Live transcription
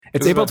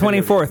It's April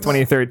 24th,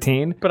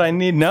 2013. But I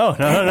need no.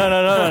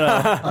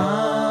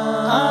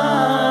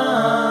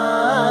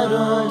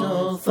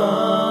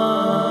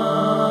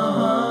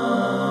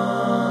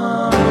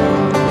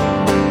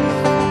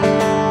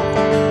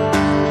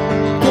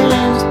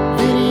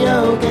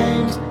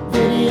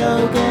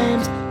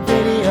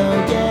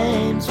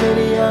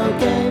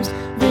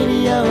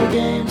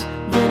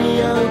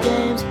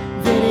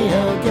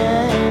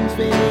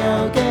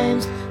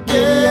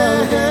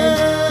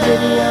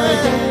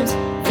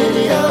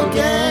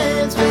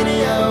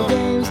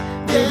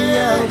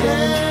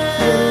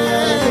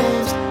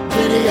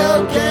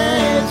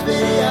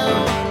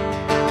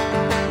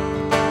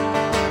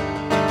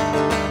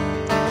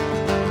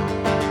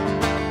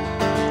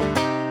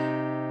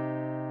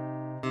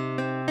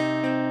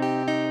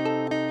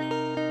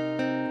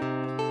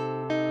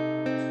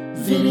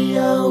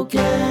 Video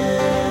games.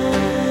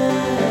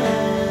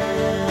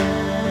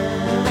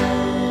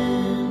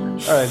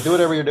 All right, do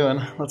whatever you're doing.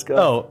 Let's go.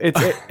 Oh,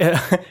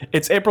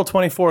 it's April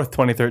 24th,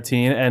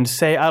 2013, and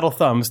say idle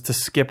thumbs to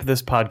skip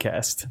this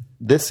podcast.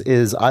 This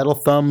is Idle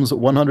Thumbs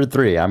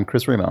 103. I'm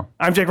Chris Remo.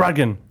 I'm Jake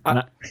Rodkin.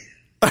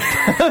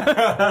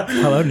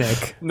 Hello,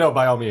 Nick. No,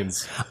 by all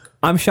means.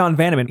 I'm Sean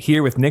Vanneman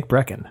here with Nick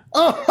Brecken.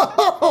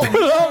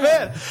 Oh,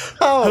 man.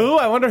 Who?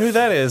 I wonder who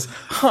that is.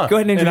 Huh. Go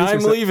ahead and And introduce I'm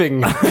yourself.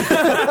 leaving.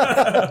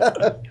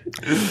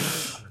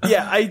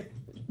 Yeah,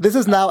 This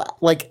is now,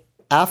 like,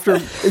 after...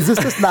 Is this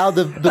just now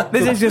the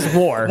This is just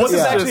war. What this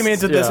Yeah. actually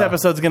means that this Yeah.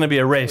 episode's going to be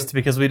erased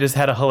because we just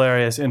had a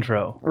hilarious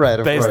intro. Right,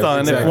 of Based course. on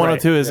Exactly. if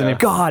 102 is Right, any... yeah.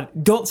 God,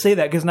 don't say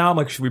that, because now I'm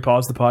like, should we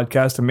pause the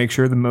podcast and make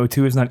sure the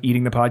Motu is not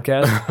eating the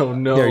podcast? Oh,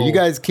 no. Here, you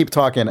guys keep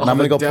talking, and I'm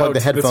going to go the plug the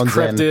doubt headphones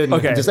that's crept in.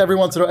 Okay. Just every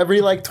once in a while,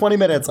 every like 20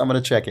 minutes, I'm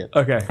going to check it.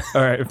 Okay,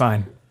 all right,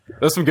 fine.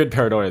 That's some good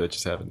paranoia that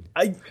just happened.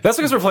 That's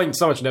because we're playing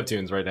so much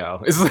Neptunes right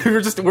now. It's like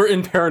we're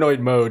in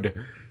paranoid mode.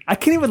 I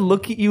can't even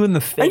look at you in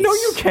the face. I know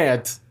you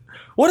can't.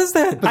 What is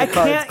that? I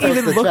Cards can't close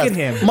even to the look at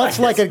chest. him. Much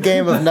like a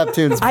game of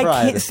Neptune's I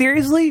Pride. can't,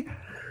 seriously?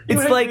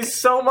 It's like,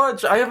 so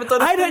much. I haven't done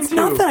it's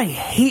not that I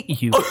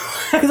hate you,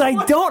 because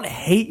I don't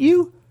hate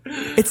you.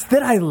 It's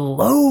that I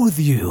loathe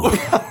you.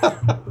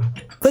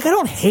 Like, I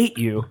don't hate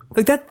you.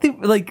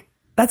 Like,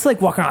 that's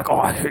like walking around like, oh,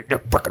 I hate you.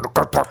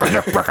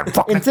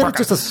 Instead, it's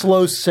just a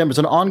slow simmer. It's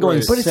an ongoing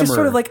Right. simmer. But it's just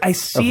sort of like, I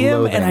see him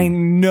loathing. and I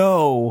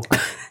know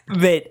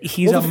that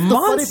he's Well, a the funny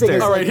monster. thing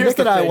is, All right, like, here's Nick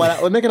and the I thing. went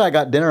out, Nick and I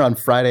got dinner on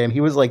Friday, and he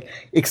was like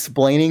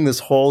explaining this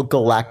whole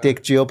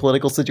galactic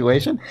geopolitical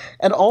situation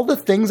and all the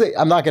things that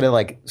I'm not going to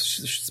like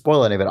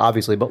spoil any of it,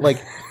 obviously, but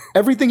like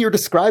everything you're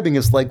describing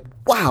is like,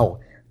 wow.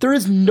 There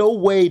is no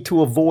way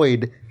to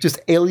avoid just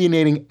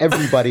alienating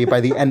everybody by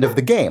the end of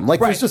the game.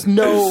 Like, there's just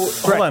no...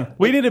 Hold on.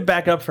 We need to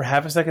back up for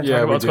half a second to Yeah,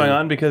 talk about we what's do. going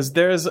on because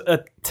there's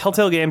a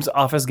Telltale Games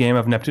office game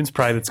of Neptune's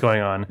Pride that's going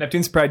on,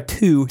 Neptune's Pride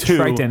 2,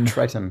 Triton.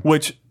 Triton.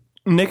 which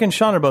Nick and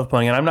Sean are both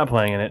playing, and I'm not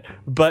playing in it.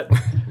 But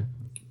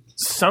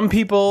some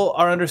people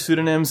are under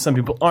pseudonyms, some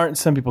people aren't.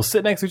 Some people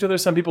sit next to each other,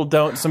 some people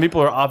don't. Some people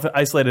are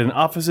isolated in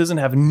offices and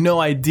have no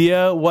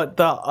idea what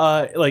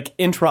the like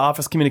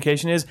intra-office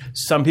communication is.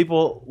 Some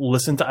people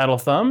listen to Idle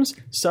Thumbs.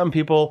 Some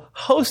people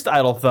host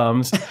Idle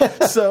Thumbs.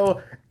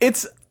 So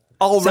it's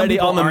already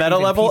people on the aren't meta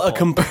even level a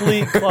people.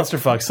 complete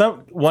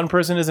clusterfuck. One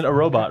person isn't a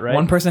robot, right?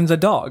 One person's a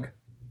dog.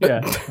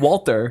 Yeah.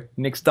 Walter,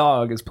 Nick's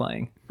dog, is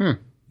playing.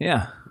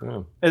 Yeah.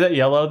 Is that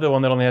Yellow, the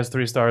one that only has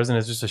 3 stars and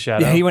is just a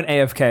shadow? Yeah, he went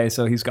AFK,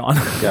 so he's gone.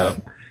 Yeah.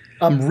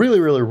 Really,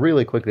 really,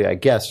 really quickly, I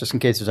guess, just in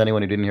case there's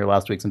anyone who didn't hear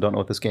last week's and don't know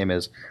what this game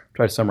is,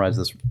 try to summarize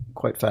this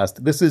quite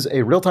fast. This is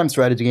a real-time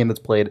strategy game that's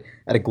played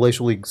at a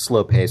glacially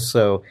slow pace.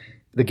 So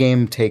the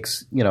game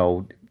takes,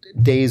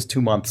 days,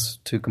 2 months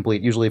to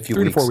complete, usually a few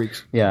 3 to weeks. 4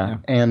 weeks. Yeah.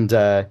 And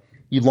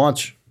you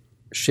launch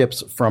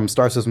ships from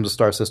star system to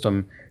star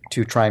system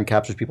to try and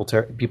capture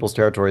people's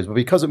territories. But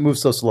because it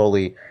moves so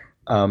slowly,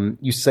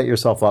 you set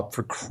yourself up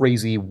for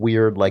crazy,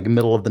 weird, like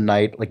middle of the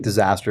night, like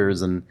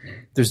disasters, and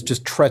there's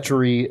just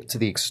treachery to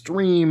the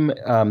extreme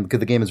because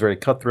the game is very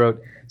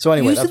cutthroat. So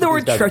anyway, You that's said the what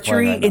word these guys are playing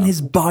treachery, right and now.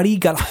 his body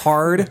got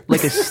hard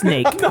like a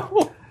snake.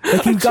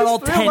 Like he got all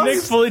Nick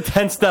tense. fully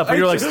tensed up, and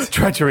you're like,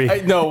 treachery.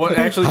 No, what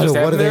actually just What are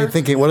happened they there?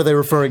 thinking? What are they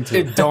referring to?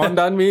 It dawned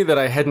on me that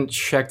I hadn't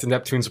checked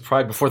Neptune's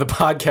Pride before the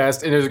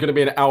podcast, and there's going to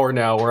be an hour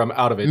now where I'm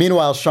out of it.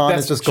 Meanwhile, Sean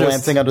That's is just just-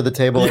 glancing under the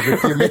table every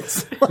few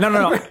minutes.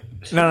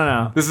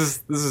 No. This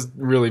is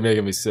really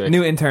making me sick.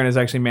 New intern is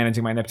actually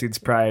managing my Neptune's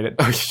Pride.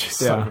 Oh, you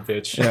son of a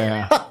bitch.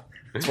 Yeah.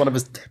 It's one of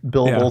his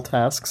billable Yeah.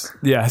 tasks.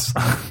 Yes.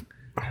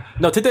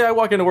 No, today I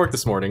walk into work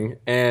this morning,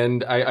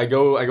 and I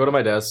go to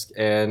my desk,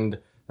 and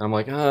I'm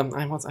like, I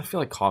feel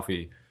like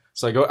coffee.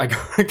 So I go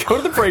to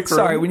the break room.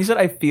 Sorry, when you said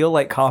I feel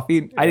like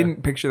coffee, I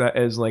didn't picture that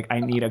as like I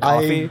need a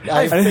coffee.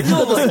 I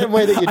feel the same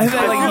way that you I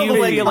felt like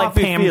you feel like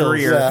coffee Pam feels.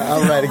 Grier. Yeah,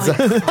 all right,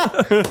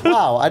 exactly.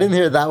 Wow, I didn't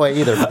hear it that way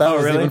either. But that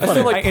was really? even I funny.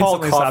 feel like I Paul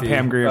instantly saw Coffee.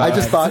 Pam Grier. I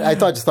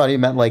just thought he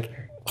meant like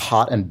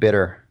hot and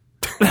bitter.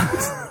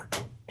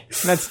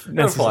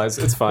 That's Flies.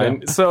 It's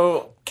fine.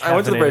 So I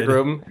went to the break Caffeinated.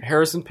 room.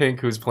 Harrison Pink,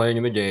 who's playing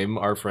in the game,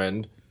 our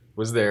friend,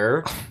 was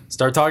there.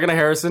 Start talking to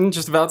Harrison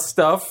just about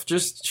stuff,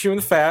 just chewing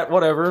the fat,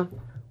 whatever.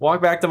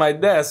 Walk back to my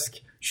desk.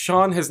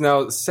 Sean has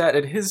now sat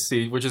at his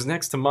seat, which is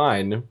next to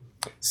mine,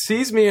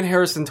 sees me and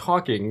Harrison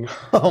talking,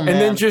 and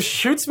then just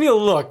shoots me a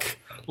look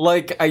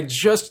like I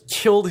just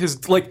killed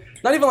his, like,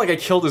 not even like I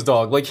killed his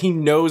dog, like he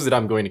knows that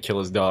I'm going to kill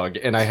his dog,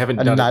 and I haven't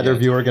done it neither yet.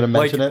 of you are going to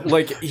mention it?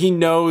 Like he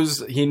knows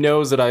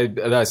that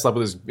I slept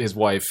with his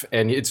wife,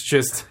 and it's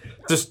just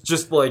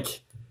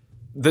like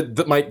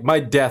my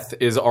death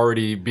is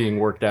already being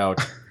worked out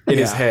in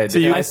his head. So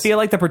I feel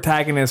like the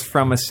protagonist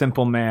from A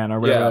Simple Man, or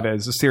whatever Yeah. it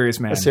is, A Serious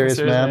Man. A serious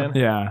man.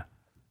 Yeah.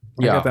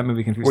 I got that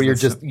movie confused. Where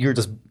with you're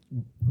just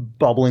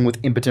bubbling with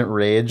impotent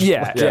rage.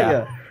 Yeah.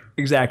 Yeah.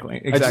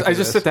 Exactly. I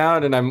just sit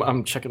down and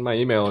I'm checking my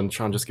email, and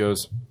Sean just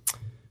goes,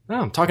 "Oh,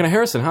 I'm talking to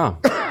Harrison, huh?"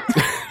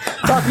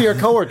 Talk to your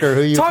coworker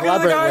who you Talking to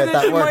the collaborate guy with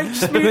that at you work. might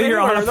just meet That you're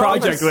on anywhere a in the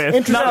project office. with.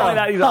 Interesting. Not only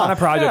that, he's on a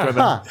project with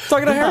him. Huh.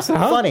 Talking to Harrison,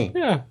 huh? Funny.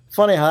 Yeah.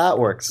 Funny how that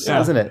works,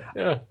 isn't it?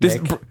 Yeah.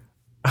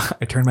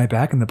 I turn my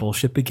back and the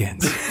bullshit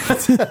begins.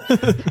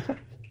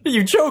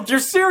 You joked. You're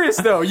serious,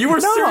 though. You were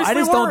seriously I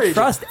just don't worried.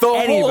 trust the whole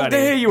anybody.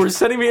 day you were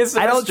sending me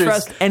instant I don't messages.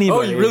 trust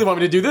anybody. Oh, you really want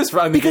me to do this?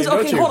 Because, don't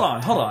okay, you?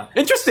 hold on.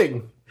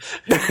 Interesting.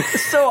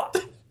 So,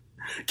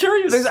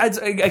 Curious.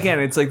 again,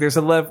 it's like there's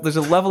a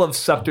level of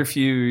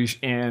subterfuge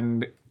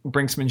and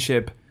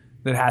brinksmanship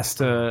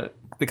that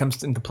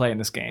comes into play in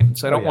this game.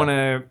 So I don't want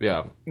to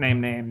Yeah.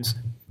 name names.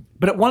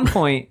 But at one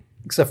point,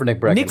 Except for Nick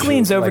Brecken. Nick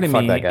leans over to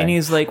fuck me that guy. and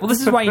he's like, well, this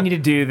is why you need to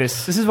do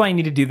this. This is why you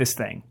need to do this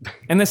thing.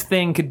 And this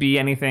thing could be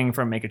anything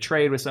from make a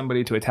trade with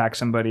somebody to attack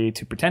somebody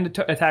to pretend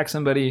to attack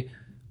somebody,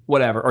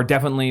 whatever. Or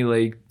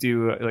definitely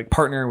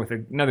partner with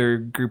another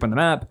group on the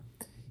map.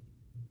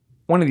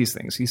 One of these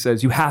things. He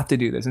says, you have to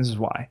do this. And this is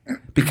why.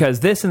 Because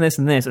this and this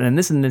and this and then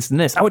this and this and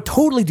this. I would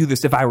totally do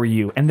this if I were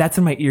you. And that's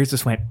when my ears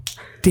just went,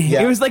 damn.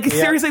 Yeah. It was like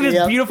seriously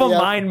this beautiful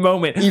mind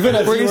moment. Even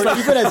as where you he's were, like,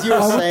 even as you were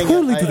I would saying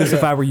totally it, do this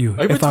if I were you.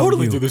 I would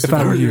totally do this if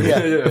I were you.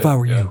 If I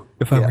were you.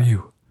 If I were Yeah.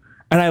 you.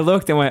 And I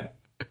looked and went,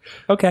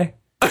 okay.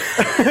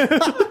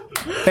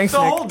 Thanks,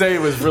 The Nick. whole day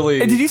was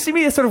really. And did you see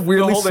me sort of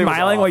weirdly whole day was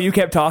smiling off. while you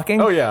kept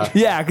talking? Oh, yeah.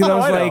 Yeah, because Oh,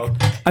 I I was know.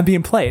 like, I'm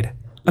being played.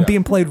 I'm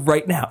being played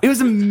right now. It was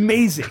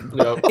amazing.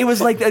 Yep. It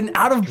was like an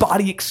out of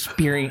body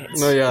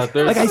experience. Oh, yeah.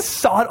 There's, Like I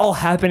saw it all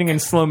happening in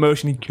slow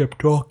motion. He kept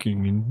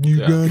talking, and you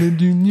gotta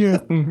do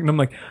nothing. And I'm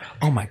like,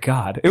 oh my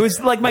god! It was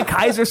like my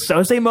Kaiser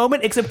Soze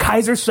moment, except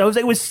Kaiser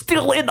Soze was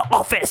still in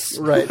office.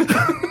 Right.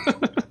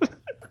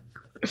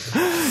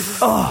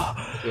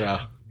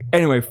 yeah.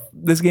 Anyway,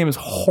 this game is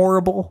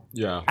horrible.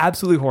 Yeah.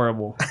 Absolutely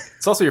horrible.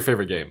 It's also your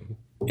favorite game.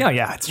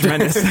 Yeah, it's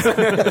tremendous.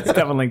 It's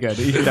definitely good.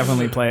 You should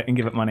definitely play it and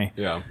give it money.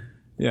 Yeah.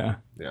 Yeah.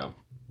 Yeah.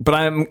 But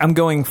I'm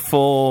going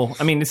full.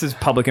 I mean, this is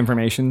public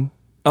information.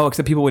 Oh,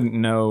 except people wouldn't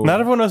know Not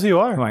everyone knows who you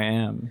are. who I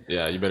am.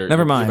 Yeah, you better.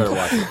 Never mind. You better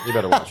watch it. You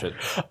better watch it.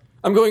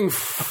 I'm going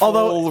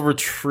full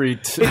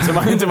retreat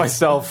into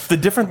myself. The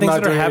different things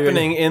Not that are doing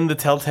happening anything. in the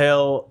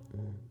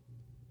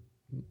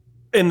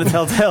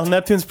Telltale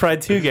Neptune's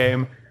Pride 2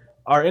 game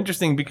are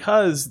interesting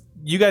because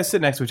you guys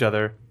sit next to each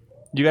other.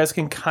 You guys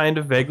can kind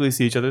of vaguely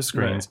see each other's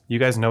screens. Right. You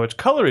guys know which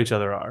color each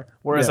other are.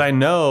 Whereas Yeah. I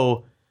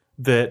know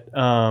that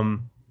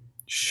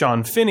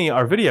Sean Finney,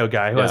 our video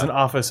guy, who has Yeah. an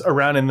office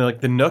around in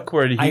the nook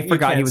where I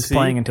forgot he can't was see.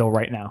 playing until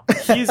right now.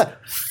 He's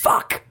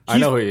Fuck. I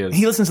know who he is.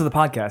 He listens to the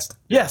podcast.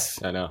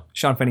 yes, I know.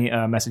 Sean Finney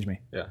messaged me.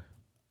 Yeah.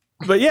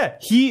 but yeah,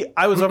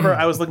 I was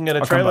looking at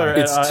a trailer by. at,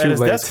 It's at too his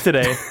late. desk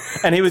today,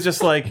 and he was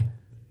just like,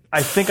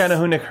 I think I know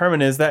who Nick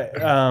Herman is. That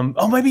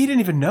maybe he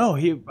didn't even know.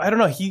 I don't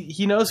know.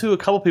 He knows who a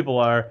couple people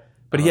are,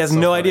 but he has so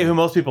no funny. idea who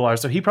most people are.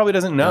 So he probably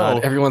doesn't know.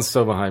 God, everyone's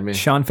so behind me.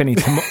 Sean Finney.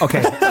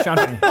 Okay, Sean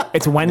Finney.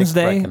 It's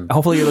Wednesday. Brecken.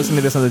 Hopefully you're listening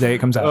to this on the day it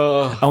comes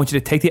out. I want you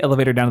to take the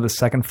elevator down to the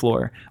second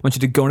floor. I want you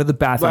to go into the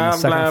bathroom on the Blah,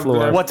 second blah, floor.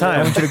 blah. What I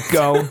time? want you to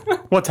go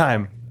What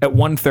time? at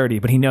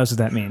 1:30, but he knows what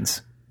that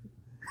means.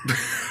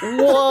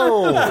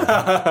 Whoa.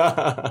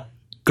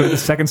 Go to the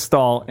second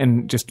stall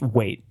and just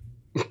wait.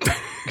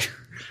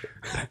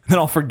 Then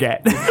I'll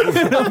forget. Leave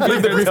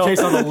the briefcase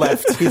on the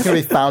left. He's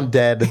going to be found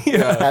dead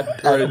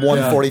at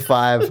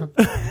 1:45.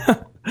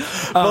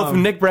 Both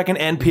Nick Brecken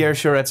and Pierre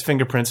Chorette's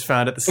fingerprints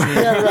found at the scene.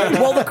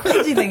 Well, the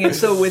crazy thing is,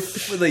 so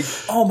with like,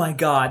 oh my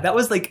god, that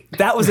was a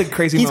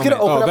crazy He's going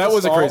moment. to open up that the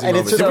was a stall, crazy and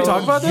it's moment. just Did we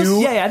talk about this?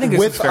 you Yeah, I think this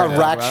with is fair a enough,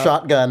 rack right?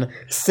 shotgun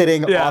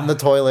sitting Yeah. on the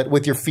toilet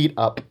with your feet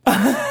up.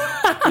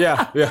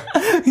 Yeah.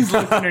 He's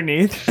like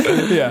underneath.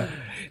 Yeah.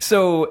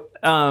 So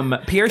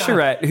Pierre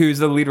Charette, who's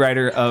the lead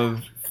writer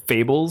of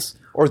Fables.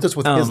 Or just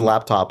with his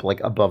laptop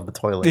like above the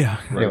toilet. Yeah.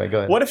 Anyway, go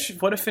ahead.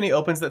 What if Finney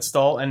opens that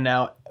stall and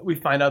now we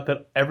find out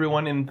that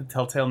everyone in the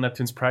Telltale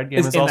Neptune's Pride game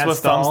Is is in also that a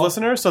Thumbs stall?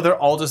 listener, so they're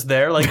all just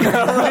there, like just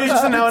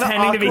now an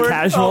Pretending to be awkward-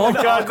 casual. Oh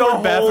my god, the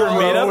bathroom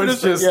meetup. row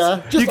is Just- just-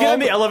 Yeah, just You get all in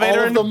the elevator all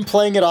of and- them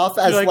playing it off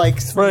as You're like,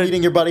 like,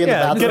 meeting your buddy in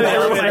Yeah, the get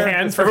bathroom. an With my elevator.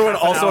 hands for Everyone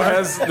half an also hour.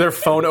 has their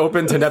phone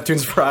open to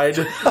Neptune's Pride,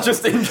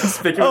 just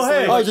inconspicuously. Oh,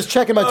 hey. Oh, I was just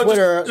checking my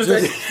Twitter.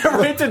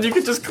 Right, and you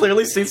could just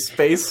clearly see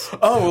space.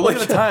 Oh, look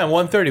at the time,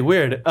 1:30.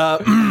 Weird.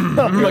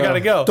 I gotta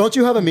go. Don't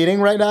you have a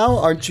meeting right now?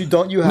 Aren't you?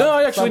 Don't you have? No,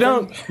 I actually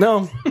something?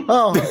 don't. No,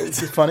 Oh,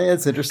 it's funny.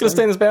 It's interesting. gonna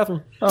stay in this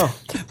bathroom. Oh,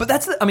 But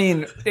that's, I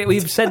mean,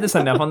 we've said this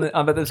enough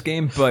about this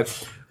game,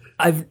 but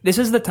This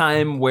is the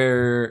time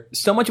where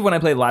so much of when I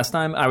played last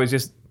time, I was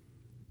just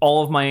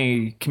all of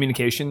my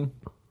communication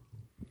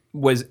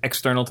was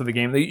external to the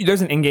game.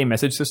 There's an in-game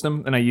message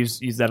system, and I use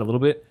that a little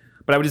bit.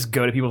 But I would just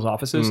go to people's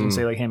offices and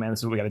say like, "Hey, man, this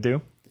is what we got to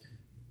do."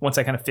 Once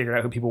I kind of figured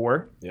out who people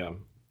were. Yeah.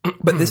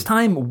 But this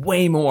time,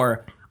 way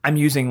more. I'm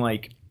using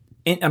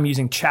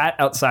chat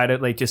outside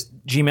of like just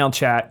Gmail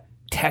chat,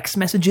 text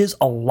messages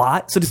a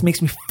lot. So this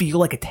makes me feel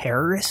like a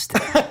terrorist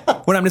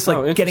when I'm just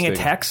like getting a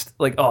text.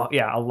 Like, oh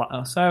yeah, a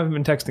lot. So I've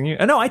been texting you.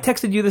 No, I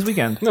texted you this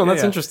weekend. No, that's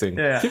Yeah. interesting.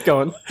 Yeah. Keep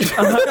going.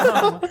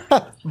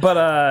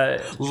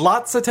 But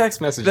Lots of text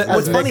messages.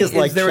 What's Nick funny is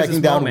like is there was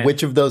checking this down moment-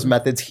 which of those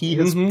methods he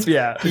has.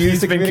 yeah, He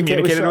used to been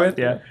communicate with communicated with.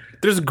 Sean? Yeah.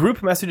 There's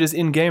group messages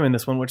in game in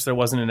this one, which there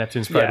wasn't in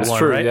Neptune's Pride It's 1,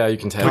 True. right? Yeah, you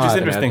can tag. Which is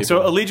and add interesting. people.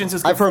 So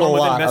allegiances I've heard a conform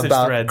within lot message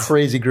about threads.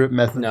 crazy group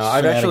methods. No,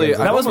 I've actually-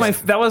 That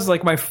was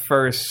like my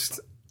first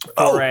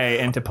foray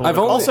into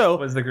political. Also,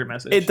 was the group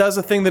message. It does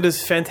a thing that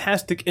is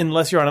fantastic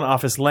unless you're on an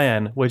office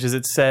LAN, which is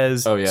it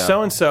says Oh, yeah.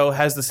 so-and-so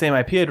has the same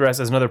IP address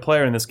as another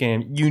player in this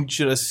game. You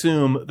should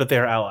assume that they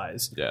are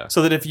allies. Yeah.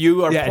 So that if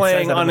you are Yeah, it says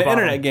playing that at on the an bottom.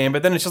 internet game,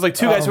 but then it's just like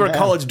two guys who are man.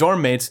 college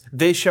dorm mates,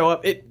 they show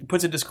up. It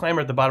puts a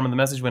disclaimer at the bottom of the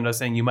message window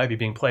saying you might be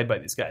being played by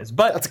these guys.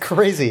 But That's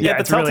crazy. yeah, the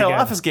it's really Telltale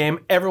good. Office game,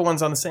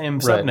 everyone's on the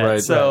same subnet.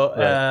 right, so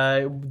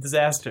right.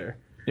 disaster.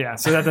 Yeah,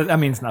 so that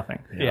means nothing.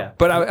 Yeah.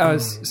 But I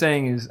was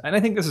saying is, and I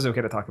think this is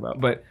okay to talk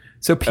about, but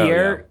so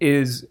Pierre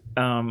is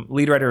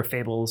lead writer of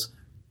Fables.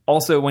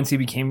 Also, once he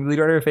became lead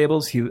writer of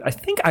Fables, he, I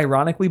think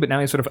ironically, but now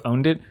he sort of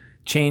owned it,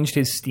 changed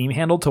his Steam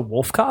handle to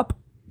Wolf Cop.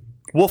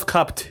 Wolf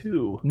Cop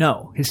 2.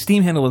 No, his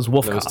Steam handle is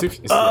Wolf It was Cop.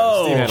 Steve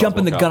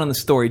Jumping the Handel's gun on the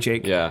story,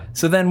 Jake. Yeah.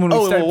 So then when we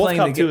Oh, started well, Wolf playing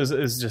Cop the 2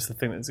 game, is just the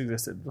thing that's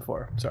existed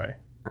before. Sorry.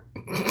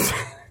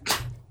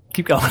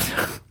 keep going.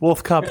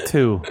 Wolf Cop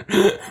 2.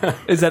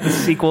 Is that the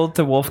sequel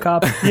to Wolf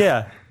Cop?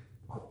 Yeah.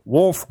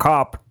 Wolf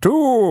Cop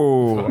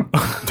 2.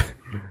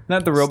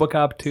 Not the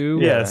RoboCop 2?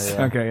 Yes.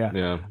 Okay, yeah.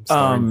 Yeah.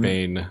 Starring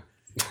Bane.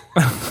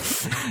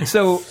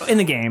 So in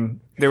the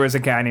game, there was a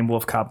guy named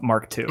Wolf Cop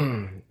Mark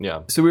II.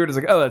 Yeah. So we were just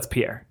like, oh, that's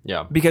Pierre.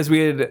 Yeah. Because we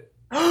had...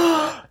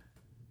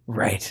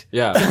 Right.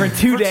 Yeah. For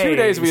 2 days. 2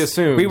 days we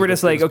assumed. We were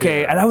just it like, was okay.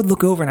 Pierre. And I would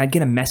look over and I'd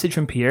get a message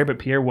from Pierre, but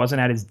Pierre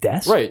wasn't at his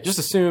desk. Right. Just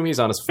assume he's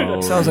on his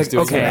phone. So I was He's like,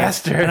 doing okay.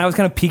 something. And I was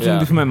kind of peeking Yeah.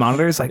 between my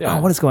monitors, like, Yeah.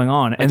 oh, what is going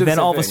on? And did the then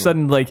same all of a thing.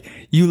 sudden, like,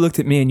 you looked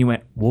at me and you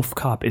went, Wolf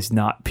Cop is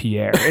not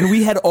Pierre. And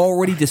we had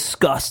already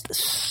discussed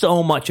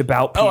so much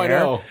about Pierre. Oh, I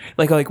know.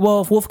 Like,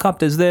 well, if Wolf Cop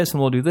does this, and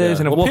we'll do this,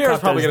 Yeah. and if Well, Wolf Pierre's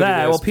Cop probably does gonna do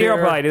that, this. well, Pierre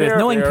will probably do this. Pierre,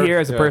 Knowing Pierre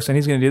as a yeah. person,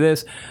 he's going to do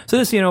this. So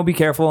just, be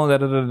careful,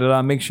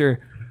 and make sure.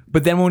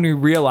 But then when we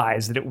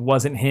realized that it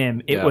wasn't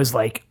him, it Yeah. was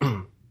like,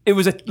 it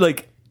was a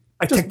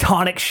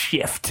tectonic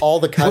shift. All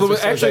the kinds Well,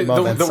 of actually,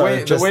 moments the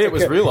way- are just, the way it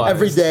was realized-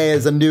 every day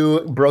is a new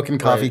broken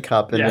coffee Right.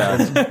 cup. And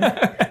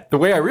The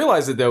way I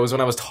realized it, though, was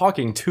when I was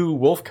talking to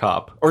Wolf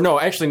Cop. Or no,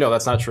 actually, no,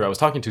 that's not true. I was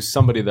talking to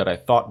somebody that I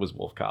thought was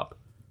Wolf Cop.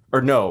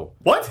 Or no.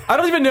 What? I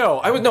don't even know.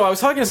 I was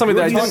talking to somebody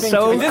that I He's didn't.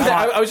 so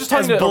I was just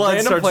talking As to a blood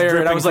random starts player,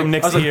 and I was like,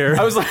 dripping from Nick's ear.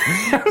 I was like,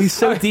 He's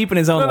so deep in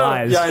his own No,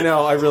 lies. yeah, I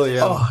know. I really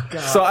am. Oh,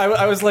 God. So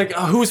I was like,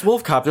 oh, who's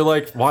Wolf Cop? They're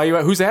like, why are you?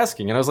 Who's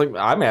asking? And I was like,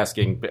 I'm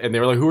asking. And they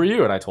were like, who are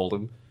you? And I told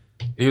him.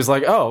 He was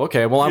like, oh,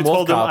 okay. Well, I'm You Wolf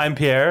told them Cop. I'm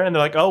Pierre, and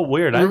they're like, oh,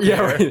 weird. I'm Yeah,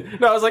 Pierre.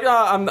 right. No, I was like, oh,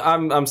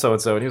 I'm so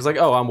and so, and he was like,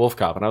 oh, I'm Wolf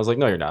Cop, and I was like,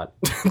 no, you're not.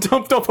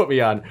 don't put me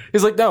on.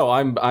 He's like, no,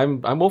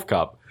 I'm Wolf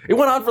Cop. It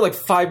went on for like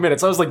 5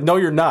 minutes. I was like, no,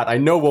 you're not. I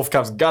know Wolf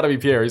Cop's got to be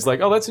Pierre. He's like,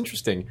 oh, that's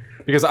interesting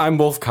because I'm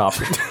Wolf Cop.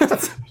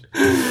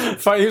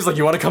 Fine. He was like,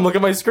 you want to come look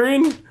at my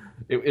screen?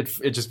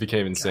 It just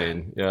became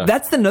insane. Yeah.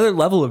 That's another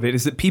level of it,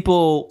 is that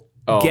people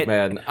get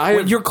man.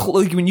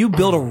 when you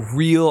build a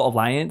real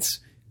alliance,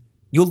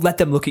 you'll let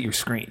them look at your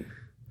screen.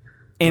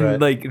 And Right.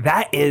 like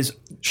that is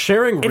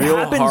Sharing It real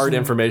happens- hard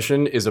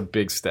information is a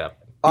big step.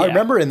 I Yeah.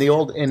 remember in the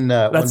old when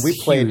That's we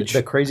played huge.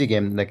 the crazy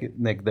game,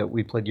 Nick, that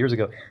we played years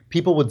ago.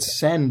 People would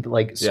send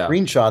like Yeah.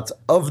 screenshots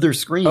of their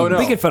screen. Oh, no.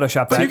 we could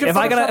Photoshop that. you can If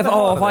I got Photoshop the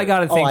hell out if of I it.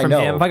 got a thing Oh, I from know.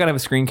 him, if I got a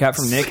screen cap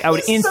from Nick, I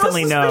would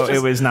instantly know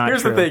suspicious. it was not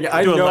Here's true. the thing.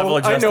 I Do a level know. I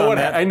adjust know on what.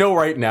 that. I know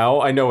right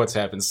now. I know what's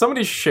happened.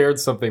 Somebody shared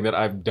something that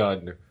I've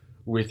done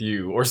with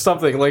you, or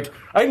something. Like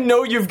I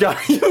know you've got.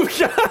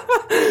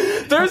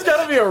 There's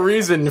got to be a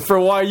reason for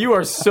why you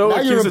are so Now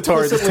you're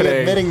accusatory implicitly today.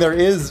 admitting there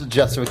is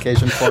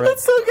justification for it.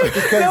 That's so good.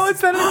 Because, No,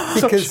 it's not.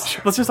 because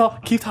Let's just all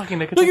keep talking,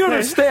 Nick. It's No, you okay.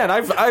 understand.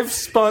 I've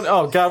spun.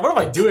 Oh God, what am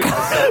I doing?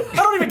 I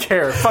don't even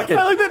care. Fuck it.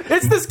 I like that.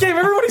 It's this game.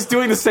 Everybody's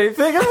doing the same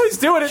thing. Everybody's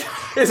doing it.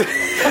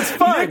 It's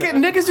fine.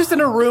 Nick is just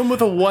in a room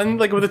with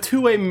a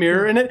two-way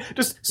mirror in it,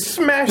 just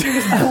smashing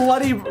his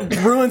bloody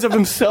ruins of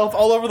himself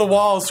all over the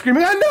walls,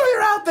 screaming, "I know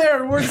you're out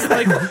there!" And we're just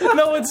like,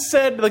 no one's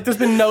said. Like, there's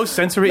been no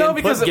sensory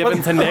input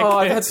given to Nick. Oh,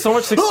 I've had so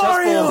much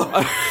are you? successful.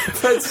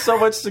 I've had so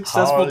much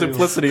successful How are you?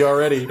 duplicity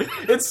already.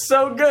 It's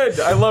so good.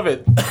 I love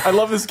it. I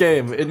love this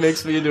game. It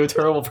makes me into a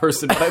terrible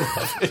person, but I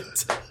love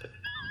it.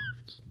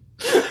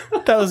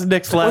 That was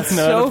Nick's last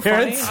known so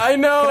appearance. funny? I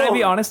know. Can I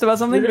be honest about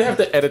something? You're gonna have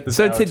to edit this.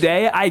 So out.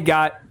 today I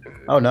got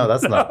oh no,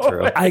 that's not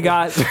true.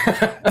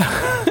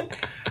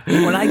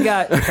 when I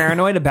got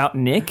paranoid about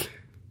Nick,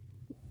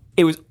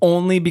 it was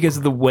only because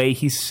of the way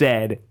he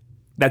said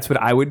that's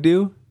what I would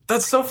do.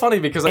 That's so funny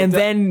because And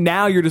then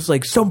now you're just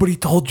like, somebody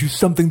told you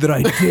something that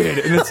I did.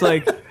 And it's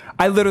like,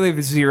 I literally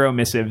have zero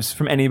missives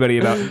from anybody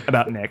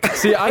about Nick.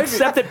 See,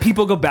 except that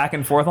people go back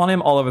and forth on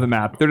him all over the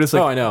map. They're just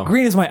like, I know.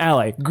 Green is my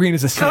ally. Green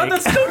is a snake. God,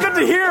 that's still good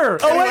to hear.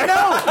 Oh wait, no.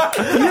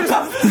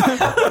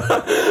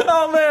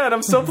 Oh man,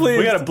 I'm so pleased.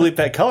 We got to bleep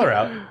that color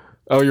out.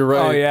 Oh, you're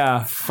right. Oh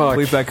yeah, Fuck.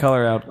 Leave that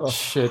color out. Oh,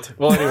 shit.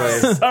 Well,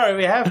 anyways, Sorry,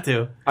 we have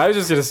to. I was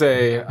just gonna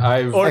say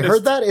I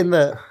heard that in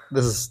the.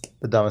 This is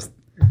the dumbest.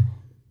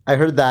 I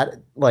heard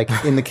that like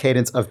in the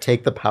cadence of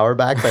 "Take the Power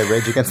Back" by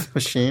Rage Against the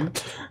Machine.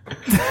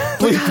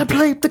 We gotta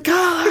bleep the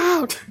color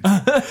out.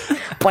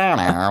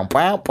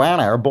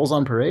 Bulls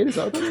on Parade, is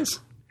that what that is?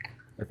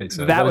 I think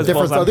so. That was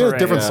Different, Bulls on these are Parade.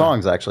 different Yeah.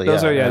 songs, actually.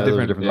 Those are, those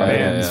different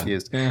bands yeah.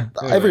 fused. Yeah.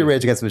 Every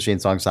Rage Against the Machine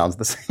song sounds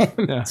the same.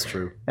 That's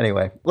true.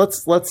 Anyway,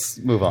 let's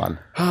move on.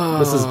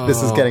 This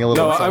is getting a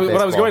little. No, inside what I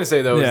was baseball. going to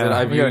say though is Yeah, that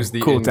I've we gotta used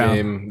the cool it down.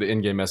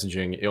 in-game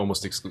messaging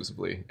almost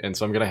exclusively, and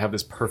so I'm gonna have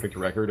this perfect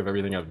record of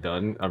everything I've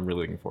done. I'm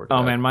really looking forward to Oh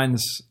that. man,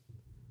 mine's.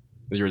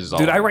 Yours is all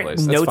Dude, over I the write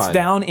place. That's notes fine.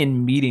 down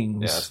in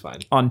meetings. Yeah, that's fine.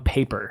 On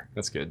paper.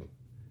 That's good.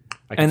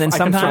 And then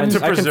sometimes- To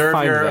I can preserve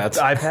find your that.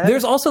 iPad?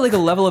 There's also like a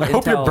level of intel.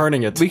 hope you're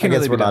burning it. We can I guess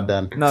really we're be not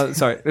done. No,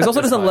 sorry. There's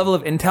also just a fine. level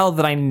of intel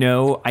that I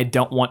know I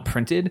don't want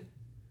printed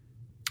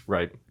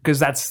Right. because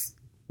that's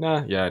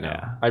Nah. Yeah, I know.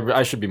 Yeah.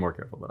 I should be more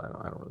careful, but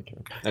I don't really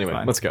care. Anyway,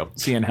 fine. let's go.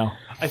 see in hell.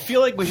 I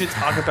feel like we should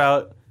talk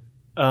about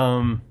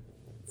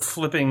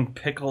flipping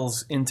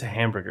pickles into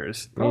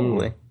hamburgers.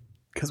 Probably.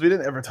 Because we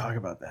didn't ever talk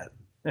about that.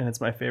 And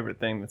it's my favorite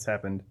thing that's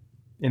happened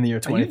in the year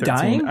you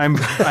 2013. dying?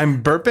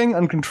 I'm burping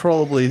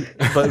uncontrollably,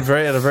 but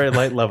at a very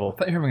light level. I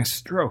thought you were having a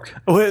stroke.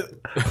 Wait,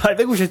 I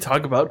think we should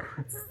talk about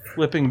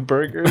flipping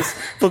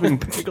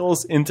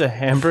pickles into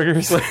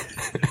hamburgers.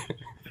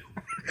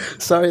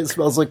 Sorry, it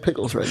smells like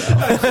pickles right now.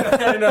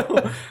 I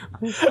know.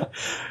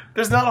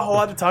 There's not a whole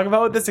lot to talk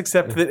about with this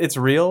except that it's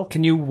real.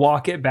 Can you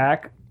walk it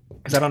back?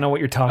 Because I don't know what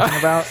you're talking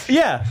about.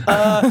 Yeah.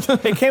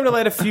 It came to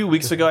light a few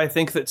weeks ago, I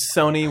think, that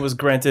Sony was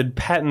granted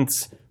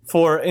patents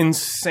for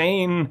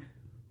insane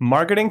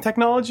marketing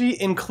technology,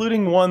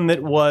 including one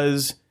that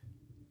was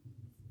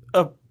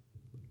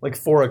Like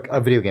for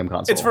a video game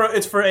console.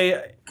 it's for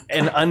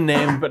an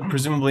unnamed but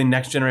presumably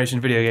next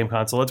generation video game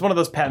console. It's one of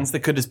those patents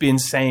that could just be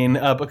insane,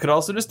 but could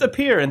also just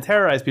appear and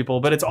terrorize people.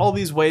 But it's all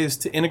these ways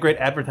to integrate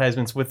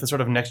advertisements with the sort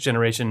of next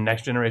generation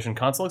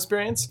console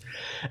experience.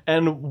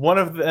 And one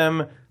of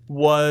them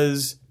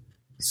was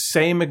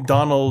say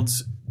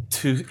McDonald's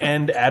to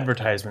end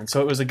advertisement.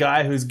 So it was a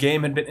guy whose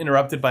game had been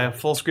interrupted by a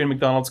full screen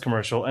McDonald's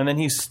commercial, and then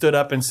he stood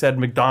up and said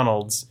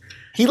McDonald's.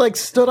 He like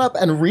stood up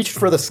and reached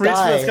for the sky. Reached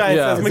for the sky and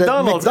Yeah. says It said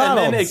McDonald's, and then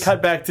it McDonald's.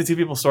 cut back to two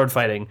people sword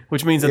fighting,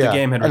 which means that the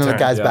game had and then returned.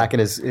 the guy's Yeah. back in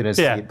his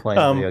seat playing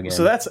a video game.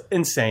 So that's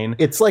insane.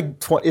 It's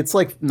like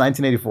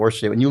 1984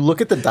 shit. When you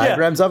look at the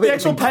diagrams of it, the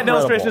it's actual patent incredible.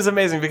 illustration is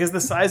amazing because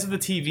the size of the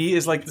TV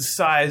is like the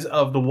size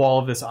of the wall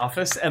of this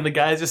office, and the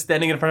guy's just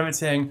standing in front of it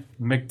saying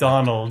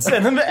McDonald's,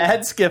 and then the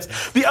ad skips.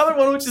 The other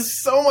one, which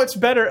is so much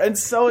better and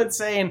so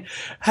insane,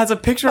 has a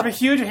picture of a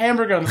huge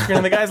hamburger on the screen,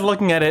 and the guy's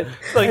looking at it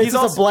like It's he's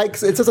just also a blank.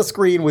 It's just a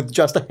screen with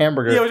just a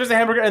hamburger. yeah, it was just a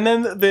hamburger, and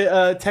then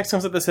the text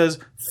comes up that says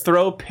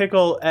 "throw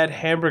pickle at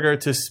hamburger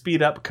to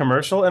speed up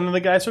commercial," and then the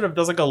guy sort of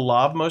does like a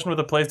lob motion with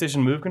a PlayStation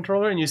Move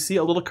controller, and you see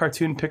a little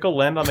cartoon pickle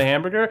land on the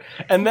hamburger,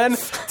 and then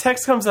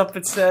text comes up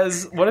that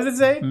says, "What does it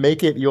say?"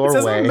 Make it your It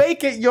says, way.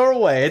 "Make it your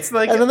way." It's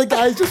like and then the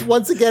guy's just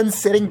once again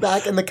sitting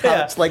back in the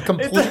couch, Yeah. like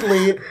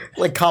completely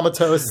like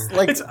comatose,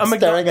 like it's a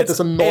staring at this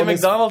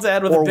enormous McDonald's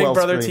ad with a Big Orwell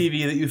Brother screen.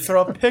 TV that you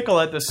throw a pickle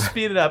at to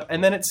speed it up,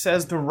 and then it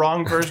says the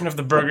wrong version of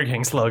the Burger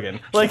King slogan.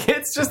 Like,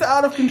 it's just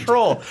out of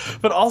control.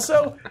 But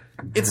also,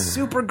 it's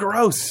super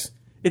gross.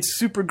 It's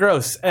super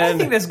gross. I And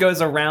think this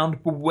goes around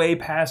way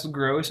past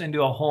gross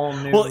into a whole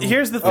new. well,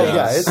 here's the thing.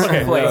 yeah, it's-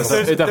 okay, Place.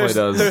 there's- It definitely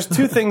does. There's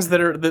two things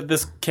that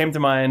this came to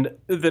mind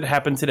that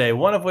happened today.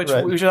 One of which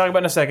Right. we should talk about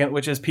in a second,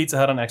 which is Pizza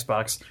Hut on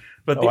Xbox.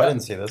 But Oh, I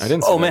didn't see this. I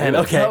didn't see Oh that man,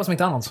 either. okay. that was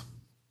McDonald's.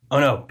 Oh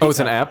no. Oh, it's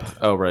an app?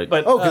 Oh, right.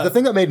 But Oh, because the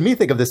thing that made me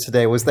think of this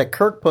today was that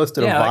Kirk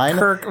posted Yeah, a vine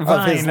Kirk of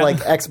his Vine. like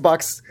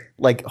Xbox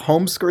like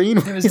home screen.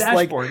 His He's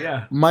like, dashboard,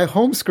 yeah. my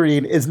home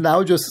screen is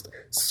now just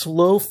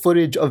slow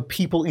footage of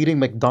people eating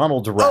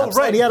McDonald's wraps.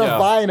 right, And he had yeah. a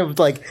vine of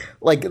like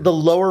the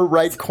lower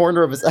right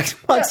corner of his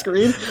Xbox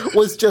screen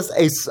was just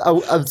a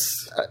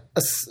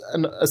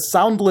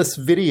soundless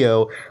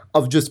video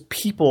of just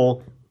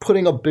people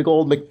putting a big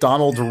old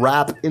McDonald's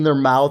wrap in their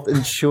mouth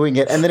and chewing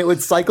it, and then it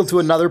would cycle to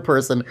another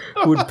person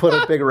who would put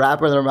a big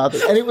wrapper in their mouth,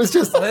 and it was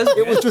just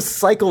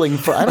cycling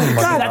for I don't fucking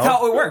know. That's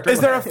how it worked. is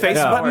there a face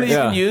Yeah. button that you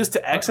Yeah. can use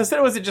to access it,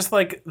 or was it just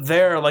like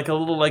there, like a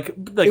little like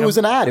It was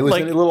an ad. It was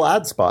like, a little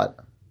ad spot.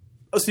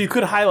 so you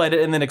could highlight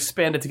it and then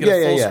expand it to get Yeah,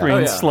 a full yeah, yeah. screen Oh,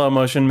 yeah. slow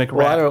motion McWrap.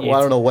 Well,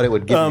 I don't know what it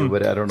would give you,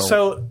 but I don't know.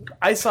 So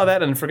I saw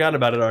that and forgot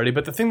about it already.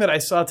 But the thing that I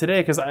saw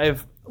today, because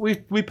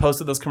we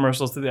posted those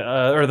commercials to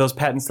the or those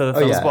patents to the oh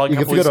Thumbs yeah, blog a if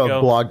couple you weeks go to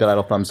ago.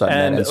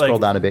 blog.idlethumbs.net and scroll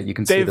like, down a bit, you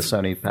can see the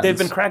Sony patents. They've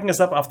been cracking us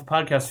up off the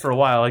podcast for a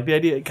while. Like the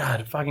idea,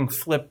 God, fucking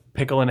flip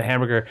pickle into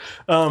hamburger.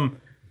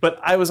 But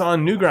I was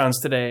on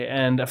Newgrounds today,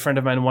 and a friend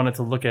of mine wanted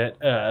to look at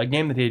a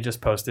game that he had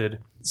just posted.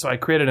 So I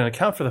created an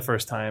account for the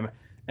first time,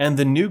 And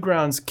the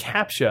Newgrounds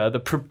CAPTCHA, the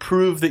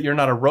prove that you're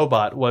not a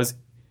robot, was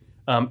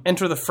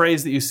enter the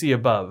phrase that you see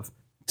above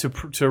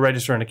to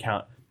register an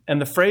account. And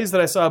the phrase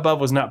that I saw above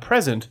was not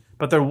present,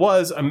 but there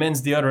was a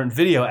men's deodorant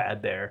video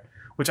ad there,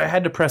 which I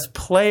had to press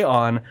play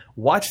on,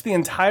 watch the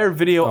entire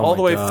video all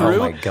the way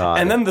through, Oh my God.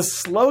 and then the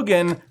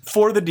slogan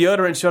for the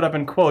deodorant showed up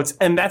in quotes,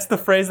 and that's the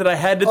phrase that I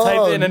had to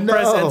type in and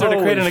press enter to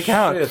create an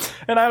account. Shit.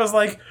 And I was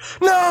like,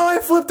 no, I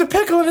flipped a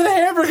pickle into the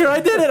hamburger. I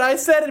did it. I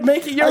said it.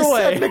 Make it your I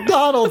way. said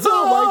McDonald's.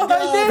 Oh my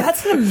God.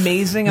 That's an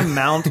amazing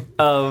amount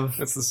of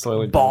That's the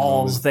Soylent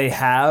balls they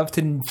have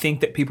to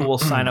think that people will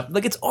sign up.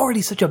 Like, it's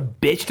already such a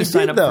bitch to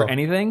sign up though. for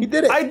anything. He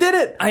did it. I did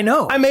it. I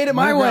know. I made it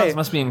my Newgrounds way.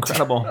 must be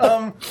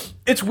incredible.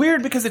 It's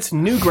weird because it's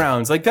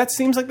Newgrounds. Like, that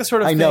seems like the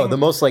sort of I thing. know, the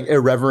most like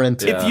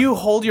irreverent. If you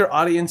hold your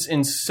audience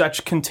in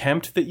such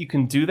contempt that you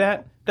can do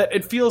that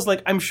it feels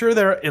like, I'm sure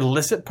there are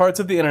illicit parts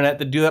of the internet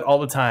that do that all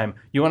the time.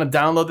 You want to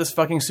download this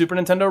fucking Super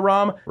Nintendo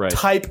ROM? Right.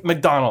 Type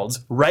McDonald's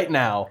right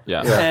now.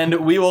 Yeah.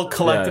 And we will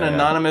collect Yeah, an yeah.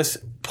 anonymous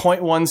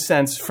 0.1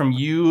 cents from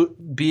you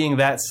being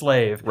that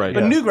slave. Right,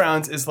 But yeah.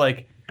 Newgrounds is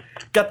like,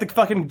 got the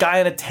fucking guy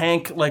in a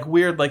tank, like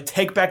weird, like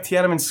take back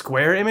Tiananmen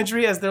Square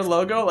imagery as their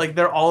logo. Like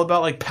they're all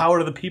about like power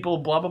to the people,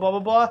 blah, blah, blah, blah,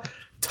 blah.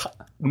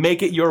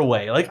 Make it your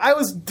way. Like I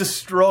was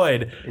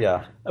destroyed.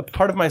 Yeah. A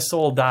part of my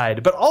soul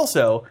died. But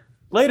also,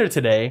 later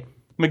today,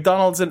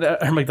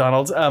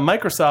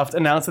 Microsoft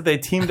announced that they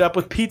teamed up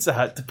with Pizza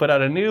Hut to put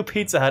out a new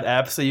Pizza Hut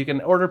app so you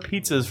can order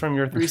pizzas from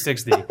your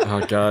 360.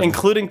 Oh, God.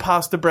 Including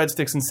pasta,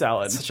 breadsticks, and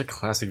salad. Such a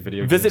classic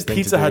video game. Visit thing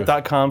to do.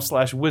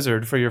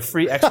 pizzahut.com/wizard for your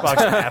free Xbox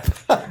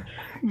app.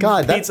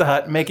 God, that's, Pizza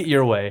Hut, make it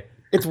your way.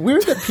 it's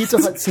weird that Pizza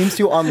Hut seems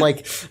to on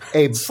like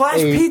a Slash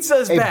Pizza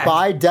is a back.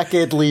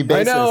 bi-decadely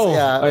basis. know,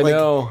 Yeah, I like,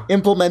 know.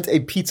 Implement a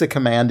pizza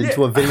command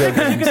into a video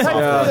game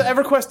software. The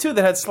EverQuest 2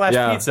 that had Slash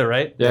Yeah. Pizza,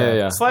 right?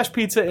 Yeah. Slash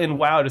Pizza in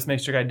WoW just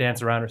makes your guy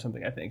dance around or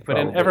something, I think. But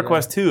in Probably,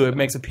 EverQuest 2, it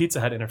makes a Pizza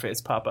Hut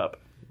interface pop up.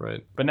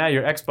 Right. But now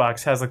your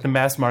Xbox has like the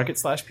mass market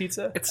Slash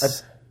Pizza.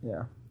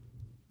 Yeah,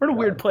 We're in a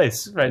weird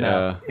place right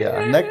now.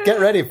 Yeah. yeah. Get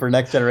ready for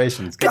next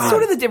generations. It's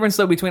sort of the difference,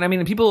 though, between, I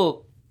mean,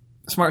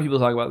 smart people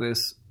talk about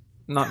this,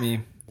 not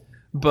me,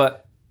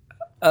 but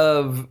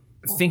of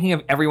thinking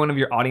of every one of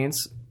your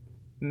audience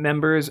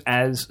members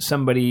as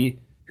somebody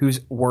who's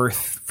worth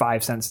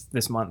 5 cents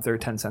this month or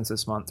 10 cents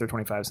this month or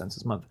 25 cents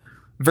this month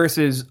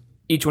versus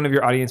each one of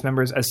your audience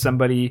members as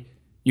somebody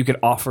you could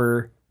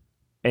offer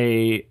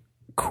a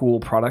cool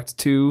product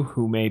to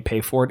who may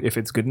pay for it if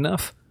it's good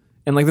enough.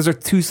 And like those are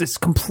two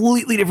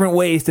completely different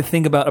ways to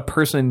think about a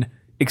person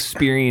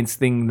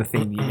experiencing the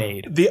thing you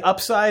made. The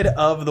upside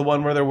of the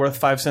one where they're worth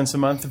 5 cents a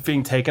month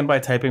being taken by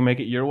typing "Make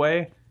It Your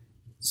Way,"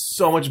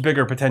 so much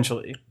bigger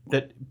potentially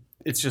that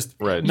it's just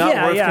Right. not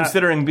Yeah, worth yeah.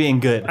 considering being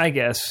good. I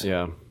guess.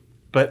 Yeah.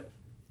 But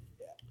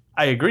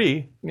I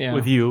agree Yeah.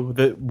 with you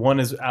that one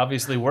is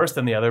obviously worse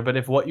than the other. But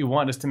if what you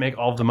want is to make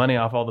all the money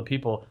off all the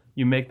people,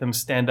 you make them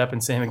stand up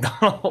and say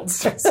McDonald's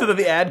so that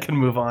the ad can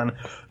move on.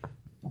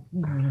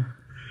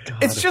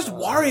 It's just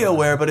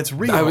WarioWare, but it's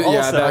real. I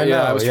also.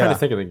 I was trying yeah. to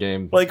think of the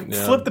game. Like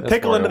Yeah, flip the that's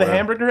pickle into the WarioWare.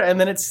 hamburger, and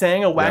then it's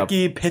saying a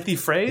wacky, pithy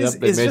phrase.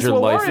 Yep, they It's made just your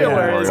what life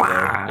WarioWare is.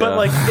 WarioWare. But Yeah.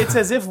 like, it's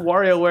as if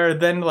WarioWare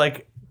then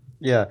like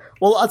Yeah.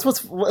 Well, that's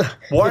what's.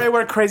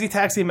 WarioWare Crazy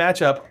Taxi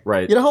matchup.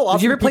 Right. You know how often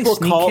Did you ever play people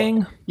Sneak call?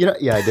 King?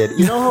 Yeah, I did.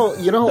 You know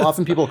how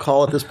often people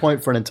call at this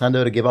point for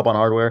Nintendo to give up on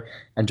hardware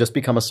and just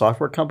become a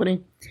software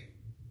company.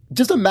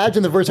 Just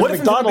imagine the version What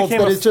of if Nintendo McDonald's became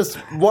that a- is just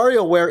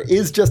WarioWare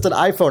is just an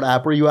iPhone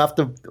app where you have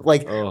to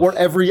where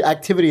every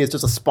activity is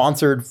just a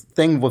sponsored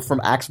thing from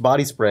Axe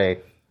body spray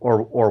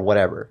or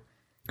whatever.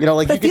 You know,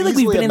 like I you feel can like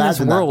we've easily been in this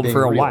imagine that world being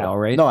for a real. while,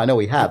 right? No, I know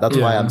we have. That's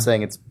why Yeah. I'm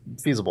saying it's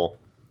feasible.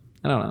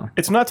 I don't know.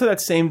 It's not to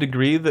that same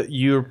degree that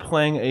you're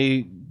playing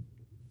a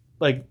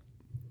like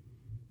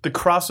the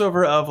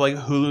crossover of like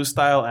Hulu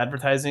style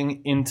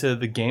advertising into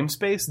the game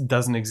space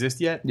doesn't exist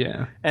yet.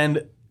 Yeah.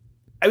 And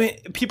I mean,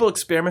 people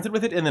experimented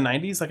with it in the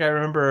 90s. Like I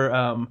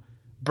remember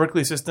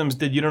Berkeley Systems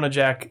did You Don't Know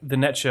Jack, the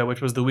Net Show, which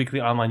was the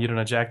weekly online You Don't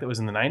Know Jack that was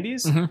in the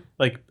 90s.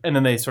 Like, and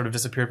then they sort of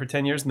disappeared for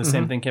 10 years, and the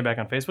same thing came back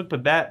on Facebook.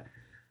 But that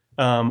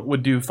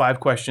would do 5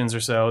 questions or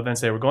so, then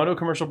say, we're going to a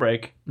commercial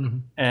break,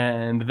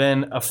 and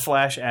then a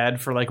flash ad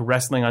for like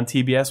wrestling on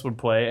TBS would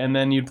play, and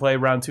then you'd play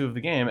round 2 of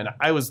the game. And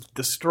I was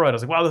destroyed. I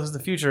was like, wow, this is the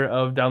future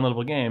of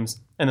downloadable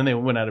games. And then they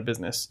went out of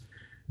business.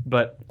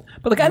 But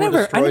But like I never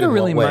Destroyed in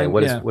really what way? mind.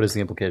 What is yeah. what is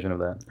the implication of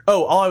that?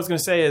 all I was going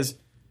to say is,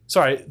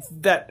 sorry,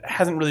 that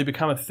hasn't really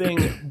become a thing,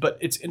 but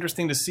it's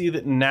interesting to see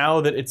that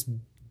now that it's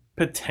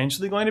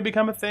potentially going to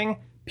become a thing,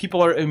 people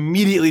are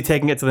immediately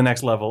taking it to the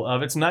next level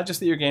of it's not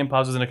just that your game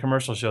pauses and a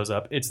commercial shows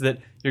up, it's that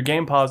your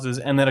game pauses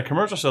and then a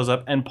commercial shows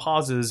up and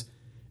pauses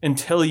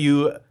until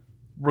you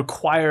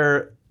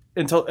require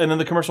and then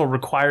the commercial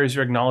requires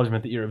your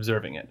acknowledgement that you're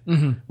observing it,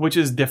 which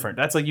is different.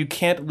 That's like you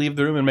can't leave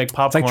the room and make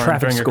popcorn traffic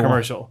during school. a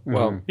commercial.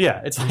 Well,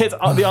 Yeah, it's the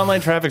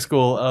online traffic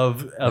school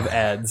of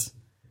ads.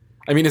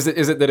 I mean, is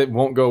it that it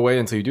won't go away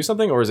until you do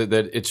something, or is it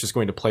that it's just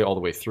going to play all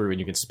the way through and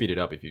you can speed it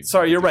up if you?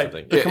 Sorry, you're do right.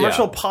 something? The Yeah,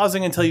 commercial yeah.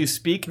 pausing until you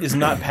speak is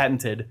not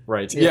patented.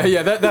 Right.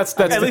 Yeah. That's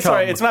At least,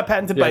 sorry, it's not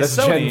patented by that's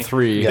Sony. Gen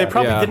 3. They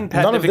probably Yeah. didn't None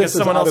patent it of because this is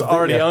someone out else of the-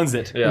 already yeah. owns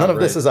it. Yeah, None of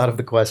right. this is out of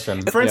the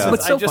question. For instance,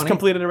 What's so I just funny-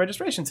 completed a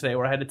registration today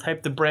where I had to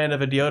type the brand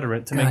of a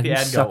deodorant to make God, the you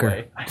ad sucker. go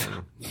away.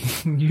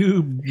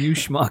 You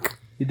schmuck.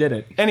 You did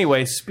it.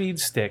 Anyway, Speed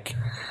Stick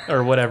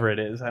or whatever it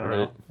is. I don't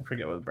know. I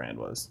forget what the brand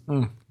was.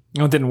 No,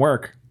 it didn't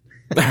work.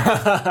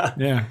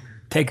 Yeah.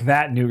 Take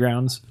that,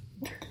 Newgrounds.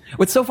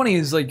 What's so funny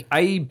is like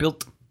I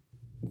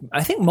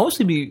think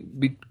mostly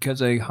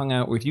because I hung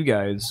out with you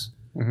guys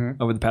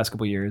over the past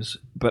couple of years,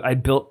 but I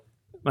built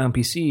my own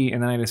PC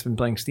and then I just been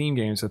playing Steam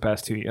games for the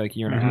past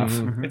year and a half.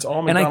 It's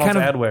all And I McDonald's kind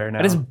of adware now.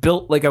 I just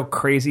built like a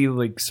crazy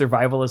like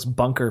survivalist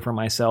bunker for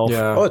myself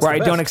Yeah. Oh, it's where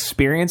the I don't best.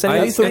 experience any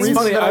of these the things. reason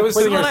funny. that I was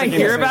played sitting When here I thinking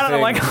hear the same about it,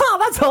 I'm like, thing. oh,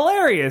 that's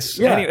hilarious.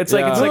 Yeah. It's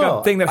like Yeah.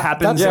 a thing that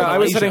happens. Yeah, in I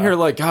was Malaysia. sitting here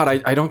like, God,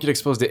 I don't get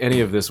exposed to any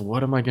of this.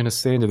 What am I going to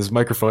say into this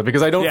microphone?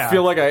 Because I don't Yeah.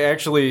 feel like I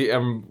actually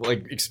am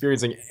like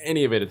experiencing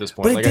any of it at this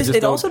point. But like, it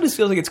don't. also just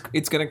feels like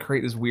it's going to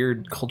create this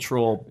weird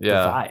cultural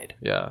divide.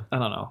 Yeah. I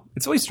don't know.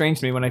 It's always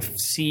strange to me when I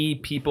see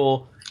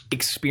people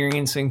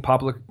experiencing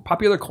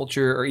popular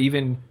culture or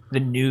even the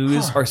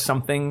news or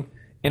something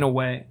in a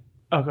way.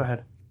 Oh, go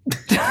ahead.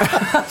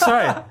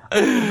 Sorry.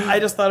 I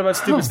just thought about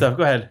stupid stuff.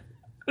 Go ahead.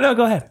 No,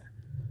 go ahead.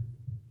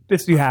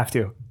 This you have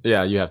to.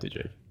 Yeah, you have to,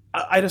 Jake.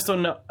 I just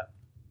don't know.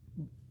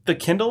 The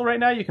Kindle right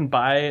now, you can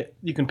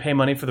pay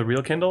money for the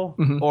real Kindle,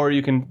 or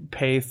you can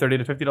pay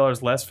 $30 to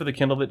 $50 less for the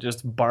Kindle that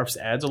just barfs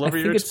ads all over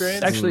your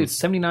experience. Actually, it's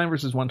 79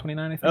 versus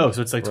 129. I think. Oh,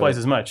 so it's like twice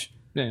as much.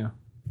 Yeah.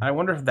 I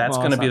wonder if that's Well,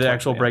 going to it's be not the twice,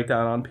 actual yeah.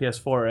 breakdown on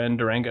PS4 and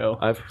Durango.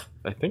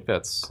 I think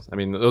that's. I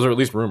mean, those are at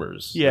least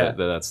rumors. Yeah. that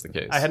that's the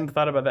case. I hadn't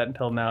thought about that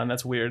until now, and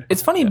that's weird.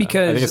 It's funny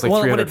because I think it's like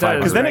what 300, it does, 500.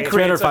 Because then right? it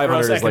creates a 500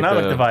 gross is like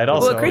economic the- divide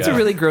also. Well, it creates a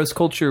really gross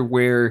culture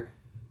where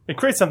It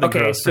creates something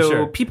gross, for so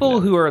sure. people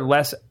who are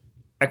less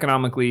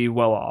economically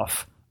well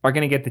off are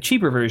going to get the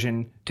cheaper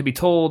version to be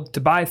told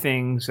to buy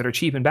things that are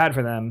cheap and bad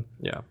for them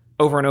Yeah.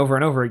 over and over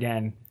and over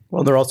again,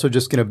 Well, they're also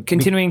just going to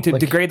continuing to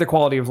degrade their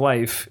quality of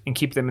life and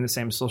keep them in the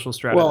same social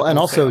strata. Well, and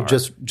that they also are.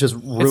 just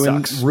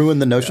sucks. ruin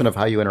the notion of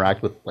how you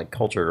interact with like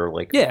culture or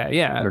like yeah,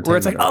 where it's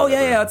like, entertainment or oh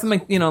whatever. yeah, that's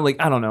like, like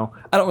I don't know,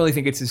 I don't really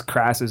think it's as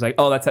crass as like,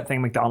 oh, that's that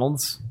thing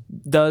McDonald's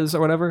does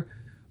or whatever.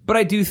 But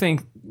I do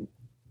think,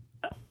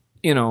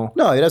 No,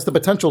 it has the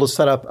potential to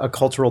set up a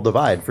cultural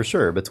divide for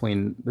sure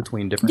between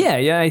different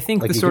yeah, I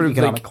think like the sort of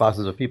economic like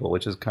classes of people,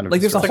 which is kind of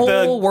like there's a disturbing.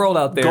 the whole world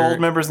out there. Gold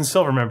members and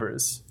silver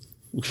members.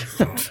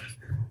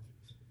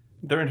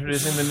 They're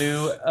introducing the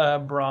new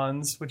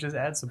bronze, which is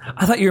ad support.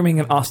 I thought you were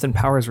making an Austin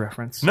Powers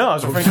reference. No, I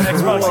was referring to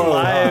Xbox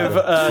Live,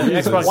 the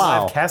Xbox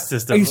Wow. Live cast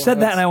system. You said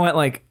that, and I went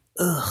like,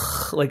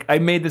 ugh. Like I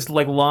made this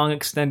like long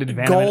extended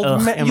vaniman. Gold. Ugh,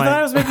 You thought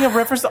I was making a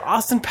reference to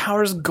Austin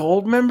Powers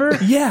Gold member?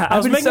 Yeah, I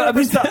was I've been making so- a I've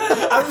been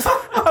reference to.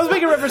 I was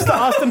making a reference to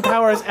Austin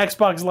Powers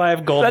Xbox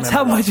Live Gold. That's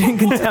how member. much in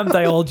contempt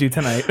I hold you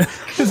tonight.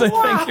 Because I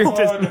think you're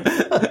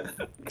just.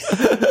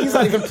 He's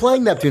not even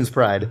playing Neptune's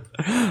Pride.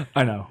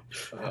 I know,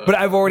 but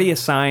I've already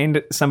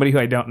assigned somebody who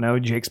I don't know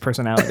Jake's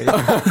personality. Like,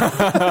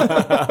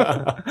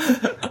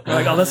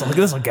 oh, this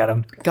will get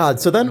him. God.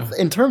 So then,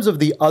 in terms of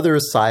the other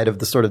side of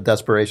the sort of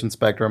desperation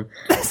spectrum,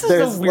 This is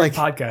there's a weird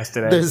like podcast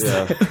today.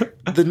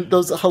 there's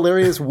those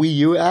hilarious Wii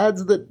U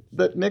ads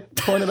that Nick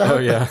pointed out. Oh,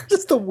 yeah.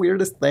 Just the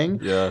weirdest thing.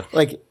 Yeah.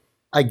 Like,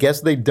 I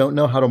guess they don't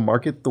know how to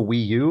market the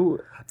Wii U.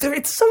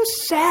 It's so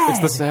sad. It's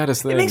the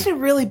saddest thing. It makes me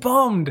really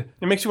bummed.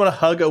 It makes you want to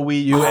hug a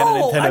Wii U and a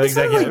Nintendo I just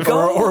wanna, executive.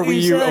 go Or and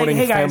Wii say, U like, owning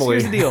hey guys, family.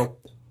 here's the deal.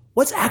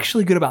 What's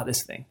actually good about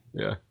this thing?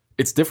 Yeah.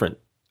 It's different.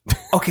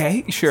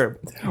 Okay, sure.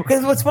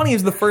 Because what's funny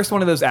is the first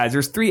one of those ads,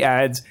 there's 3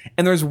 ads,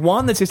 and there's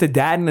one that's just a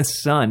dad and a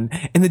son,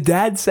 and the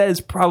dad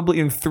says probably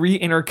in 3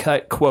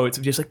 intercut quotes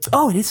of just like,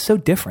 oh, it is so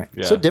different.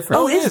 Yeah. So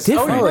different. Oh, it is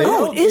different.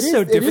 Oh, it is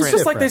so different. It's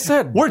just like they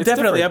said. We're It's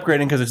definitely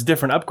different. upgrading because it's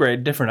different. Upgrade,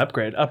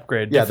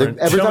 Yeah, different.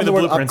 every Show time me the the word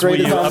blueprints.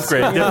 upgrade Wii is U, on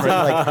upgrade, screen, different.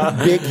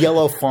 like big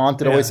yellow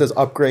font. It always says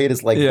upgrade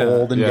is like Yeah.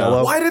 gold and Yeah.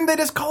 yellow. Why didn't they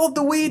just call it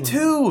the Wii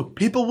 2?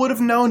 People would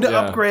have known to Yeah.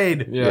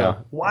 upgrade. Yeah.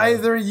 Why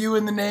is there a U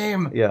in the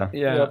name? Yeah.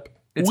 Yeah. Yep.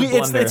 It's We, a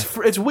blunder.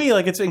 it's Wii,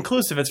 like it's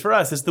inclusive. It's for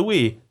us. It's the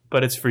Wii,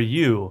 but it's for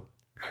you.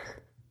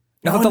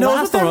 I thought one the knows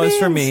last what that one was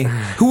for means. me.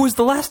 Who was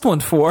the last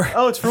one for?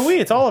 Oh, it's for Wii.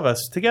 It's all of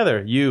us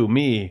together. You,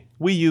 me,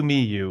 Wii U,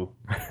 me, you.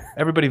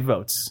 Everybody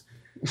votes.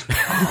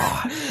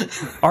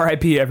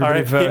 R.I.P. Everybody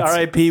R.I.P. votes.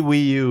 R.I.P.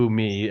 Wii U,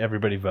 me.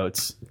 Everybody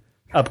votes.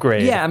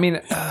 Upgrade. Yeah, I mean,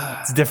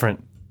 It's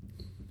different.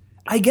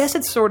 I guess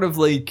it's sort of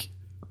like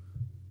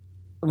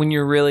when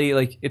you're really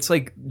like, it's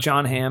like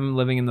John Hamm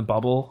living in the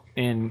bubble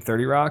in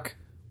 30 Rock,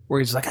 where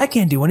he's like, I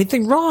can't do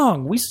anything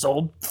wrong. We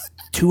sold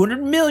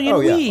 200 million Oh,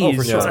 yeah. Wiis. Oh,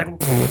 for sure. It's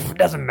like, it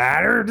doesn't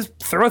matter. Just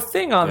throw a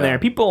thing on Yeah. there.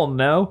 People will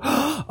know.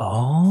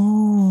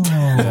 Oh,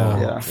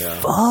 Yeah.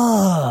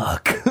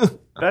 fuck.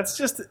 That's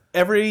just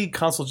every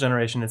console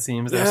generation, it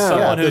seems. There's Yeah.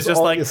 someone Yeah, who's there's just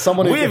all- like,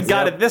 someone who we've gets-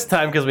 got yep. it this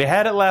time because we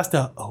had it last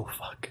time. Oh,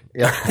 fuck.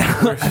 Yeah.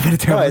 I made a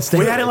terrible No, mistake.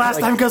 We had it last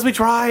time because we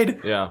tried.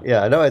 Yeah.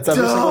 Yeah, no, it's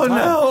every single time.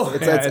 no.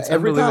 It's, Yeah, it's it's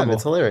every time. unbelievable.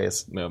 It's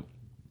hilarious. No.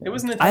 It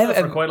was Nintendo I have-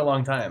 for quite a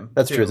long time.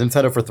 That's too. true. It's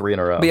Nintendo for 3 in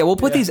a row. But yeah, we'll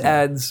put these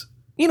ads.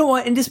 You know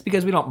what? And just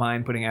because we don't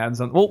mind putting ads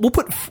on, we'll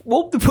put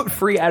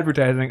free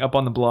advertising up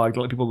on the blog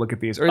to let people look at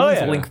these, or at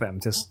least yeah. link them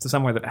to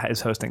somewhere that is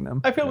hosting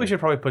them. I feel we should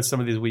probably put some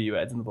of these Wii U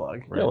ads in the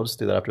blog. Yeah, we'll just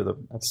do that after the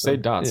episode. Say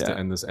dots Yeah. to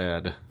end this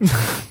ad.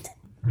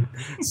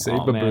 Say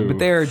Oh, man, baboo. but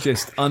they're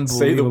just unbelievable.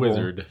 Say the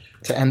wizard.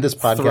 To end this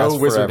podcast Throw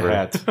wizard forever.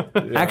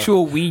 hat.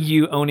 Actual Wii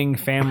U owning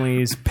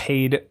families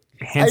paid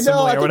I handsomely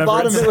know, at or the whatever.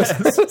 bottom it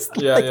was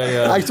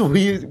Yeah.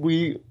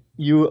 actually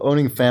you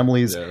owning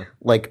families Yeah.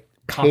 like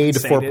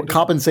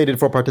compensated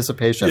for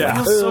participation. Yeah. It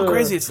was so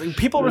crazy. It's like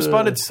people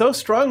responded so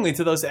strongly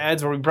to those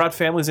ads where we brought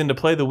families in to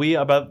play the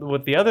Wii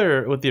with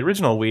the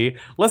original Wii.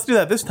 Let's do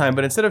that this time,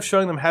 but instead of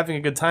showing them having a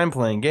good time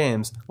playing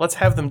games, let's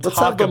have them Let's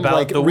talk have them about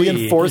like the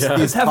reinforce Wii.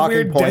 these have talking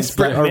weird, points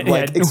that desperate are like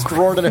minute.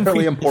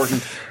 extraordinarily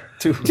important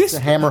to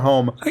hammer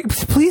home. Like,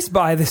 please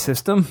buy the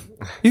system.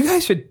 You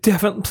guys should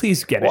definitely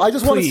please get it. Well, I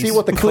just want to Please. see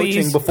what the coaching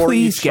Please, before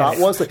please each get shot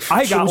it. was. Like,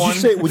 I got one.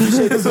 Would you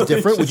say this is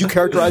different? Would you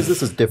characterize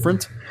this as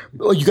different?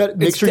 Well, you got to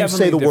make It's sure you say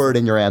the definitely word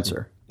in your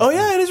answer. Oh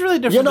yeah, it is really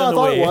different. Yeah, no, than I the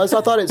thought Wii. it was.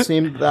 I thought it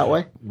seemed that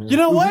way. You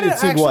know what? It It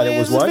seemed actually what? It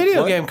was is what? a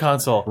video What? game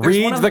console.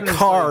 Read one of the them is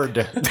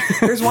card.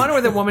 There's one where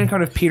the woman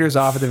kind of peters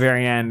off at the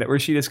very end, where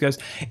she just goes,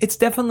 "It's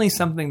definitely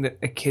something that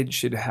a kid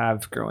should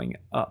have growing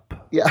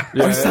up." Yeah.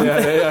 Yeah.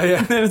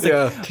 And then it's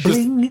like,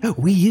 bring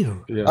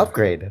Wii U.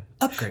 Upgrade.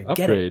 Upgrade.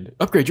 Get it.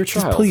 Upgrade your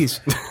child. Please.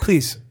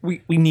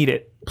 We need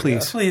it.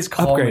 Please. Please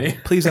call upgrade. me.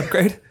 Please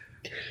upgrade.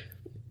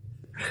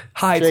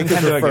 Hi, it's Jake is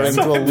Nintendo referring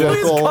again. to a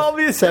Please call local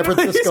me. San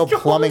Francisco Please call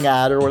plumbing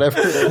ad or whatever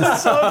it is.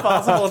 It's so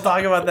impossible to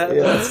talk about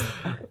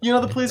that. You know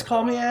the Please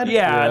Call Me ad?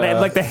 Yeah, they had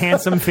like the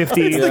handsome 50s.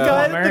 The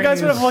plumber. guy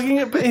sort of looking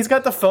at, he's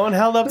got the phone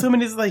held up to him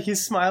and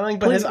he's smiling,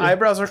 but his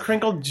eyebrows are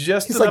crinkled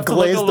just He's, enough like, to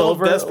look a glazed little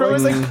over, desperate.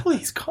 He's like- like,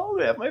 please call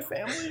me, I have my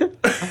family. Well,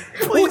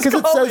 Please because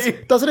it call says, me.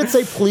 doesn't it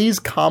say please,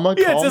 comma,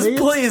 Yeah, call it says, me?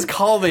 please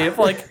call me. If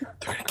like,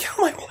 they're going to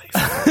kill my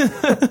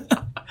wife.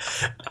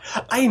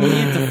 I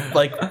need to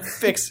like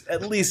fix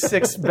at least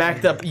 6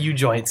 backed up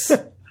U-joints.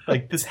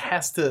 Like this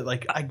has to,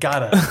 like, I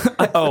gotta.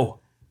 I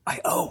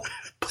owe.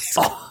 Please.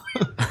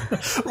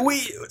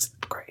 Wii U. It's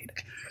great.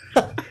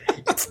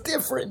 It's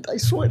different. I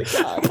swear to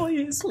God.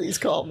 Please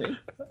call me.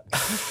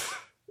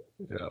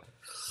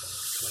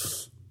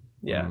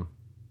 Yeah.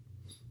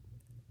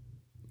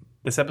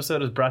 This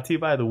episode is brought to you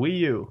by the Wii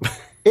U.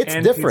 It's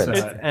And different.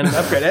 Pizza Hut. And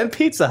Upgrade and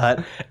Pizza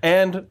Hut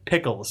and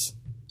Pickles.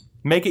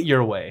 Make it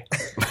your way.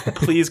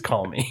 Please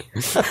call me.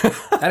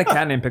 I had a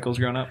cat named Pickles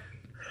growing up.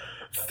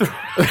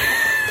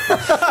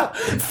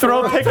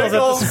 Throw pickles at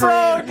the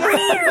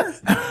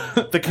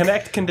screen. The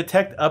Kinect can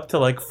detect up to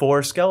like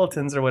 4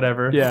 skeletons or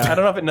whatever. Yeah. I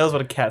don't know if it knows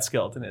what a cat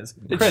skeleton is.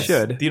 It Chris,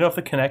 should. Do you know if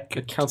the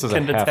Kinect counts as a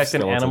can half detect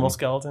an skeleton. animal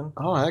skeleton?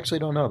 Oh, I actually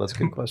don't know. That's a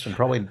good question.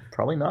 Probably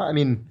not. I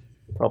mean,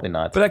 probably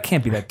not. But that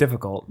can't be that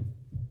difficult.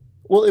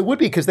 Well, it would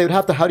be because they would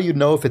have to. How do you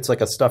know if it's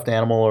like a stuffed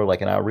animal or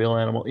like a real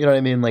animal? You know what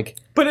I mean? Like,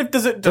 But if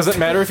does it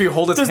matter if you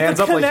hold its does hands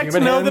the up like Kinect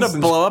human know hands? that a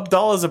blow up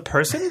doll is a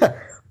person?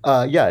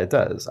 yeah, it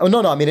does. Oh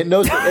no, I mean it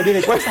knows. I mean,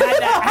 it,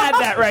 Had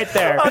that right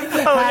there. Oh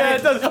yeah,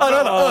 it does. I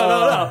don't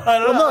know.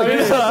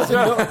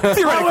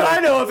 How would I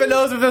know if it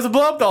knows if there's a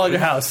blow up doll in your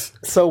house?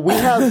 So we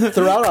have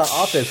throughout our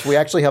office, we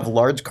actually have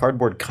large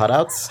cardboard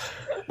cutouts,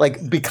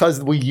 like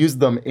because we use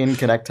them in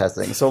Kinect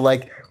testing. So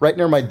like right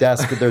near my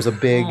desk, there's a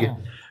big.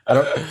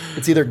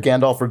 It's either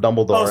Gandalf or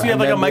Dumbledore. Oh, so you have And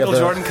like a then we Michael have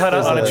Jordan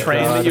cutout on a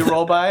train that you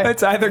roll by?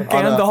 It's either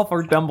Gandalf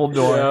or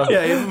Dumbledore.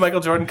 Yeah, you have a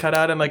Michael Jordan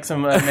cutout and like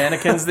some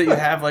mannequins that you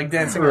have like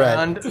dancing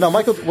around. Right. No,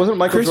 wasn't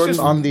Michael Chris Jordan just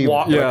on the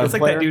walk- Yeah. It's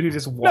like player? that dude who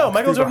just walks No,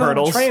 Michael through Jordan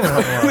the on the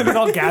hurdles. train. They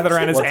all gather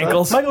around his What's that?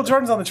 ankles. Michael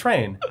Jordan's on the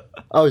train.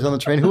 Oh, he's on the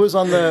train. Who was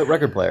on the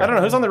record player? I don't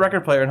know who's on the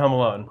record player in Home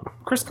Alone.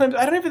 Chris claims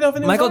I don't even know if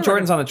Michael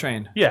Jordan's on the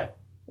train. Yeah.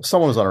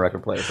 Someone was on a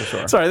record player for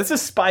sure. Sorry, this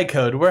is spy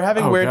code. We're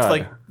having weird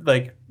God.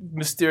 like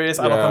mysterious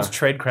idle Yeah. comes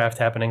tradecraft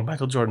happening.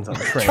 Michael Jordan's on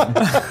the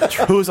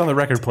train. Who's on the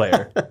record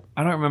player?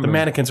 I don't remember. The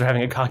mannequins are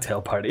having a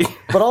cocktail party.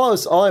 But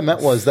all I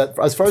meant was that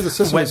as far as the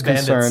system Wet is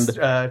Bandits, concerned,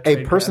 a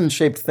tradecraft.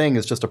 person-shaped thing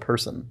is just a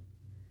person.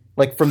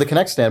 Like from the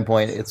Kinect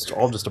standpoint, it's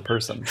all just a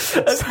person.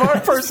 As far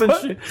as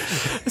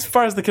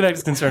the Kinect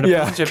is concerned, a Yeah.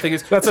 person shaped thing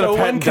is That's in a so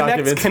when patent Kinects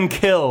document. can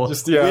kill.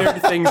 yeah.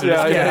 Weird things. Are Yeah,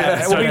 just yeah, gonna Yeah,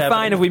 start we'll be happening.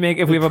 fine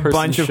if we have a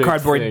bunch of person-shaped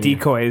cardboard thing.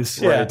 decoys.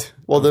 Yeah. Right.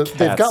 Well, they've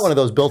got Cats. one of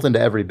those built into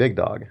every big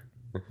dog.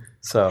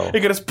 So You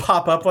could just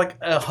pop up like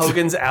a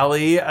Hogan's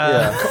Alley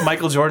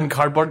Michael Jordan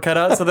cardboard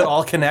cutout so that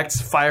all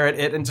Kinects fire at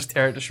it and just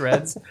tear it to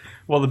shreds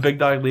while the big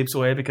dog leaps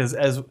away because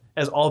as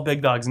all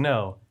big dogs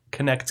know,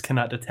 Kinects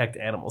cannot detect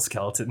animal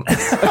skeletons.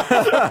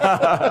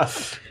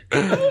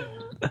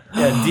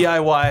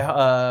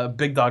 DIY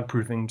big dog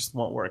proofing just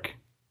won't work.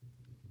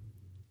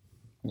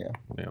 yeah,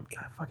 God,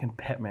 fucking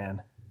Pet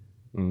Man.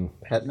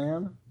 Pet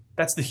Man.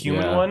 That's the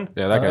human Yeah. one.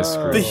 Yeah, that guy's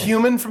screwed. The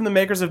human from the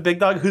makers of Big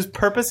Dog, whose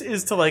purpose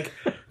is to like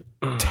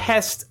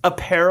test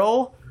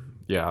apparel.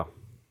 Yeah.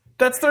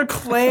 That's their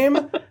claim.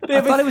 They I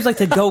have thought it was like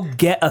to go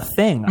get a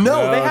thing.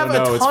 No, they have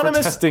no, it's for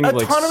autonomous testing, like,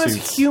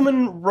 suits.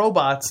 human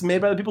robots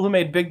made by the people who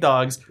made Big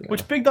Dogs,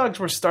 which Big Dogs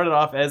were started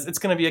off as it's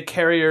going to be a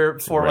carrier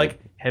for Right. like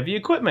heavy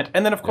equipment.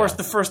 And then, of course,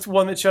 the first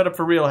one that showed up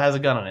for real has a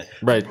gun on it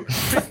Right.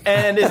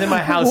 and is in my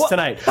house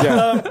tonight.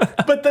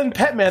 But then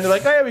Pet Man, they're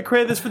like, oh yeah, we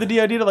created this for the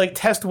DoD to like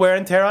test wear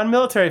and tear on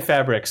military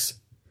fabrics.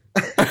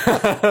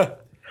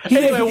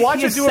 Anyway,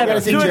 watch us do a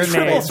triple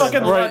grenades.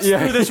 fucking launch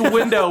through this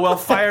window while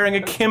firing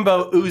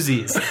akimbo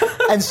Uzis.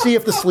 And see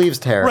if the sleeves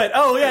tear. Right.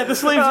 Oh, yeah, the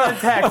sleeves are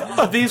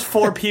intact. These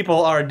 4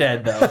 people are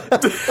dead, though.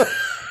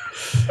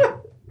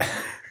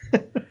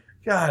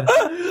 God.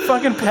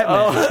 Fucking Pet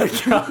Man.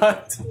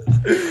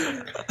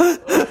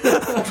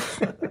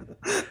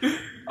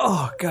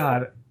 Oh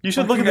God. You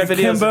should look at the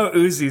videos. Kimbo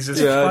Uzis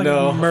just Yeah, fucking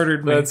no.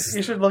 murdered me.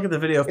 You should look at the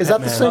video of Is Pet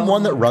that the Man. same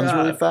one that runs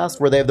really fast,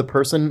 where they have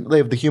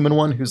the human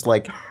one who's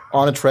like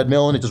on a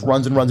treadmill and it just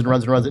runs and runs and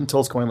runs and runs until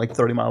it's going like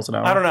 30 miles an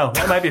hour? I don't know.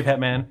 That might be Pet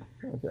Man.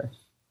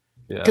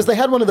 Because they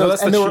had one of those. No,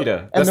 that's and the there were- cheetah.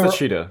 and That's there the were-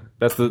 cheetah.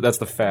 That's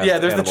the fast. Yeah,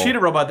 there's animal. the cheetah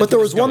robot. But there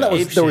was one that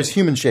was apeshit. there was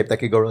human shaped that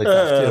could go really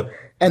fast too.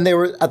 And they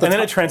were at the And then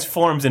top. it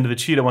transforms into the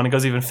cheetah one and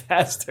goes even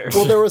faster.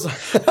 Well, there was, it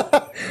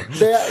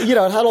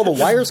had all the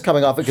wires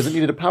coming off it because it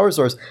needed a power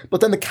source. But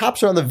then the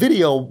caption on the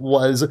video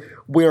was,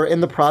 "We're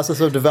in the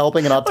process of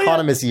developing an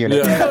autonomous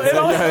unit." Yeah. They always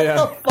Don't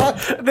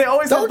have do They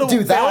always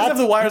that. have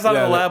the wires on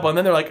Yeah, the lab one.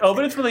 Then they're like, "Oh,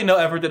 but it's really no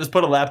effort to just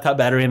put a laptop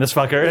battery in this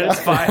fucker, and it's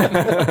fine."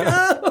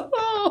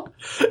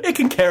 It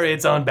can carry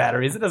its own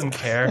batteries. It doesn't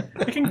care.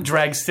 It can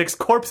drag 6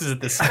 corpses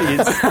at this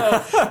speed.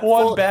 So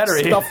one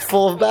battery. stuffed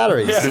full of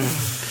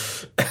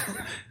batteries.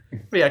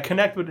 But yeah,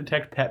 Kinect would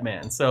detect Pet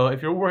Man. So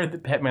if you're worried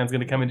that Pet Man's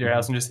going to come into your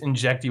house and just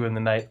inject you in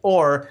the night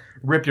or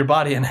rip your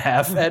body in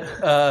half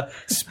at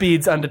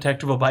speeds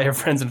undetectable by your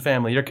friends and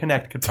family, your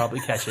Kinect could probably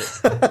catch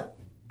it.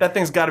 That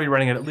thing's got to be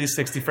running at least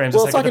 60 frames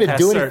Well, a it's not second. going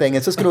to do anything.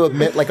 It's just going to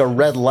emit like a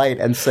red light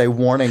and say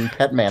 "Warning: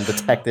 Pet Man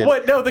detected."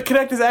 What? No, the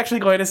Kinect is actually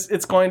going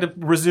to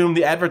resume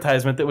the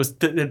advertisement that was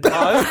it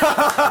paused.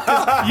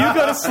 You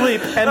go to sleep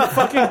and the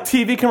fucking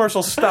TV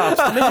commercial stops,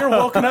 and then you're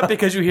woken up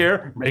because you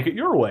hear "Make it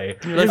your way."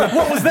 And you're like,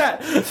 what was that?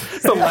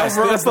 That's the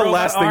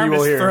last thing you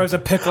will hear. Throws a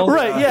pickle.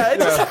 Right? Yeah. It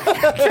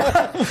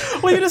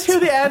just, well, you just hear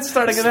the ad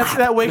starting, and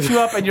that wakes you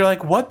up, and you're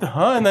like, "What the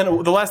huh?" And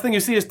then the last thing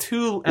you see is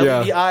 2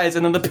 LED eyes,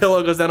 and then the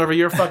pillow goes down over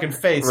your fucking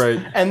face.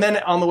 Right. And then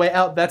on the way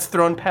out, that's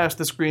thrown past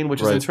the screen,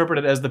 which is Right.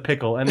 interpreted as the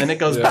pickle, and then it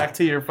goes back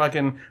to your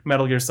fucking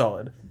Metal Gear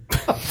Solid.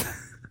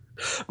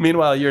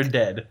 Meanwhile, you're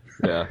dead.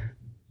 Yeah.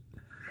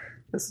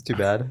 This is too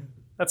bad.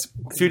 That's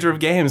future of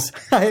games.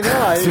 I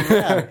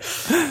know.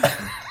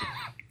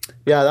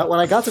 Yeah, when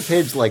I got to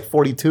page like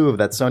 42 of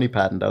that Sony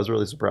patent, I was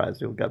really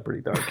surprised. It got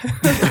pretty dark.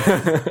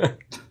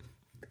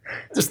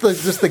 just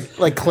the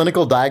like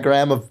clinical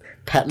diagram of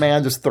Pet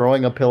Man just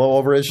throwing a pillow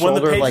over his When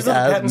shoulder, the pages like of the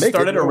as patent make it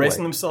started your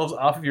erasing way. themselves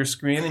off of your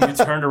screen, and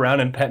you turned around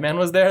and Pet Man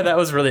was there, that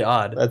was really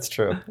odd. That's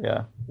true.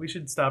 Yeah. We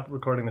should stop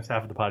recording this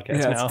half of the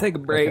podcast Yeah, now. let's take a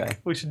break. Okay.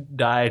 We should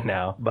die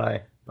now.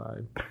 Bye.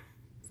 Bye.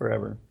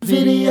 Forever.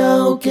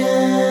 Video games.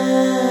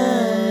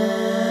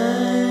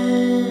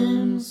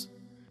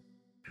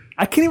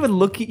 I can't even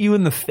look at you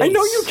in the face. I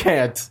know you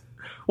can't.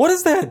 What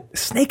is that?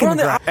 Snake in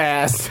the grass.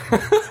 Ass.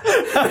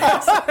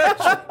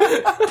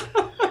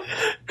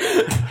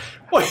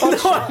 Wait,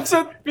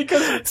 no,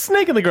 because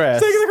snake in the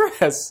grass. Snake in the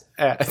grass.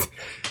 Ass.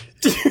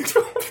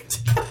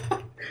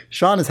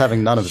 Sean is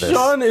having none of this.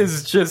 Sean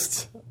is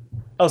just.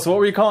 Oh, so what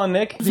were you calling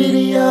Nick?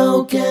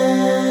 Video games.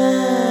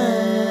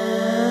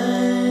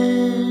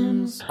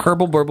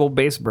 Kerbal Burble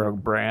Bass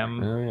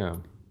Bram. Oh yeah.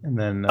 And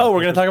then Oh,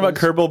 we're going to talk about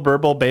Kerbal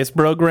Burble Bass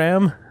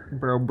Program.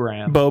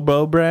 Bram.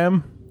 Bobo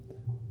Bram.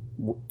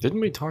 Didn't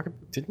we talk about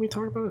it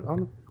on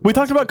the? We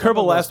talked about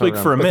Kerbal last week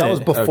for a but minute. that was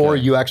before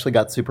Okay. you actually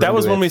got super. That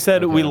was into when we it.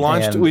 said we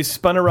launched, And- we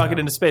spun a rocket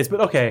into space. But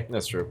okay,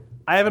 That's true.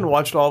 I haven't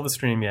watched all the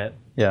stream yet,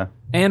 Yeah.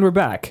 And we're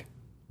back.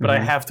 but I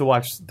have to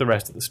watch the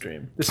rest of the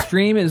stream. The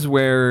stream is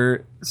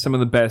where some of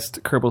the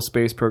best Kerbal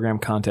Space Program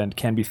content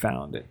can be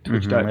found at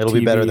twitch.tv. It'll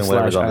be better than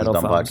whatever's on this /idle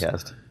dumb thumbs.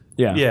 podcast.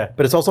 Yeah. Yeah,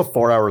 But it's also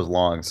 4 hours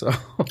long, so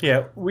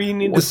yeah. We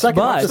need the to. second,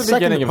 but- the The second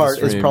beginning of the part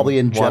is stream, probably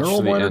in watch general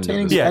the more end of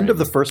entertaining. the The end stream. of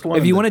the first one.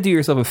 If you want to do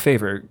yourself a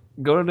favor,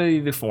 go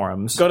to the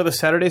forums. Go to the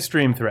Saturday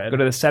stream thread. Go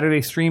to the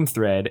Saturday stream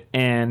thread,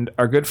 and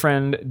our good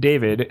friend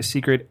David,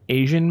 Secret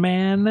Asian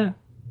Man,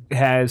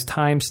 has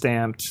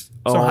time-stamped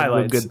all the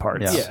highlights. good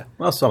parts. yeah.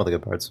 Well, some of the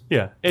good parts.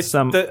 Yeah, it's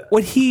Some the,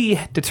 what he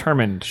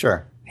determined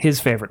Sure.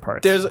 his favorite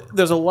parts.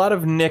 there's a lot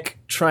of Nick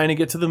trying to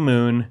get to the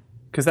moon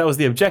because that was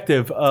the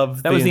objective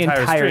of was the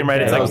entire stream, right?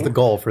 thing. It's That like, was the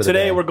goal for the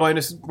today day. we're going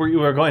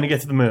to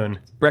get to the moon,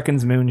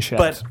 Brecken's Moonshot.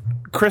 but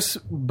Chris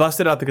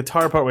busted out the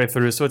guitar part way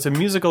through, so it's a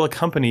musical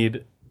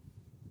accompanied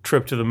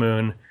trip to the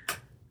moon,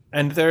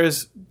 and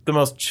there's the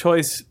most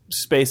choice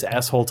space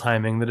asshole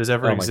timing that has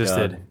ever Oh my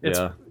existed. god. It's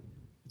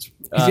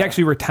Yeah. he's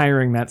actually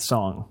retiring that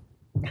song.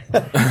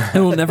 It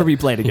will never be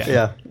played again.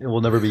 Yeah, it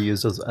will never be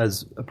used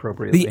as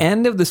appropriately. The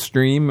end of the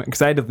stream,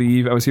 because I had to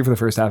leave. I was here for the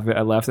first half of it.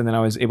 I left, and then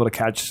I was able to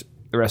catch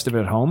the rest of it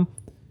at home.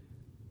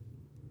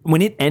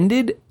 When it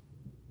ended,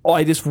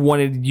 I just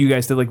wanted you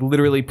guys to like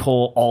literally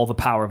pull all the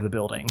power of the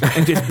building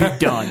and just be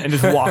done and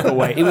just walk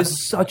away. It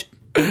was such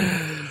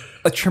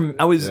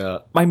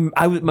my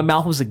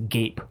mouth was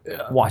agape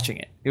watching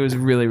it. It was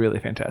really, really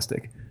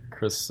fantastic.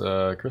 Chris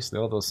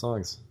nailed those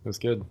songs. It was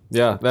good.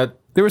 Yeah,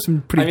 there was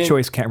some pretty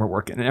choice camera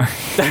work in there.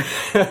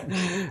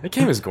 the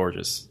game is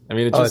gorgeous. I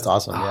mean, it's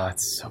awesome. Yeah,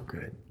 it's so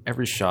good.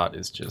 Every shot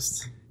is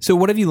just. So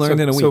what have you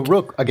learned in a week? So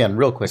real quick,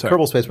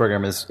 Kerbal Space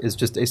Program is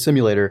just a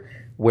simulator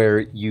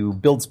where you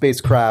build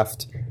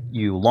spacecraft,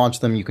 you launch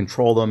them, you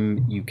control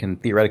them, you can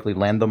theoretically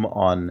land them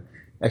on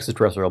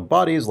extraterrestrial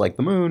bodies like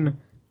the moon,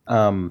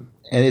 and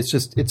it's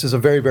just a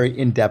very, very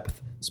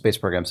in-depth space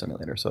program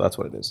simulator. So that's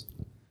what it is.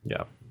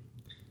 Yeah.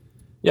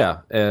 Yeah,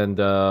 and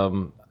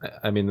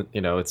I mean,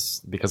 it's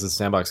because it's a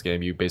sandbox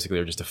game. You basically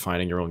are just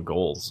defining your own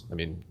goals. I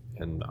mean,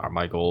 and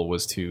my goal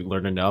was to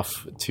learn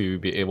enough to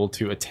be able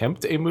to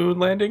attempt a moon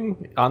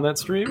landing on that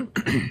stream,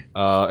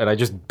 and I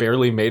just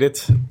barely made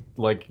it,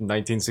 like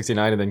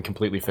 1969, and then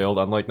completely failed,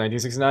 unlike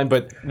 1969.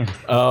 But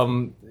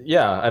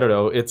yeah, I don't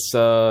know. It's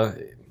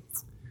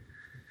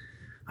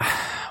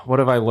what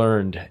have I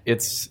learned?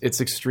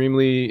 It's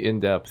extremely in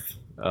depth.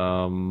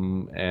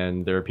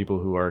 And there are people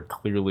who are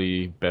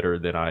clearly better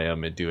than I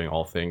am at doing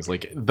all things.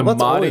 Like the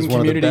modding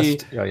community,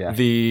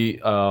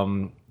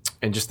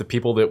 and just the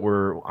people that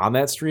were on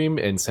that stream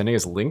and sending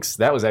us links.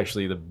 That was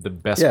actually the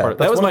best part.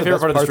 That was my favorite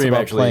part of the stream.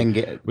 Actually, playing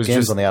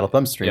games on the Idle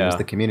Thumb stream is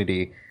the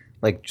community,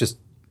 like just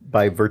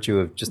by virtue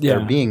of just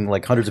there being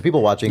like hundreds of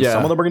people watching.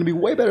 Some of them are going to be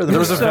way better than there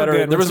was a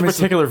veteran. There was a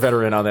particular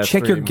veteran on that.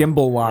 Check stream. your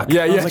gimbal lock.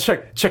 Yeah.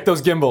 Check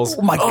those gimbals.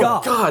 Oh my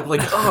god!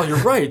 Like, you're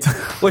right.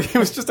 Like it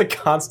was just a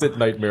constant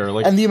nightmare.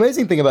 Like, and the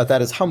amazing thing about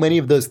that is how many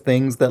of those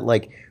things that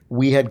like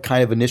we had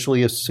kind of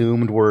initially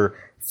assumed were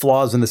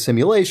flaws in the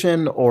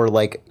simulation or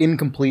like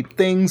incomplete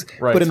things,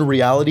 but in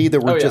reality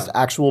there were just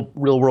actual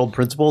real world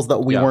principles that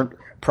we weren't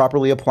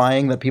properly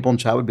applying, that people in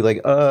chat would be like,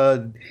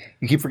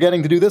 you keep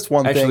forgetting to do this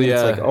one thing.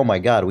 It's like, oh my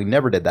god, we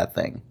never did that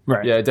thing.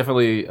 Right. Yeah, it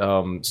definitely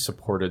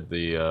supported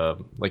the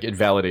like it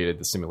validated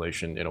the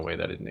simulation in a way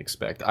that I didn't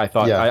expect. I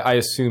thought I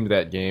assumed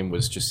that game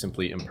was just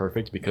simply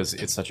imperfect because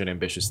it's such an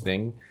ambitious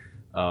thing.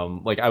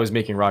 Like I was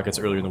making rockets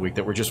earlier in the week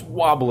that were just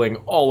wobbling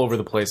all over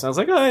the place, and I was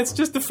like, it's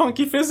just a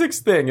funky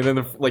physics thing. And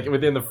then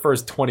within the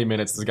first 20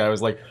 minutes, this guy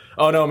was like,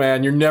 oh no,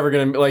 man, you're never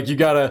gonna you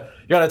gotta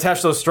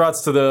attach those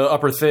struts to the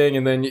upper thing,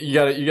 and then you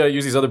gotta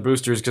use these other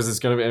boosters because it's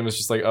gonna be. And it was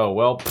just like, oh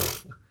well,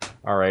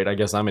 all right, I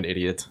guess I'm an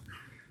idiot.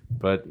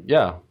 But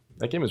yeah,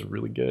 that game is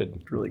really good.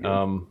 It's really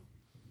good.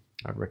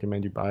 I'd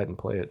recommend you buy it and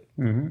play it,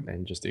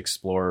 and just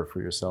explore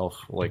for yourself.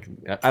 Like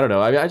I don't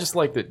know, I just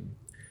like that.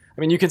 I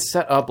mean, you can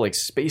set up like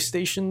space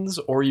stations,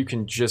 or you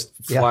can just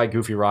fly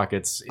goofy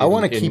rockets. I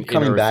want to keep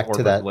coming back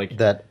to that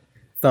that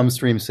thumb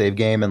stream save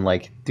game and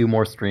like do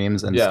more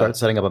streams and start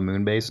setting up a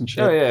moon base and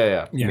shit. Oh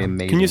yeah.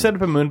 Can you set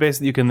up a moon base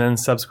that you can then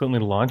subsequently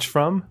launch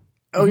from?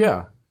 Oh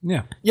yeah.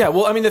 Yeah.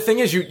 Well, I mean, the thing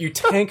is, you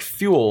tank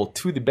fuel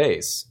to the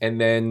base and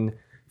then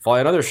fly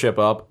another ship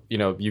up.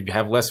 You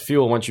have less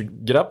fuel once you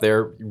get up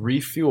there.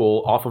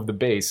 Refuel off of the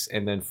base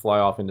and then fly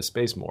off into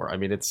space more. I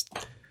mean, it's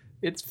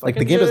like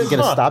the game isn't going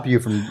to stop you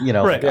from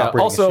right. operating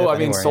Also, a ship I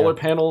mean, anywhere, solar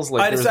panels.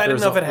 Like I didn't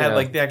know if it had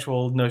like the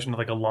actual notion of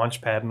like a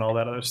launch pad and all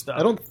that other stuff.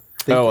 I don't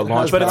think a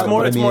launch but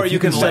it's more you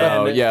can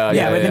land.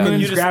 But the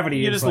moon's you gravity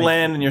you is just like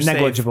land and you're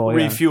negligible, safe,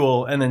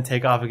 refuel, and then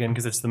take off again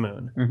because it's the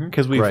moon.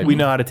 Because we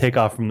know how to take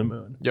off from the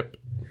moon. Yep.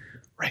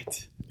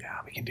 Right. Yeah,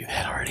 we can do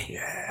that already.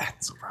 Yeah,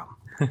 it's no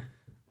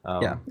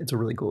problem. Yeah, it's a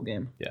really cool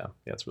game. Yeah,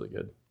 it's really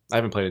good. I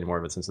haven't played any more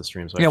of it since the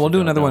stream. So we'll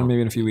do another one maybe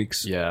in a few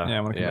weeks. Yeah,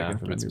 I want to come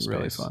back in. It's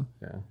really fun.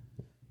 Yeah.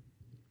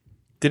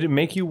 Did it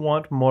make you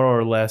want more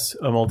or less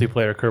a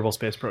multiplayer Kerbal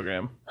Space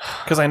Program?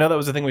 Because I know that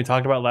was the thing we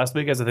talked about last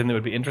week as a thing that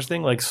would be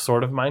interesting, like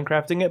sort of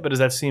Minecrafting it. But does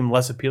that seem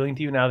less appealing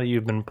to you now that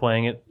you've been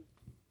playing it?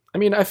 I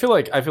mean, I feel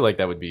like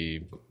that would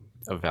be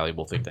a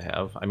valuable thing to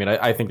have. I mean,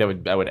 I think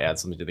that would add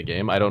something to the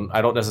game. I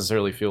don't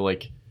necessarily feel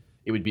like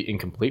it would be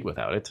incomplete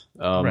without it.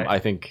 I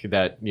think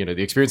that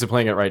the experience of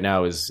playing it right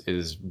now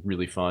is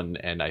really fun,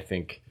 and I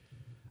think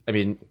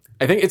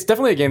it's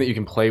definitely a game that you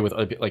can play with,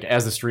 like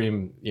as the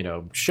stream,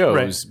 shows.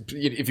 Right.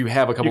 If you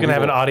have a couple, you can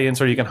have an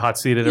audience, or you can hot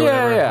seat it, or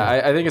whatever.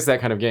 Yeah. I think it's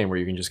that kind of game where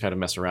you can just kind of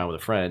mess around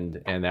with a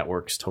friend, and that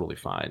works totally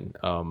fine.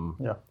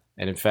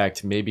 And in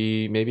fact,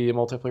 maybe a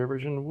multiplayer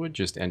version would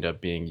just end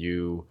up being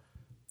you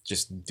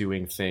just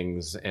doing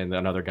things and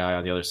another guy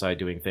on the other side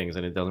doing things,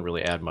 and it doesn't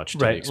really add much to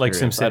the experience. Like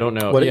SimCity. I don't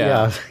know.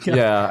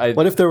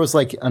 What if there was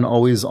like an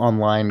always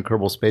online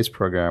Kerbal Space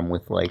Program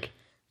with like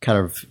kind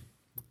of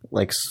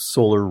like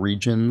solar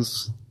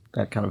regions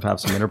that kind of have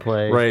some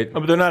interplay? Right.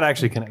 But they're not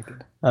actually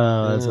connected.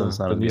 That's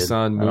not the good.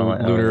 Nissan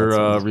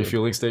lunar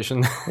refueling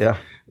station. Yeah.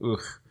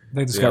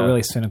 They just got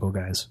really cynical,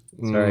 guys.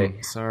 Sorry.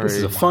 This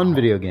is a fun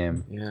video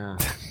game. Yeah.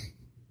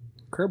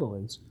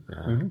 Kerbal is.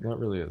 Yeah, that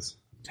really is.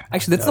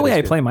 Actually, that's the way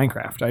I play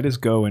Minecraft. I just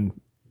go and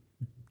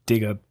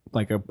dig a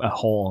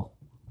hole,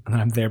 and then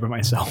I'm there by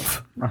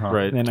myself.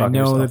 Right. And then I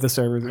know that the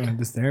servers are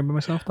just there by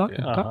myself, talking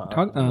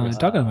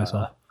to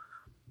myself.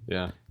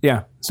 Yeah.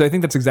 Yeah. So I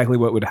think that's exactly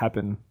what would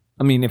happen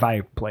I mean, if I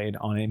played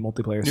on a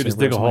multiplayer You server, just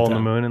dig or a hole in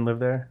something the like moon and live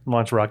there,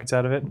 launch rockets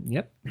out of it. that.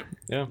 Yep,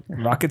 Yeah.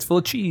 rockets full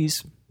of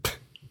cheese.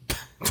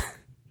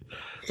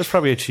 That's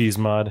probably a cheese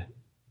mod.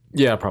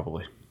 Yeah,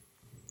 probably.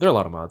 There are a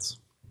lot of mods.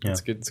 Yeah.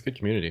 It's good. It's a good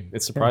community.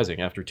 It's surprising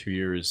after 2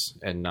 years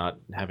and not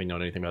having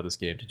known anything about this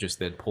game to just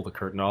then pull the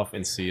curtain off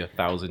and see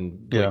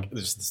 1,000 like,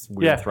 just this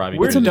weird thriving.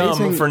 we're community. dumb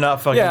amazing. for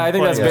not fucking. Yeah, I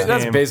think playing this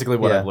that's game. basically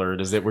what Yeah. I've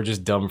learned is that we're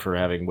just dumb for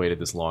having waited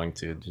this long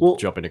to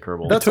jump into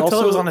Kerbal. that's Took till it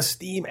also- was on a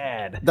Steam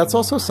ad. That's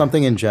also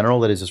something in general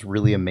that is just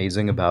really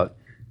amazing about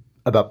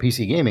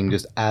PC gaming,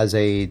 just as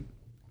an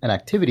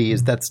activity,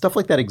 is that stuff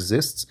like that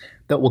exists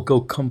that will go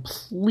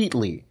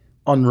completely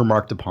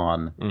unremarked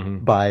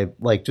upon by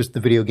like just the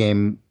video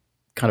game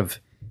kind of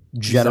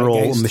general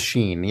Zeitgeist.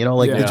 machine. You know,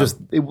 like Yeah.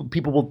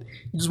 people will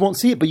you just won't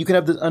see it, but you can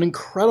have an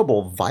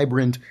incredible,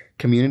 vibrant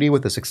community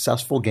with a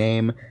successful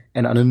game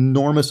and an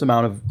enormous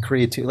amount of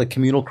like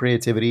communal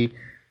creativity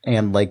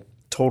and like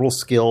total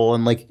skill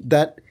and like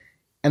that.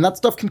 And that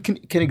stuff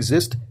can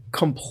exist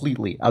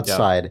completely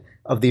outside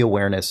of the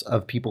awareness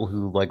of people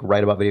who like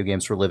write about video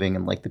games for a living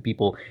and like the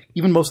people,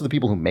 even most of the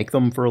people who make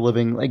them for a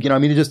living. Like, you know, I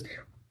mean, it just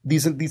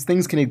these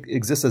things can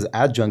exist as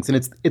adjuncts,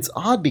 and it's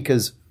odd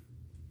because,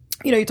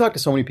 you know, you talk to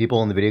so many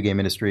people in the video game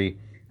industry.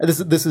 And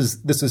this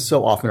is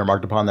so often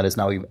remarked upon that it's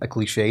now a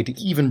cliche to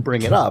even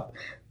bring it up.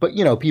 But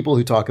you know, people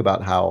who talk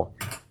about how,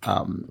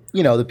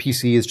 you know, the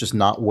PC is just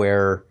not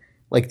where.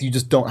 Like you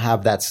just don't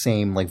have that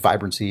same like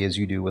vibrancy as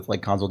you do with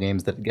like console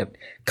games that get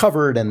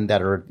covered and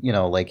that are, you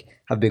know, like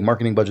have big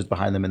marketing budgets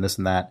behind them and this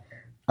and that.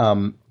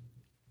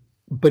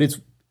 But it's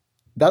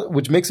that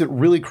which makes it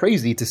really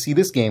crazy to see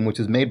this game, which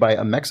is made by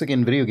a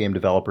Mexican video game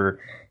developer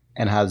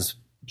and has,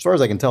 as far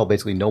as I can tell,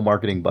 basically no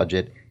marketing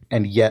budget,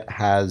 and yet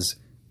has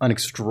an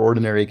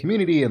extraordinary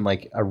community and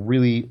like a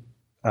really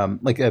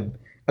like a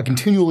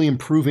continually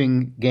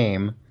improving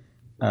game.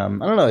 I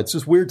don't know. It's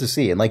just weird to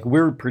see. And like,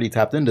 we're pretty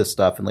tapped into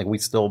stuff and like, we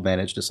still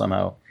managed to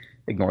somehow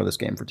ignore this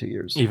game for 2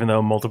 years. Even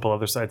though multiple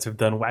other sites have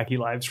done wacky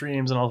live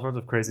streams and all sorts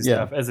of crazy Yeah.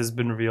 stuff, as has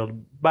been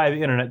revealed by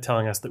the internet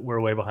telling us that we're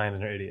way behind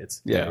and are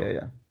idiots.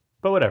 Yeah.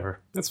 But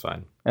whatever. That's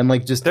fine. And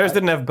like, just Theirs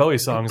didn't have Bowie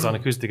songs on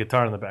acoustic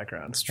guitar in the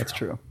background. that's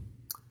true.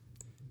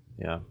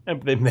 Yeah.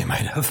 And they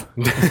might have.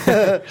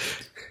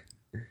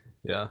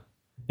 Yeah.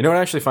 You know what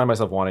I actually find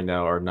myself wanting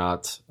now are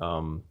not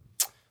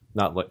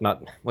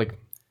like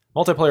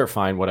multiplayer,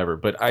 fine, whatever.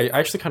 But I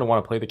actually kind of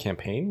want to play the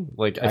campaign.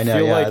 Like I know,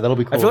 feel yeah, like that'll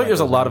be cool I feel like when there's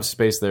that a goes lot on. of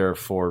space there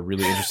for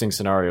really interesting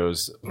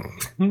scenarios.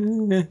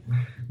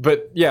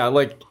 But yeah,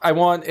 like I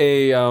want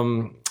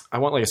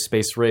like a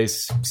space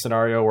race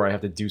scenario where I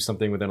have to do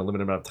something within a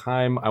limited amount of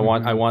time. I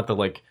want the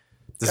like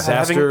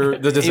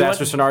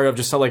disaster scenario of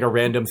just like a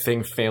random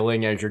thing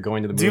failing as you're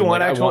going to the moon. Do you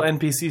want Like, I actual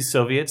NPC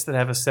Soviets that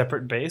have a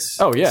separate base?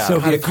 Oh yeah,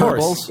 Soviet of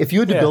course. Kerbals. If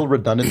you had to build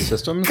redundant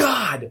systems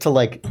to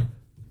like,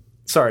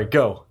 Sorry,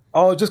 go.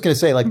 I was just going to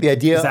say like the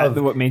idea Is that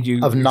of what made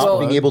you? of not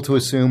being able to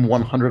assume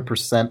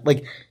 100%.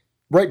 Like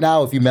right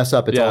now, if you mess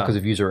up, it's all Yeah. because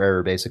of user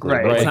error, basically.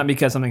 right. But, It's like, not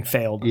because something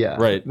failed. yeah.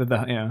 Right.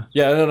 Yeah.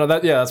 Yeah, no,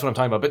 that's what I'm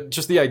talking about. But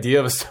just the idea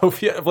of a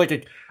Soviet, of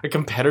like a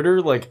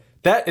competitor, like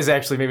that is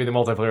actually maybe the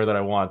multiplayer that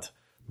I want.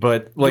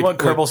 But like, You want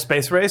Kerbal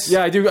Space Race?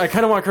 yeah, I do. I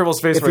kind of want Kerbal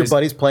Space If your Race.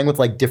 buddy's playing with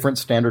like different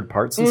standard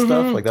parts and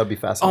stuff, like that would be Oh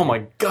fascinating.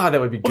 my god,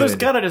 that would be good. Well, there's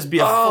got to just be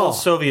a full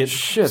Soviet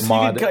shit.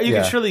 Mod, You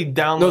yeah. can surely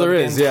download No, there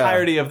is, the yeah.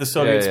 entirety of the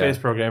Soviet Yeah. space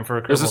program for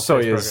a Kerbal There's a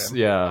space Soyuz,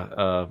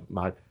 program.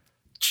 mod.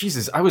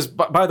 Jesus, I was.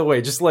 By the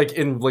way, just like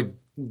in like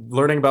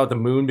learning about the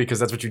moon because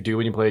that's what you do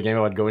when you play a game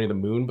about going to the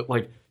moon. But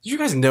like, did you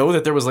guys know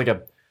that there was like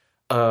a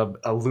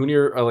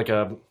lunar, like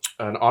an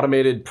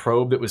automated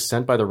probe that was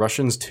sent by the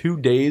Russians 2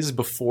 days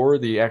before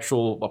the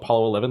actual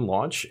Apollo 11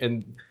 launch,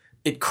 and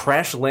it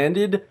crash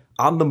landed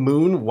on the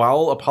moon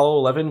while Apollo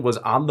 11 was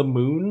on the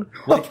moon?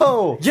 Like,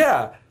 Oh!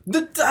 yeah.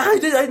 I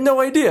had no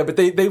idea, but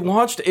they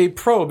launched a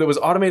probe that was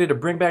automated to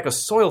bring back a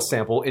soil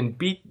sample and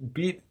beat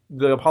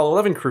the Apollo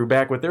 11 crew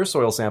back with their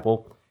soil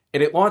sample.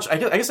 And it launched. I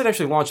guess it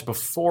actually launched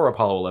before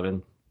Apollo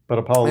 11. But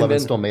Apollo 11 then-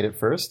 still made it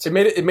first. It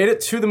made it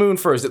to the moon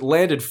first. It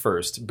landed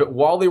first, but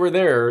while they were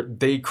there,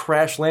 they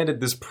crash landed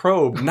this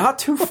probe not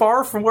too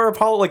far from where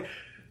Apollo. Like,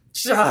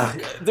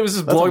 that was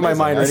just blowing my amazing.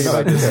 mind. I to think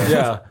didn't about this.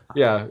 know.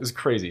 Yeah, it was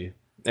crazy.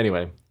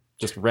 Anyway,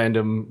 just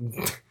random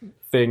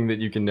thing that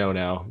you can know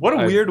now. What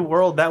a weird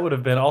world that would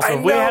have been. Also, I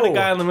if we had a know.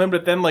 guy on the moon,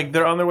 but then like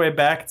they're on their way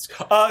back.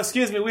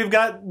 Excuse me, we've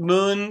got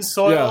moon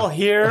soil Yeah.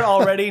 here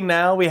already.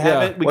 Now we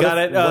have Yeah. it. We What got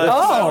if- it what if- 2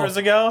 hours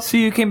ago. So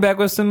you came back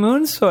with some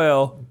moon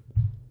soil.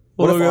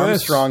 What if Look at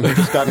this. Armstrong had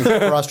just gotten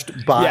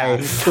crushed by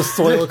the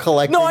soil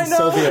collecting No, I know.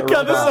 Soviet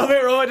God, the robot?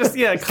 Soviet robot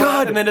just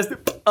caught, and then just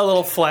a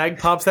little flag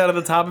pops out of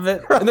the top of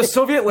it. And the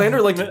Soviet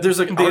lander, like, there's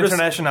like The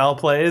Internationale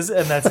plays,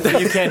 and that's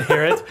it. You can't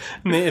hear it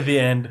at the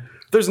end.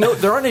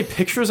 there aren't any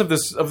pictures of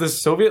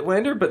this Soviet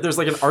lander, but there's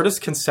like an artist's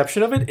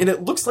conception of it, and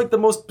it looks like the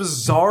most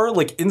bizarre,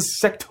 like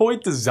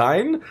insectoid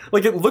design.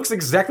 Like it looks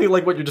exactly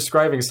like what you're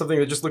describing, something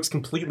that just looks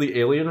completely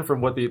alien from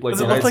what the like. Does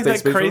the it look United like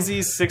States that space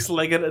crazy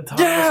six-legged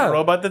autonomous Yeah,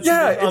 robot that's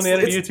yeah, on the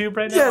end of it's- YouTube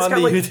right yeah, now? it's On got,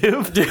 the like-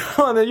 YouTube?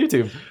 Yeah, on the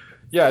YouTube.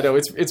 Yeah, no,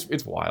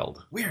 it's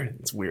wild. Weird.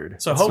 It's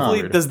weird. So It's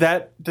hopefully, weird. does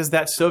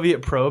that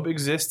Soviet probe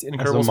exist in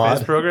Kerbal mod?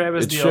 Space Program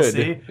as It DLC?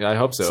 should. Yeah, I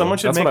hope so. Someone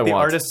should That's make what I the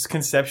want. artist's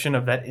conception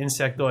of that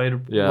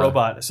insectoid Yeah.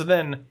 robot. So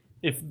then,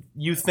 if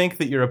you think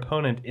that your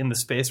opponent in the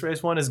space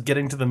race one is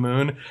getting to the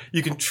moon,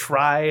 you can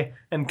try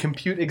and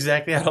compute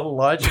exactly how to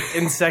launch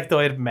an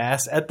insectoid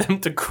mass at them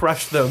to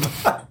crush them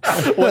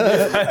when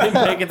they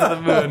finally make it to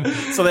the moon.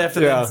 So they have to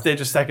then stage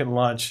a second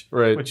launch,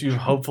 Right. which you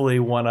hopefully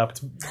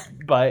one-upped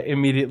by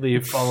immediately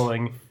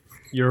following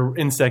your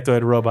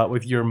insectoid robot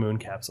with your moon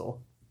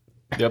capsule.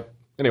 Yep.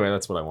 Anyway,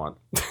 that's what I want.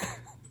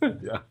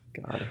 Yeah,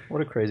 God,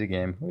 what a crazy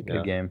game. What a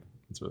good game.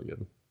 it's really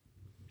good.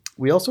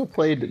 We also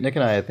played, Nick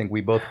and I think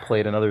we both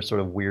played another sort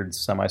of weird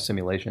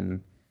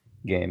semi-simulation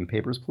game,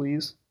 Papers,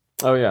 Please.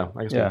 Oh yeah,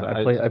 I guess Yeah,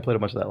 I played a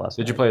bunch of that last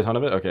night. Did you play a ton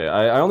of it? Okay,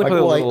 I only played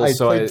a little. I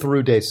so played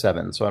through day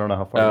 7, so I don't know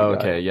how far Oh, you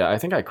got. okay. Yeah, I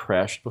think I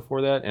crashed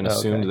before that and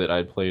assumed okay. that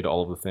I'd played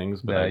all of the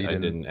things, but No, I you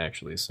didn't. didn't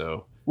actually.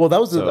 So Well,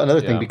 that was So,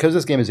 another thing. yeah. Because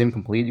this game is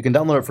incomplete, you can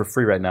download it for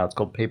free right now. It's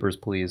called Papers,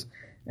 Please,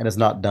 and it's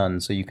not done,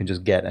 so you can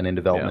just get an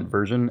in-development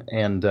version.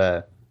 And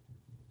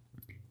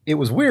it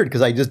was weird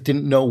because I just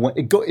didn't know when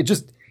it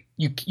just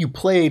you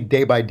play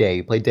day by day.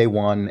 You play day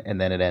 1 and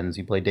then it ends.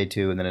 You play day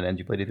 2 and then it ends.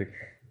 You play day 3,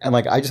 and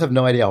like I just have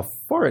no idea how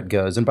far it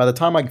goes. And by the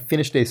time I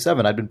finished day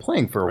 7, I'd been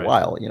playing for a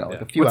while.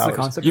 Like a few What's hours.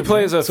 the concept? you of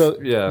play it? as a So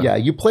yeah.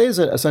 you play as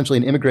essentially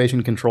an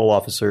immigration control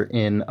officer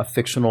in a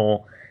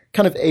fictional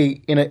kind of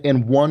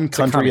in one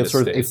country, communist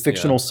sort of a state,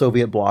 fictional yeah.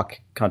 Soviet bloc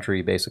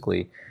country,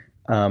 basically,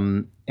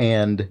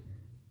 and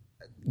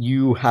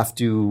you have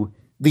to.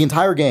 The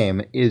entire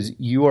game is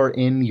you are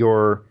in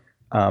your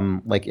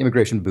like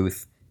immigration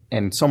booth,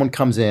 and someone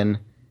comes in,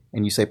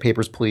 and you say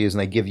 "Papers, please,"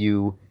 and they give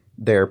you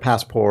their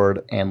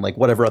passport and like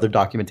whatever other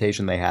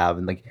documentation they have,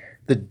 and like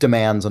the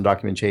demands on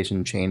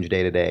documentation change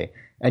day to day,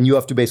 and you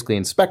have to basically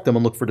inspect them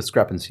and look for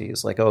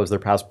discrepancies, like is their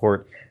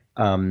passport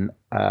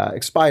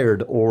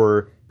expired,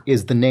 or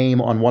is the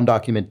name on one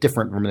document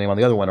different from the name on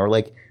the other one, or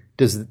like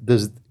is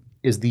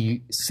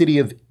the city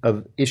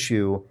of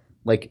issue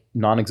like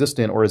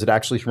non-existent, or is it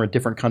actually from a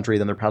different country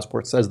than their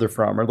passport says they're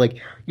from, or like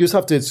you just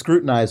have to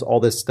scrutinize all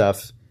this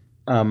stuff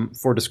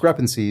for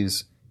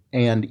discrepancies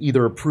and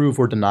either approve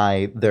or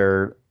deny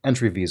their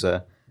entry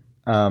visa.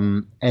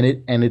 And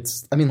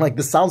it's I mean, like,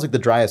 this sounds like the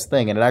driest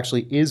thing, and it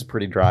actually is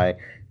pretty dry,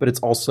 but it's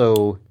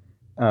also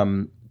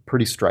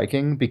pretty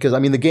striking because I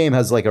mean the game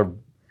has like a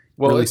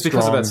Well, really it's because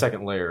of strong- that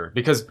second layer.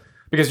 Because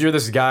you're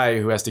this guy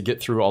who has to get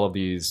through all of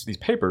these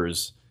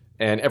papers,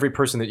 and every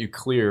person that you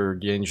clear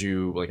gains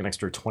you like an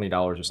extra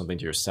 $20 or something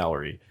to your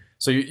salary.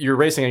 So you're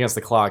racing against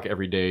the clock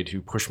every day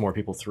to push more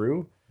people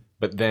through.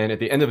 But then at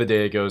the end of the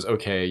day, it goes,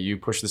 okay, you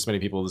push this many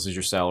people, this is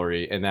your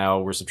salary, and now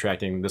we're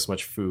subtracting this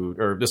much food,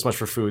 or this much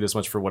for food, this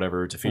much for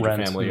whatever, to feed Rent,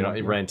 your family,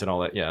 yeah. rent and all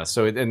that. Yeah.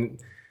 So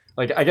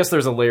like, I guess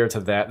there's a layer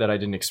to that I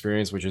didn't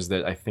experience, which is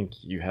that I think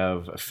you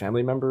have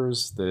family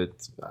members that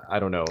I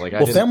don't know. Like,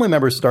 well, family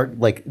members start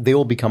like they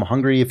will become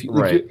hungry if you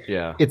like, Right,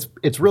 yeah.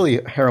 It's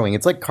really harrowing.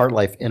 It's like Cart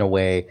Life in a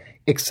way,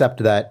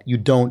 except that you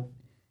don't.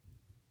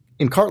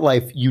 In Cart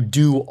Life, you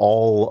do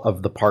all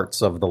of the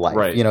parts of the life.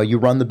 Right. You know, you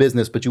run the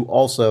business, but you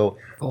also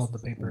All the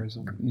papers.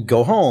 And...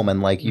 go home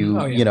and like you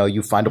Oh, yeah. you know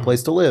you find a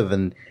place to live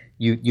and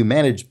you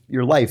manage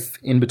your life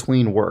in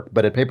between work.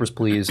 But at Papers,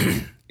 Please,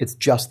 it's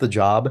just the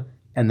job,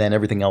 and then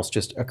everything else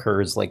just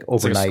occurs like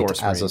overnight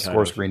score as a screen, score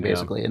kind of, screen, yeah.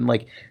 basically. And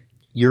like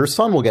your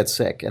son will get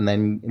sick, and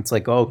then it's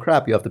like, oh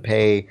crap, you have to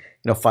pay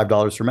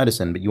 $5 for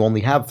medicine, but you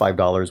only have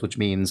 $5, which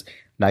means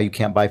now you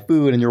can't buy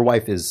food, and your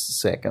wife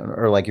is sick,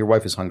 or like your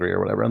wife is hungry or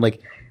whatever. And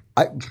like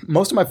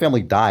most of my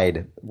family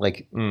died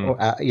like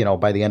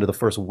by the end of the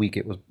first week.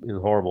 It was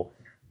horrible.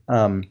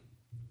 And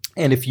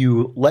if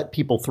you let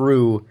people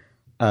through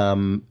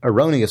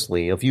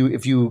erroneously, if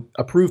you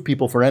approve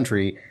people for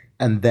entry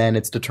and then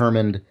it's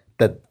determined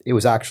that it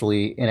was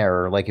actually in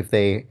error, like if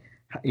they,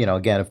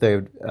 if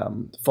they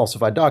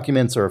falsified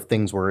documents or if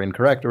things were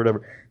incorrect or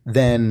whatever,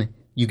 then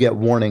you get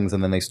warnings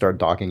and then they start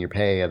docking your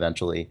pay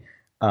eventually.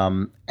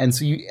 And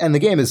the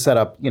game is set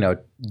up,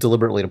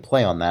 deliberately to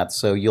play on that.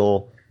 So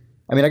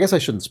I guess I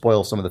shouldn't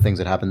spoil some of the things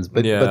that happens,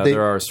 but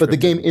there are the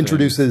game scripted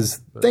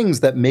introduces things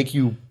that make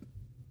you,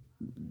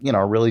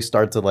 really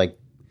start to like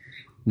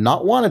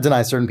not want to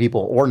deny certain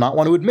people or not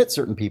want to admit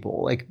certain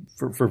people, like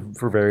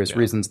for various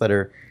reasons that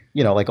are,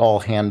 like all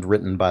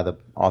handwritten by the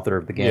author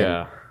of the game.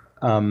 Yeah.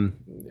 And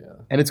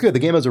it's good. The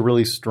game has a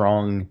really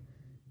strong.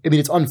 I mean,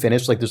 it's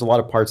unfinished. Like, there's a lot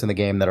of parts in the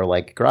game that are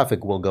like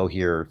graphic will go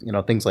here,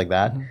 things like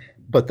that. Mm-hmm.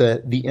 But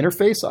the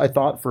interface, I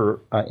thought,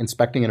 for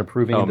inspecting and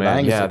approving and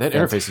denying, yeah, is that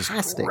interface is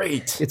fantastic.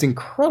 great. It's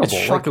incredible. It's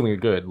shockingly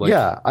good. Like,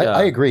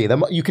 I agree.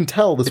 You can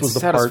tell this It's was the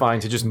satisfying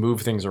part. to just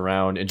move things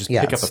around and just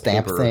pick up a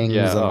stamp paper. things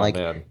Yeah, and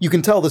man. you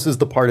can tell this is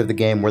the part of the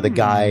game where the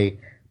guy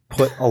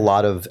put a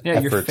lot of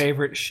effort. your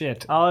favorite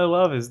shit. All I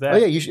love is that.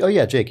 Oh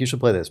yeah, Jake, you should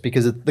play this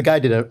because the guy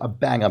did a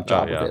bang up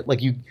job yeah. with it.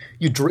 Like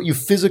you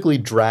physically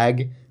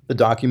drag the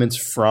documents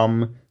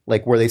from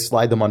like where they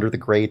slide them under the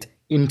grate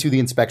into the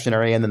inspection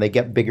area, and then they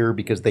get bigger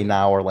because they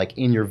now are like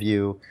in your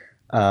view.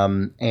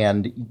 And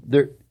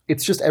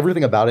it's just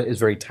everything about it is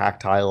very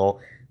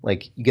tactile.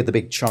 Like you get the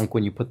big chunk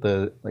when you put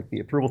the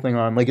approval thing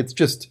on. Like it's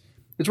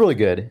really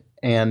good,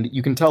 and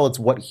you can tell it's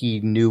what he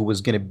knew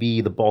was going to be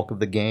the bulk of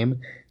the game.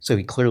 So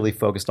he clearly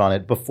focused on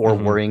it before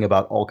worrying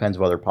about all kinds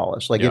of other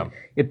polish. Like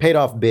it paid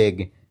off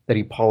big that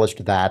he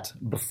polished that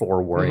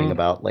before worrying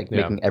about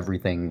making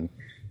everything,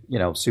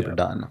 super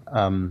done.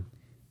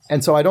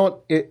 And so I don't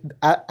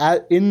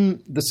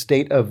in the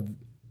state of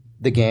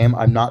the game,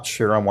 I'm not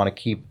sure I want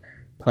to keep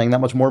playing that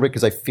much more of it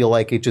because I feel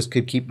like it just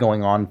could keep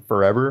going on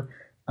forever.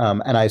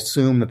 And I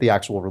assume that the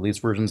actual release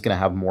version is going to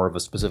have more of a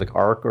specific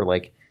arc or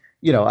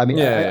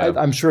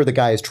I'm sure the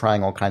guy is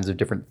trying all kinds of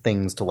different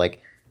things to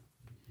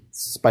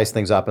spice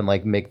things up and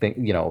make things,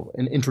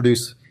 and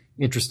introduce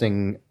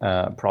interesting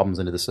problems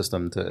into the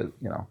system to,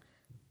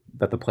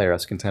 that the player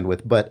has to contend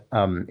with. But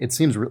it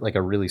seems like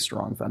a really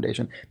strong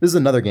foundation. This is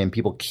another game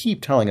people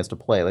keep telling us to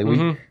play.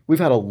 Like we've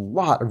had a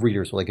lot of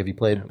readers. Have you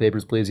played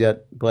Papers, Please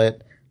yet? Play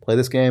it. Play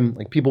this game.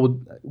 Like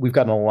we've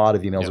gotten a lot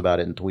of emails about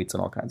it and tweets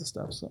and all kinds of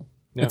stuff. So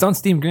it's on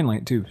Steam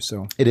Greenlight too.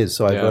 So it is.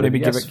 So I voted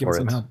maybe yes give it for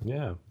some it.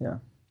 help. Yeah.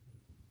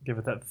 Give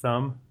it that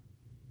thumb.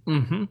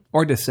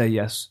 Or just say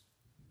yes.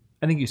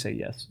 I think you say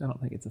yes. I don't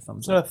think it's a thumbs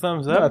It's not up. a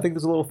thumbs No, up. I think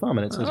there's a little thumb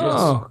and it says yes.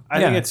 Oh, I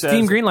think it says-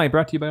 Steam Greenlight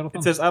brought to you by Idle It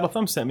Thumb. says Idle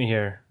Thumb sent me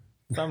here.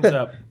 Thumbs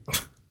up.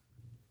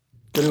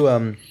 Go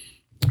to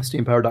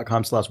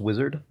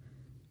steampower.com/wizard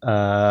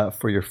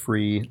for your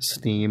free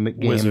Steam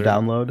game Wizard.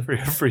 download.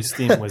 Free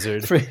Steam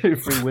Wizard. free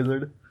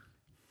wizard.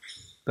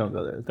 Don't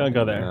go there. Don't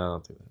go there. No, I'll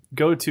do that.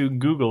 Go to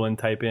Google and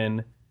type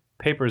in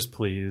Papers,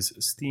 Please,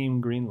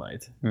 Steam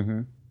Greenlight.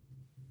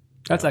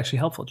 That's actually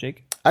helpful,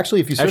 Jake.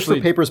 Actually, if you search for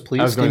Papers, I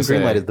Please, was Steam gonna say-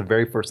 Greenlight is the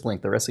very first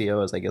link. Their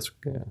SEO is, I guess.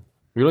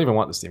 We don't even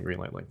want the Steam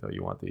Greenlight link though.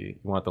 You want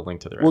the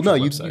link to their Well, no,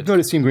 actual you website. go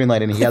to Steam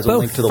Greenlight and he has a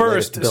link to the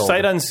First, latest build.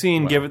 sight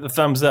unseen, give it the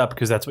thumbs up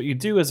because that's what you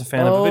do as a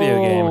fan of a video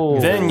Oh.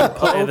 game. Then you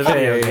play the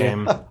video Okay.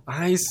 game.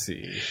 I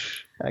see.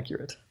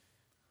 Accurate.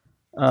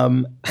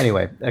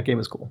 Anyway, that game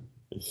is cool.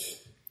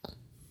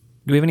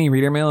 Do we have any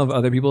reader mail of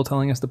other people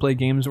telling us to play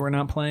games we're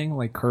not playing,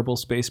 like Kerbal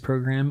Space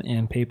Program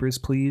and Papers,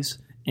 Please,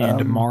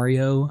 and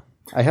Mario?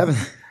 I haven't.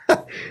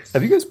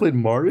 Have you guys played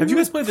Mario? Have you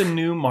guys played the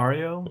new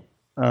Mario?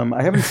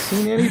 I haven't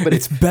seen any, but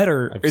It's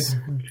better. It's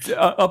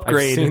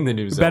upgrade. I've seen the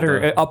new Zelda. Better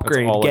That's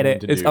upgrade. all I Get need it.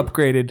 to It's do.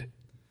 upgraded.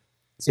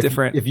 It's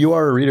different. If you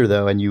are a reader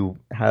though, and you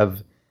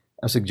have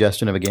a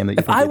suggestion of a game that you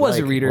If think I you'd was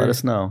a like, reader- let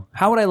us know.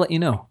 How would I let you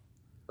know?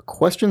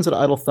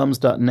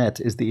 Questions@idlethumbs.net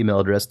is the email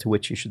address to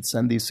which you should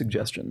send these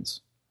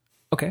suggestions.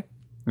 Okay.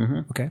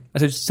 Okay. I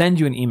said send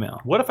you an email.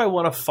 What if I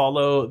want to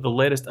follow the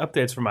latest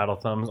updates from Idle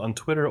Thumbs on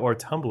Twitter or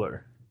Tumblr?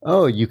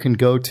 Oh, you can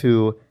go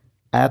to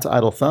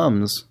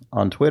 @idlethumbs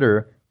on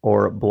Twitter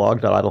or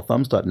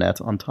blog.idlethumbs.net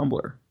on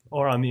Tumblr,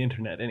 Or on the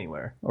internet,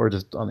 anywhere. or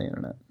just on the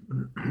internet.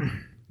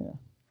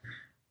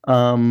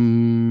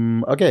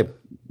 Okay,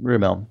 reader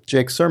mail.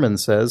 Jake Sermon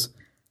says,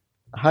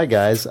 "Hi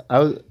guys,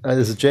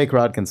 this is Jake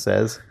Rodkin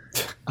says."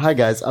 Hi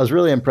guys, I was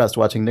really impressed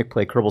watching Nick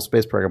play Kerbal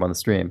Space Program on the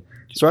stream.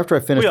 So after I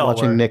finished We all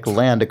watching were. Nick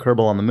land a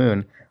Kerbal on the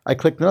moon, I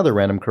clicked another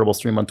random Kerbal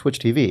stream on Twitch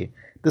TV.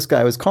 This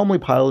guy was calmly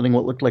piloting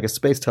what looked like a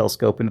space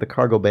telescope into the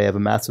cargo bay of a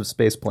massive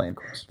space plane.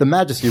 The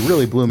majesty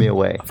really blew me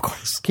away. Of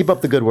course. Keep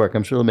up the good work.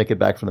 I'm sure he'll make it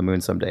back from the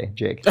moon someday,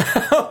 Jake.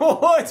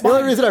 What? The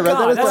only reason I read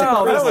that is that's like,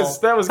 all. that was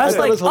That's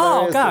good. like, was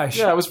hilarious. oh gosh.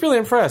 Yeah, I was really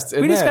impressed.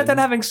 We just got done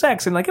having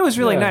sex, and it was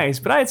really Yeah. nice.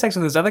 But I had sex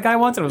with this other guy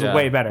once, and it was Yeah.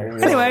 way better.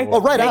 Anyway,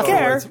 well, right take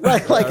care. afterwards.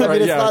 Right, like, I mean,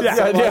 it's yeah, not yeah,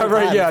 so long yeah, time.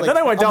 right, It's yeah. like Then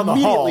I went down the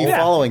hall. immediately Yeah.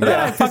 following Then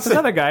I that. fucked this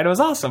other guy, and it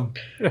was awesome.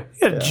 He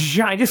had a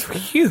giant, just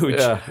huge.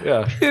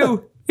 Yeah.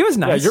 Ew. It was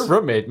Yeah, nice. your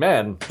roommate,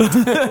 man.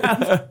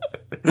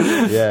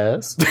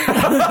 Yes.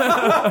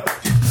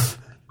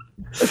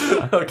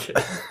 Okay.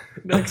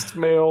 Next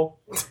mail.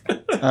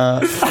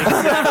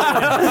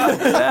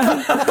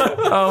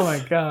 Oh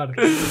my god.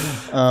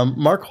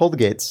 Mark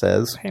Holdgate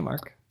says, Hey,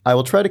 Mark. I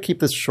will try to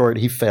keep this short.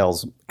 He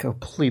fails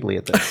completely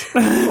at this.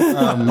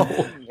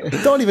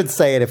 Don't even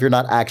say it if you're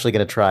not actually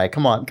going to try.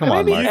 Come on,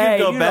 Mark. You can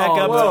go back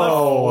up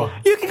whoa.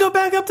 to the. You can go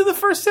back up to the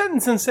first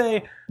sentence and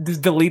say,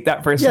 Just delete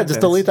that first Yeah, sentence.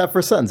 just delete that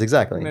first sentence.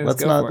 Exactly. Let's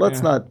Let's go not for it,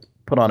 yeah. not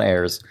put on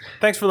airs.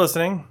 "Thanks for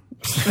listening."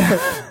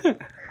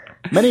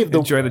 Many of the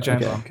Enjoy the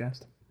giant okay.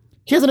 bombcast.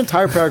 He has an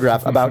entire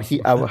paragraph about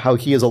how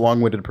he is a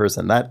long-winded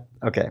person. That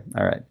okay,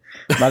 all right.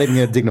 Not even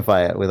going to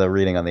dignify it with a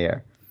reading on the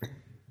air.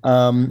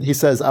 He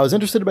says, I was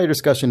interested by your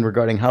discussion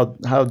regarding how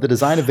the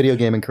design of video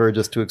game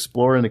encourages us to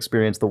explore and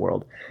experience the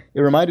world.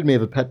 It reminded me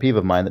of a pet peeve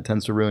of mine that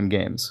tends to ruin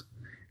games.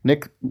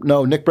 Nick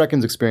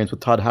Brecken's experience with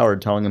Todd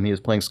Howard telling him he was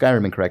playing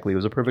Skyrim incorrectly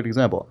was a perfect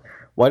example.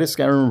 Why does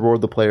Skyrim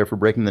reward the player for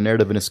breaking the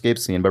narrative and escape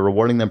scene by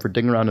rewarding them for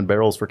digging around in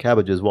barrels for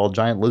cabbages while a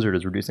giant lizard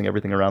is reducing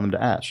everything around them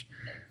to ash?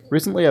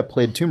 Recently, I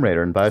played Tomb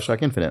Raider and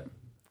Bioshock Infinite.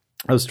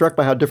 I was struck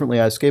by how differently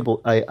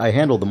I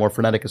handled the more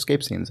frenetic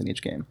escape scenes in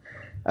each game.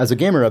 As a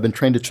gamer, I've been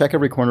trained to check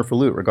every corner for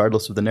loot,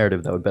 regardless of the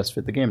narrative that would best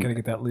fit the game Gotta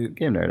get that loot.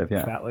 narrative.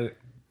 Yeah. Fat loot.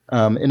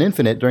 In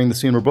Infinite, during the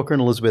scene where Booker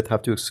and Elizabeth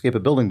have to escape a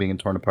building being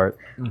torn apart,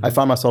 I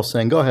found myself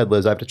saying, "Go ahead,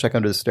 Liz, I have to check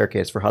under the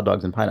staircase for hot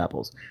dogs and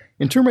pineapples."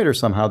 In Tomb Raider,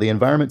 somehow, the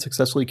environment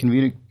successfully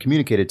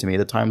communicated to me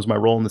the times my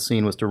role in the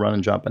scene was to run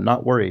and jump and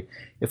not worry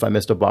if I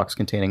missed a box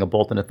containing a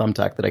bolt and a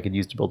thumbtack that I could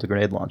use to build a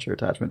grenade launcher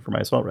attachment for my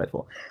assault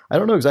rifle. I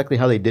don't know exactly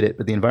how they did it,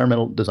 but the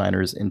environmental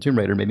designers in Tomb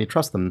Raider made me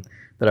trust them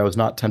that I was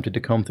not tempted to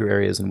comb through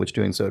areas in which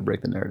doing so would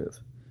break the narrative.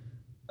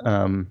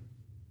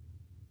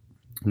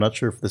 I'm not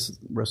sure if the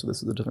rest of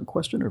this is a different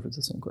question or if it's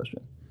the same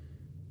question.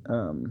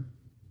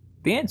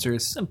 The answer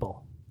is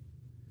simple.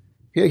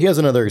 He has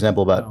another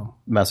example about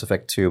Mass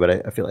Effect 2,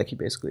 but I feel like he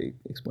basically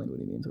explained what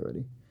he means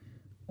already.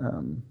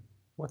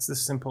 What's the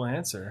simple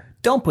answer?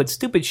 Don't put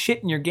stupid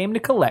shit in your game to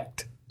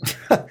collect.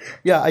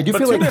 Yeah, I do But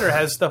feel Tomb like... Raider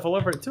has stuff all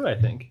over it too, I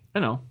think. I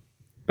know,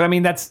 but I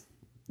mean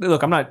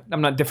look. I'm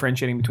not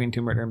differentiating between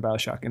Tomb Raider and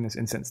BioShock in this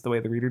instance the way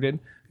the reader did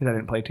because I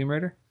didn't play Tomb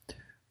Raider.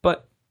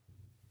 But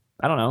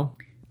I don't know.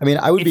 I mean,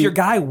 I would If be... your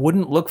guy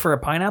wouldn't look for a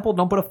pineapple,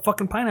 don't put a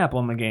fucking pineapple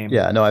in the game.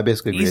 Yeah, no, I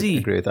basically Easy.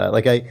 agree with that.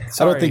 Like, I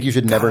don't think you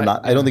should never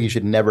not... I don't think you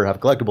should never have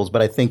collectibles, but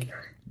I think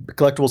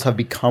collectibles have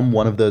become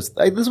one of those...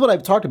 this is what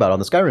I've talked about on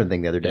the Skyrim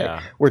thing the other day,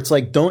 where it's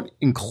like, don't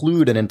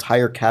include an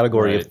entire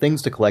category of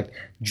things to collect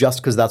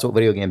just because that's what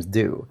video games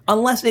do.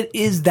 Unless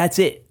that's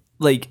it.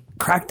 Like,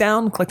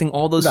 Crackdown, collecting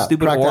all those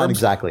stupid Crackdown, orbs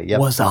exactly.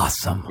 Yep. was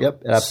awesome.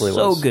 Yep, it absolutely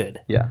was. So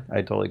good. Yeah, I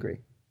totally agree.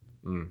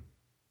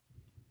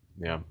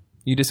 Yeah.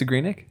 You disagree,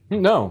 Nick?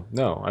 No,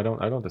 I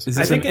don't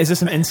disagree. Is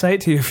this an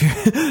insight to your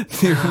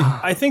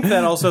I think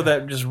that also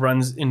that just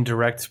runs in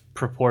direct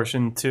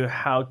proportion to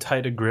how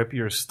tight a grip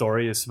your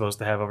story is supposed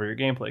to have over your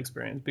gameplay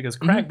experience. Because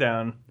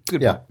Crackdown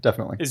Yeah,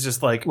 definitely. is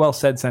just like, well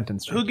said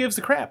sentence. who gives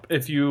a crap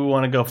if you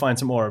want to go find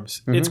some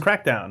orbs? It's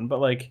Crackdown. But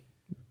like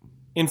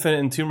Infinite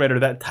and Tomb Raider,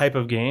 that type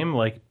of game,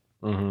 like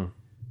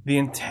the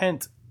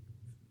intent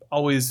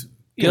always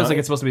Feels like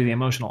it's supposed to be the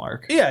emotional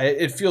arc. Yeah,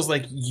 it feels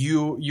like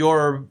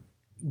your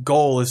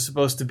goal is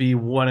supposed to be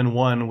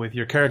 1-in-1 with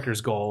your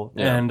character's goal,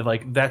 and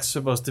like that's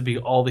supposed to be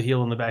all the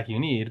heal in the back you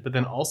need. But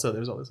then also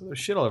there's all this other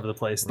shit all over the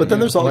place. But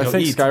then there's all... I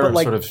think Skyrim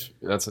like, sort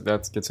of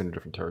that gets into a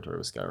different territory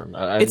with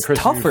Skyrim. It's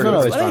tougher.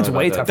 No, it's I think it's fine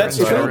way about tougher. That's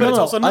than true, Skyrim. but it's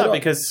also I not don't-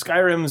 because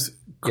Skyrim's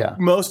Yeah.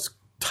 most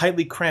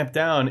tightly cramped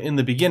down in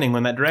the beginning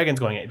when that dragon's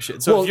going ape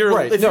shit. So Well, if you're,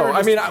 right. if No, you're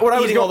I mean, what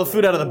I was eating go- all the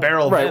food out of the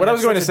barrel, Right, then what I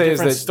was that's going to such a say is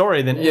different that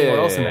story than anywhere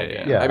else in that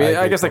game. Yeah, I mean, I I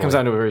agree guess that comes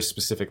totally. down to a very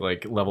specific,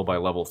 like level by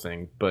level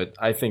thing. But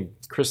I think,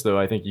 Chris, though,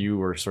 I think you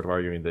were sort of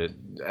arguing that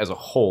as a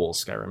whole,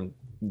 Skyrim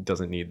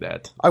doesn't need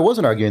that. I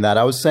wasn't arguing that.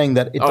 I was saying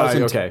that it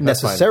doesn't okay,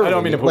 that's fine. necessarily... I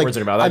don't mean to put words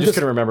in your mouth. I just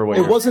couldn't remember what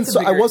it you were- wasn't.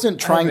 I wasn't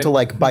trying to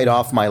like bite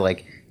off my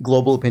like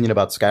global opinion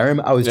about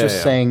Skyrim. I was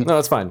just saying... No,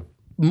 that's fine.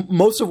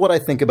 Most of what I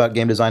think about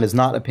game design is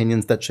not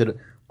opinions that should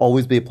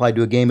always be applied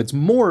to a game. It's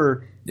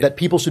more that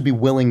people should be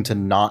willing to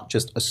not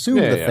just assume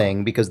the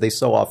thing because they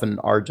so often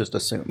are just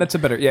assumed. That's a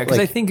better, because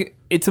Like- I think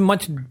it's a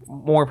much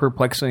more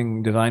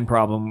perplexing design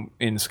problem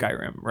in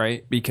Skyrim,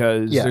 right?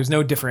 Because there's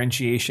no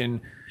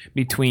differentiation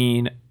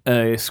between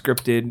a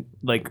scripted,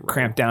 like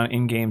cramped down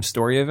in-game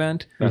story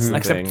event, the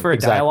except thing. for a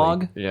Exactly.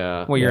 dialogue,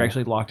 Yeah. where you're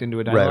actually locked into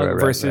a dialogue, right,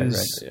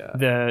 versus right.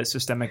 the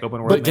systemic open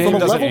world. But game from, a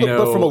doesn't level,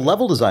 know- but from a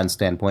level design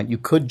standpoint, you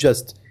could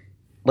just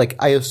like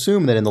I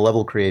assume that in the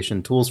level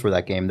creation tools for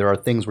that game, there are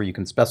things where you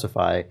can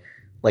specify,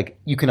 like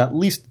you can at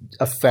least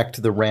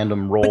affect the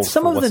random rolls. But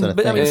some for of what's in the, a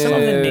but I thing. mean, some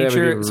of the that would be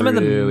nature, some of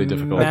the really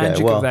difficult. magic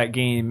Okay, well, of that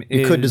game you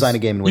is could design a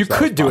game in which You that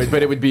could was do it, possible.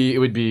 but it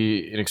would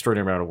be an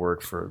extraordinary amount of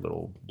work for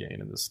little gain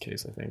in this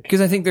case, I think.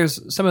 because I think there's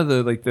some of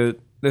the like the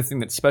thing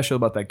that's special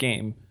about that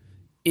game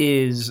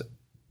is,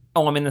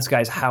 I'm in this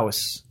guy's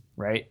house,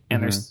 right?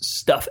 And there's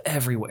stuff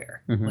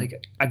everywhere.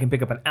 Like I can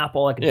pick up an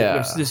apple. I can.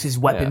 There's just his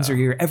weapons are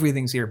here.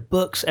 Everything's here.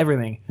 Books.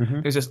 Everything.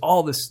 There's just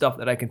all this stuff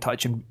that I can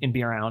touch and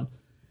be around.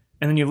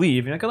 And then you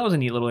leave. And you're like, oh, that was a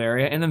neat little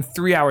area. And then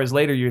 3 hours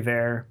later, you're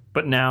there.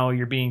 But now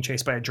you're being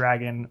chased by a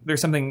dragon.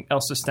 There's something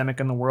else systemic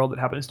in the world that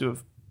happens to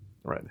have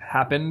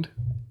happened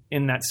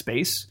in that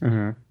space,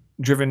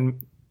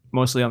 driven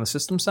mostly on the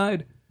system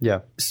side. Yeah.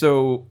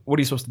 So what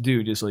are you supposed to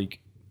do? Just like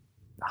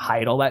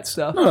hide all that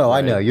stuff? No, I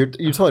know you're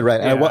totally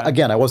right. And Yeah.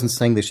 again, I wasn't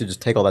saying they should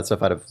just take all that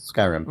stuff out of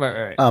Skyrim.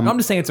 Right. I'm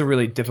just saying it's a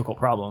really difficult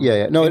problem.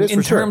 Yeah. No, it is in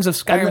for sure. terms of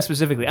Skyrim And the-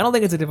 specifically. I don't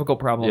think it's a difficult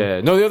problem.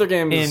 Yeah. No, the other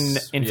games In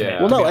Infinite. Yeah.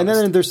 Well, no, to be and then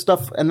honest. there's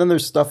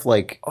stuff,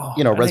 like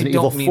and I Resident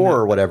Evil don't mean 4 that-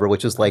 or whatever,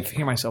 which is I like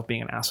hear myself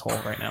being an asshole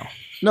right now.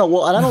 no.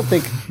 Well, and I don't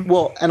think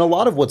and a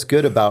lot of what's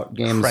good about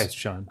games Christ,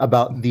 Sean.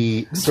 about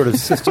the sort of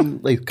system,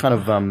 like kind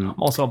of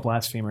Also a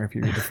blasphemer if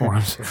you read the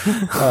forums.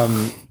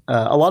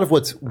 a lot of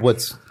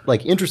what's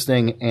like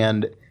interesting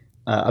and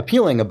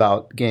appealing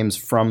about games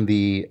from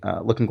the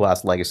Looking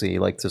Glass legacy,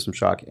 like System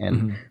Shock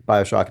and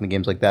BioShock and the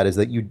games like that, is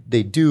that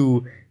they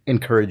do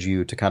encourage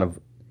you to kind of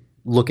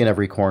look in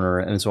every corner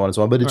and so on and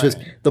so on. But it's just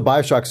the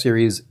BioShock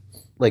series,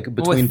 like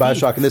between with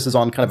BioShock Thief, and this, is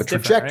on kind of a it's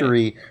different,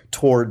 trajectory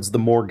towards the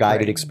more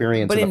guided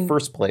experience But in the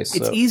first place.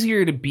 It's So.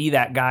 easier to be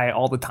that guy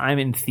all the time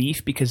in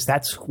Thief because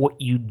that's what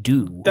you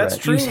do. That's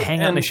You true, just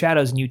hang out in the and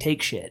shadows and you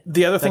take shit.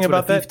 The other thing That's what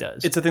about a thief that,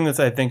 does. it's a thing that's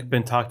I think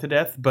been talked to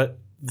death, but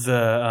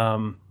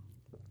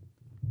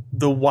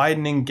the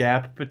widening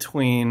gap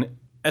between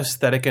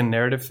aesthetic and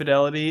narrative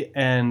fidelity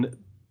and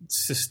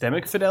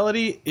systemic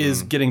fidelity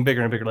is getting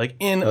bigger and bigger. Like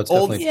in it's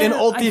old definitely- in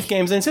old Yeah, Thief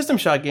games and System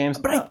Shock games.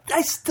 But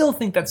I still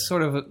think that's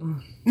sort of a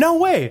No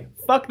way.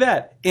 Fuck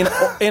that. In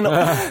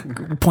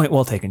point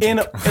well taken. in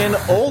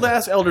Jake. old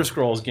ass Elder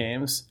Scrolls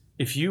games,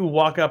 if you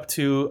walk up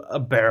to a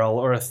barrel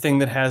or a thing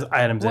that has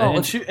items Well, in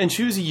it and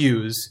choose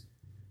use,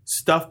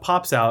 stuff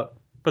pops out,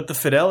 but the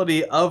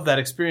fidelity of that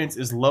experience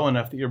is low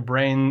enough that your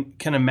brain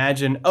can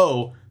imagine,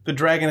 oh, the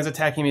dragon is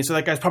attacking me, so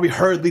that guy's probably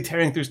hurriedly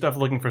tearing through stuff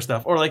looking for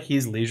stuff, or like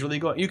he's leisurely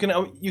going. You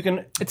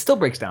can It still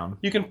breaks down.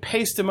 you can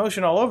paste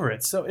emotion all over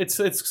it. So it's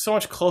so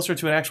much closer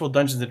to an actual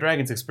Dungeons and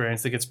Dragons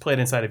experience that gets played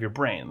inside of your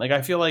brain. Like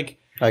I feel like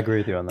I agree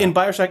with you on that. in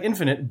BioShock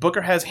Infinite,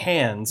 Booker has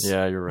hands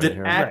Yeah, you're right that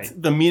here. act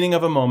the meaning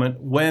of a moment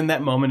when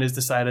that moment is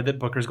decided that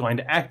Booker's going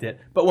to act it.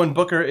 But when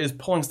Booker is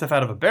pulling stuff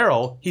out of a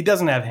barrel, he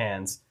doesn't have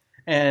hands.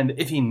 And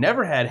if he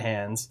never had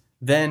hands,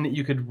 then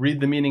you could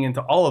read the meaning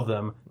into all of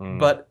them.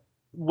 But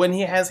when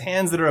he has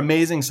hands that are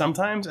amazing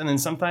sometimes, and then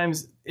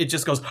sometimes it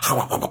just goes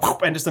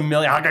and just a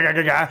million.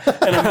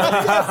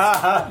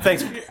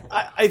 Thanks.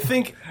 I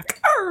think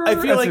I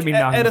feel like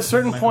at a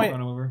certain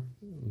point,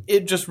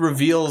 it just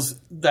reveals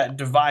that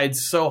divide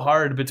so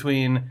hard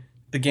between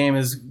the game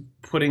is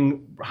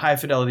putting high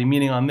fidelity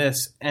meaning on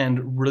this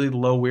and really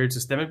low weird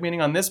systemic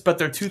meaning on this, but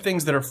they're two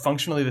things that are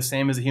functionally the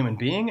same as a human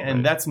being,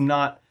 and that's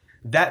not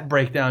that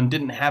breakdown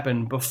didn't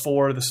happen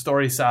before the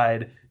story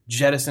side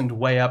jettisoned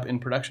way up in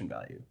production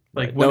value.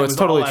 Like when No, it it's was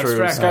totally all true.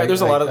 abstract. Sky,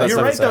 there's a lot of that You're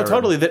stuff right in though, Skyrim.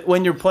 totally. That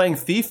when you're playing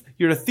Thief,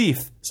 you're a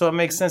thief, so it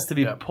makes sense to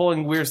be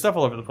pulling weird stuff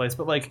all over the place.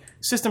 But like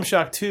System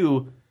Shock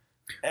 2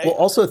 well,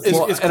 also, is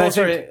and I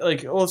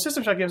closer.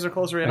 System Shock games are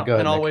closer in Go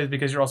ahead, all Nick. ways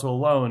because you're also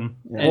alone,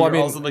 and Well, I you're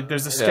mean, also like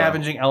there's a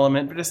scavenging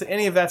element. But just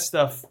any of that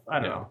stuff, I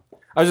don't know.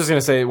 I was just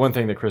gonna say one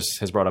thing that Chris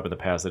has brought up in the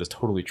past that is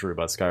totally true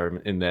about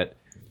Skyrim, in that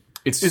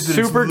it's that it's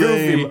super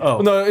goofy. lame. Oh.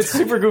 No, it's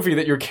super goofy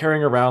that you're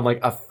carrying around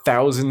like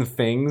 1,000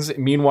 things.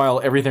 Meanwhile,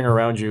 everything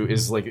around you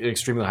is like an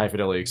extremely high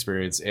fidelity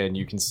experience, and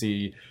you can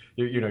see.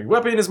 Your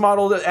weapon is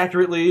modeled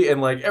accurately,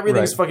 and like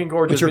everything's Right. fucking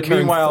gorgeous. But you're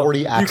carrying meanwhile,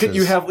 40 axes.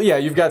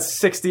 you've got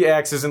 60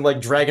 axes and like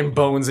dragon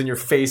bones in your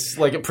face,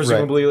 like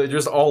presumably like,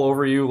 just all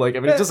over you. Like I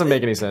mean, it doesn't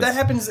make any sense. That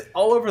happens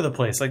all over the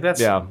place. Like that's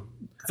Yeah.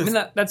 I mean,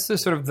 that's the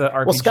sort of the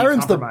RPG well,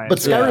 Skyrim's compromise. but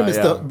Skyrim Yeah, is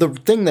yeah. the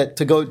thing that,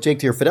 to go, Jake,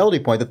 to your fidelity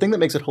point, the thing that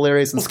makes it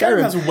hilarious in Skyrim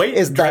Skyrim has weight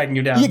is that, dragging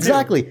you down, too.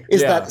 exactly,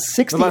 is Yeah. that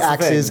 60 Well, that's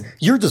the axes, thing.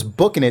 you're just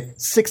booking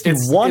it,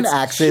 61 It's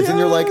axes, and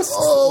you're like, just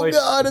oh like-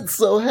 god, it's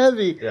so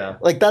heavy. Yeah.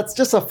 Like, that's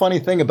just a funny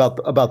thing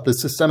about the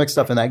systemic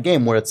stuff in that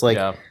game, where it's like,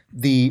 Yeah.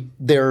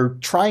 they're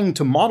trying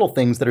to model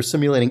things that are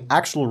simulating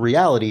actual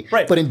reality,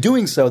 Right. but in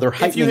doing so, they're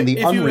heightening the if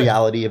you-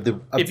 unreality of the.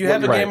 if you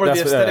have a Right, game where the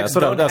that's what- aesthetics that's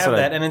what I- don't that's have what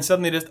I- that, and then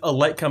suddenly just a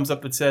light comes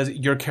up that says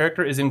your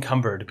character is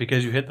encumbered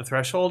because you hit the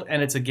threshold,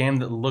 and it's a game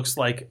that looks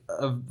like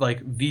a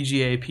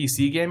VGA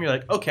PC game, you're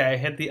like, okay, I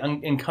hit the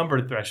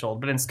encumbered threshold.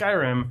 But in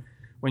Skyrim,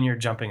 when you're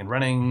jumping and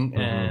running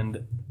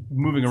and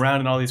moving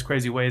around in all these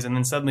crazy ways, and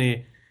then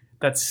suddenly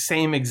that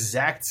same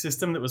exact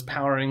system that was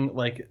powering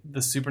like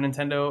the Super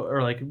Nintendo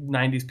or like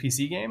 90s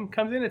PC game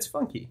comes in, it's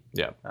funky.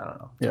 Yeah. I don't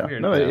know. It's yeah,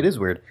 weird. no, it is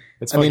weird.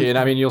 It's I funky, mean- and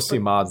I mean, you'll see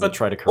mods that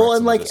try to correct. Well, and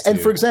some of like, this, and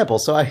too. for example,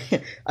 so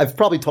I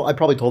probably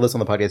told this on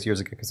the podcast years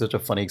ago because it's such a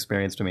funny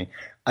experience to me.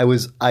 I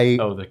was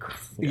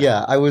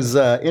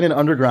in an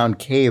underground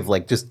cave,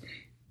 like just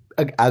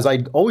as I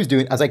always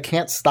do, as I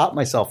can't stop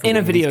myself from In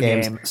a doing these video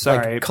games, game,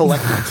 sorry. like,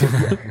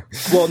 collecting.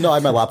 Well, no, I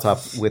have my laptop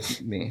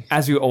with me.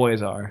 as you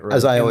always are.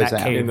 As I always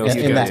that am cave. In those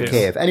in that caves.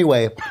 cave.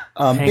 Anyway,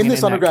 Hanging in this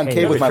in that underground cave.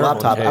 cave with my Be careful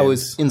in laptop, I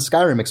was caves. in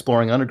Skyrim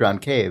exploring an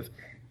underground cave,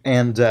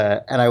 and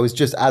I was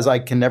just, as I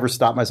can never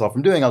stop myself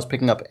from doing, I was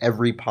picking up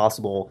every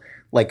possible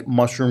like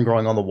mushroom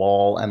growing on the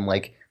wall and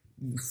like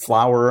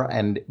flower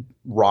and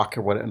rock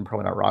or what, and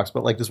probably not rocks,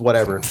 but like just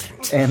whatever,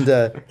 and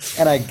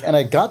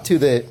I got to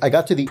the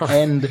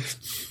end.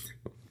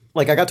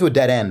 Like I got to a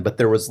dead end, but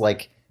there was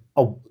like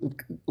a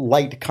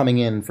light coming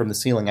in from the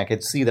ceiling. I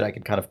could see that I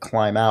could kind of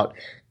climb out.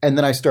 And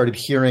then I started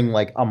hearing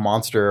like a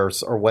monster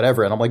or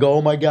whatever. And I'm like,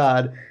 oh my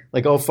God,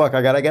 like, oh fuck,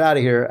 I gotta get out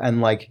of here. And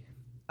like,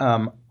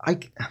 I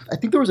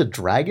think there was a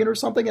dragon or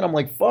something. And I'm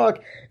like, fuck.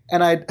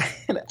 And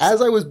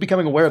as I was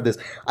becoming aware of this,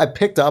 I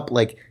picked up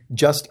like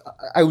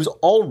I was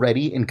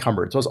already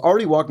encumbered. So I was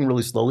already walking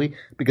really slowly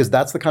because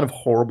that's the kind of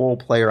horrible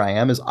player I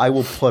am, is I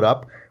will put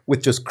up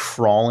with just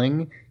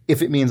crawling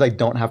if it means I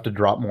don't have to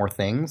drop more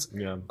things.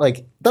 Yeah.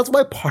 Like that's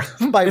my part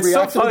of my It's so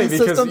reaction funny to these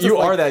because systems you is,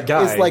 like, are that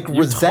guy. is like You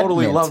resentment.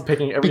 totally love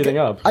picking everything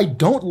Because up. I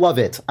don't love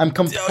it. I'm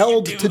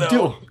compelled do, to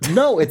though. do.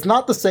 No, it's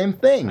not the same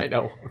thing. I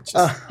know. It's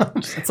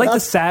like the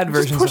sad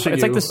versions. pushing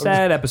It's like you. the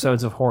sad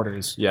episodes of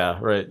Hoarders. Yeah.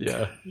 Right.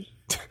 Yeah.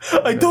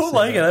 I don't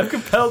like it. I'm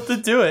compelled to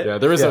do it. Yeah.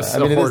 There is Yeah, a I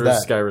mean, it is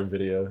Hoarders that. Skyrim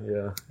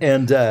video. Yeah.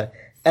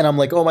 And I'm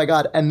like, oh my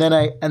God. And then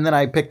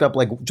I picked up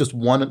like just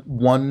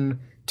one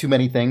too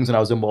many things, and I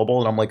was immobile,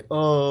 and I'm like,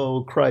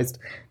 oh Christ.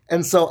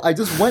 And so I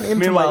just went into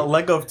Meanwhile,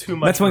 let go of too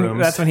much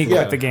That's when he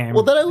quit the game.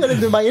 Well, then I went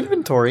into my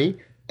inventory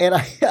And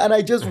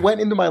I just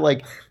went into my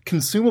like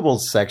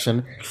consumables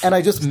section and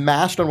I just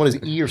mashed on what is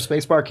E or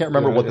spacebar. I can't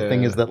remember what the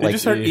thing is that Did like. you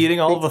start eating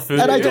all of the food?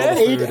 And I that just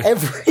you ate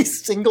every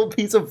single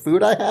piece of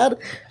food I had,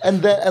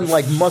 and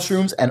like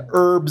mushrooms and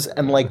herbs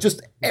and like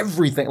just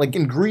everything, like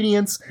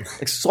ingredients,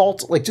 like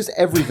salt, like just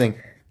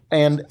everything.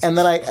 And then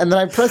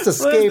I pressed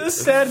escape.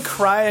 This sad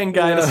crying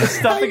guy just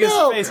stuffing I his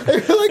know. face. You're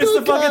like, It's "Oh,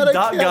 the fucking God, I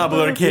dot can't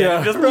gobbler move." kid.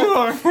 Yeah.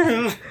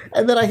 Just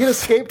And then I hit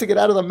escape to get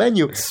out of the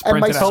menu, and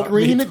my it out.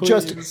 screen Help me,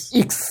 just please.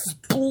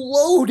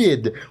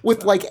 exploded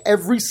with like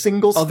every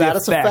single the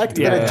status effect, effect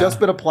that yeah. had just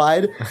been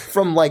applied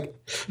from like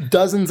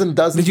dozens and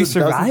dozens Did you and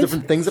dozens survive? of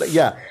different things.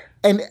 Yeah.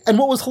 And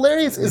what was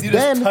hilarious is you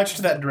then just touched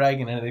that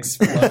dragon and it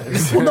exploded.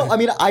 well, no, I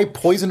mean, I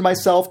poisoned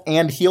myself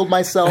and healed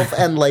myself,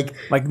 and like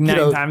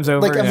 9 times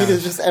over. Like I mean, yeah.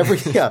 it's just every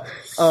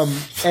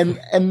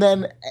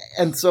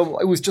and so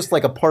it was just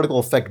like a particle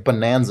effect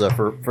bonanza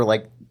for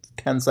like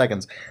 10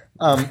 seconds,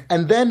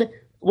 and then.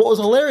 What was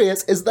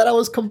hilarious is that I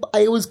was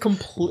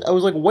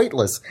like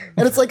weightless,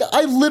 and it's like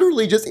I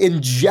literally just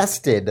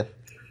ingested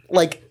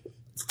like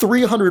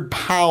 300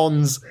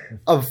 pounds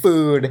of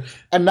food,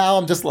 and now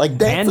I'm just like and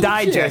dancing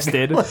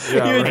digested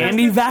right. and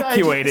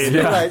evacuated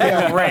Right,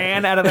 yeah. and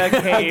ran out of that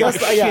cave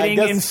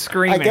shitting and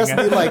screaming. I guess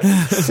the like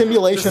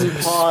simulation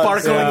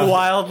pause. Sparkling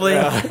wildly.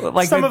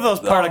 Like Some the- of those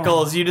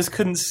particles you just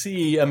couldn't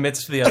see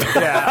amidst the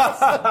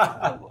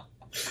other.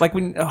 Like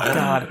when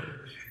God,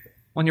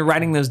 when you're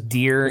riding those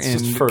deer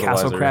just in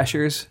fertilizer. Castle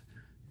Crashers,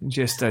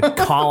 just a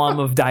column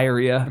of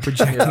diarrhea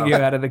projecting you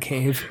out of the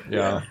cave.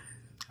 Yeah.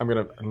 I'm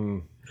gonna.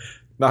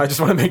 No, I just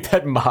want to make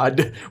that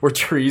mod where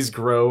trees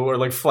grow or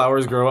like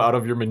flowers grow out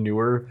of your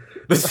manure.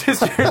 This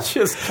is you're just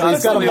He's got a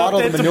Constantly model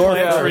of update the to manure.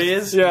 plant first.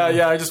 trees.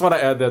 yeah. I just want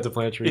to add that to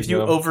plant trees. If you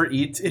now.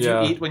 overeat, if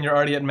Yeah. you eat when you're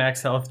already at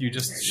max health, you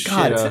just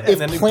God, shit, Yeah. and if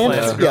then plant,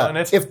 plants grow in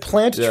it. if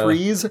plant Yeah.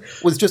 trees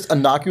was just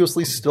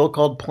innocuously still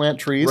called plant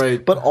trees,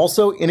 Right. but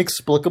also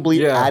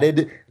inexplicably Yeah.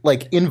 added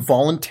like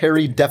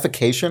involuntary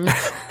defecation,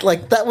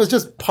 like that was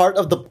just part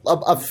of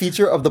a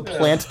feature of the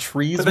plant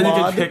trees But then you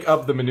mod. can pick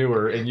up the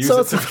manure and use So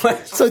it it's to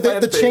plant. so the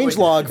plant thing. change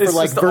log for it's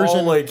like just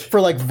all,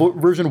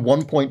 version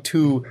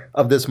 1.2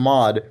 of this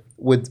mod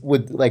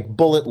would like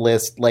bullet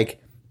list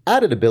like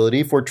added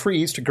ability for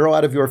trees to grow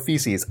out of your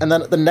feces, and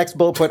then the next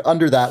bullet point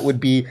under that would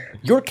be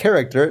your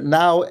character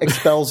now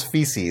expels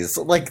feces.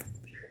 Like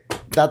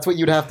that's what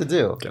you'd have to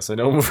do. Guess I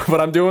know what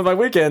I'm doing with my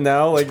weekend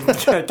now. Like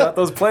I got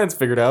those plans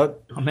figured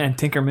out. Oh man,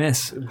 Tinker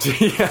Miss.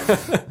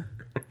 Yeah.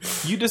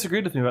 You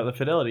disagreed with me about the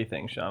fidelity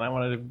thing, Sean.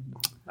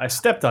 I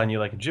stepped on you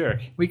like a jerk.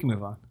 We can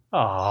move on.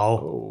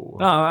 Oh.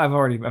 No, I've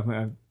already.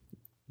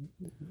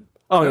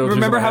 Oh, no,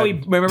 remember just how my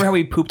head. remember how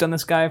we pooped on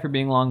this guy for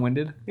being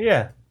long-winded?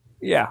 Yeah.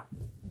 Yeah.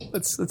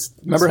 Let's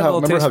Remember have a how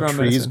little taste of our trees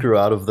medicine. grew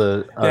out of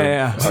the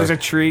Yeah. So there's a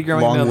tree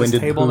growing out of this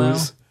long-winded table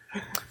poos?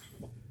 now.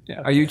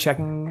 Yeah. Are you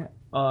checking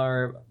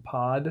our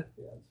pod?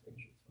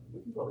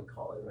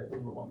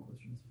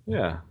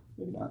 Yeah.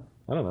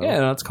 I don't know.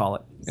 Yeah, let's call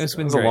it. It's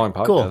been It's a great. long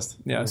Cool. podcast.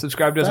 Yeah,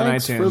 subscribe to us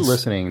Thanks on iTunes. for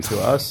listening to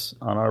us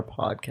on our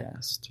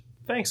podcast.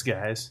 Thanks,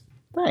 guys.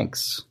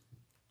 Thanks.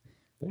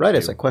 Write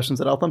us at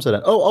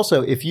questions@althumbs.net. Oh,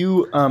 also, if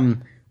you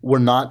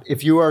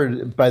if you are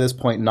by this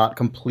point not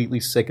completely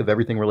sick of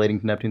everything relating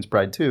to Neptune's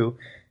Pride 2,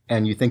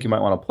 and you think you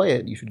might want to play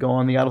it, you should go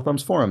on the Out of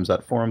Thumbs forums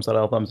at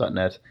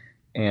forums.outofthumbs.net,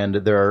 and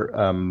there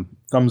are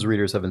Thumbs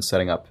readers have been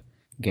setting up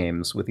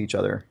games with each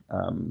other.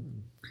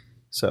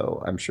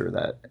 So I'm sure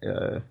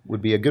that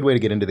would be a good way to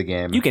get into the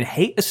game. You can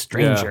hate a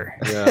stranger.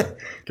 Yeah.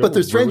 but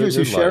there's strangers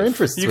who share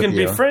interests You with can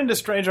you. befriend a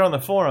stranger on the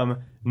forum,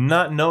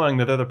 not knowing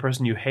that they're the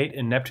person you hate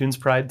in Neptune's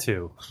Pride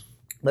 2.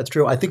 That's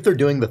true. I think they're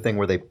doing the thing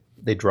where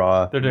they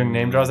draw. They're doing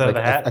name draws out of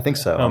the hat? I think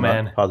so. Oh, I'm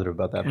man. not positive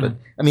about that, but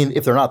I mean,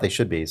 if they're not, they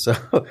should be. So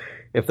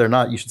if they're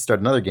not, you should start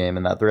another game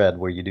in that thread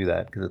where you do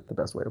that because it's the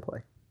best way to play.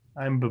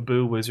 I'm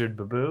Baboo Wizard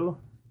Baboo.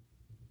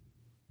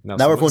 Now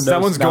everyone knows-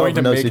 someone's now going to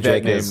everyone knows make who that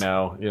Jake name is.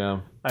 now. Yeah.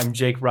 I'm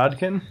Jake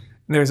Rodkin.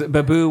 There's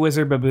Baboo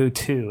Wizard Baboo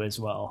 2 as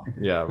well.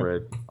 Yeah,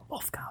 right.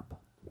 Wolf Cop.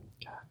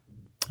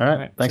 All right.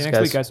 right. Thanks, See you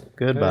next week, guys.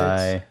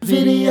 Goodbye.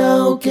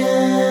 Video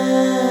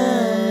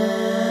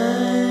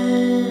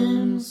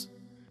games.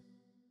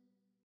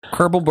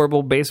 Kerbal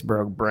Burble Bass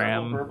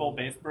Program. Burble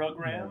Bass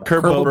Program.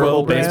 Kerbal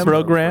Burble Bass Bass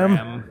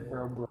Program.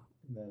 Program.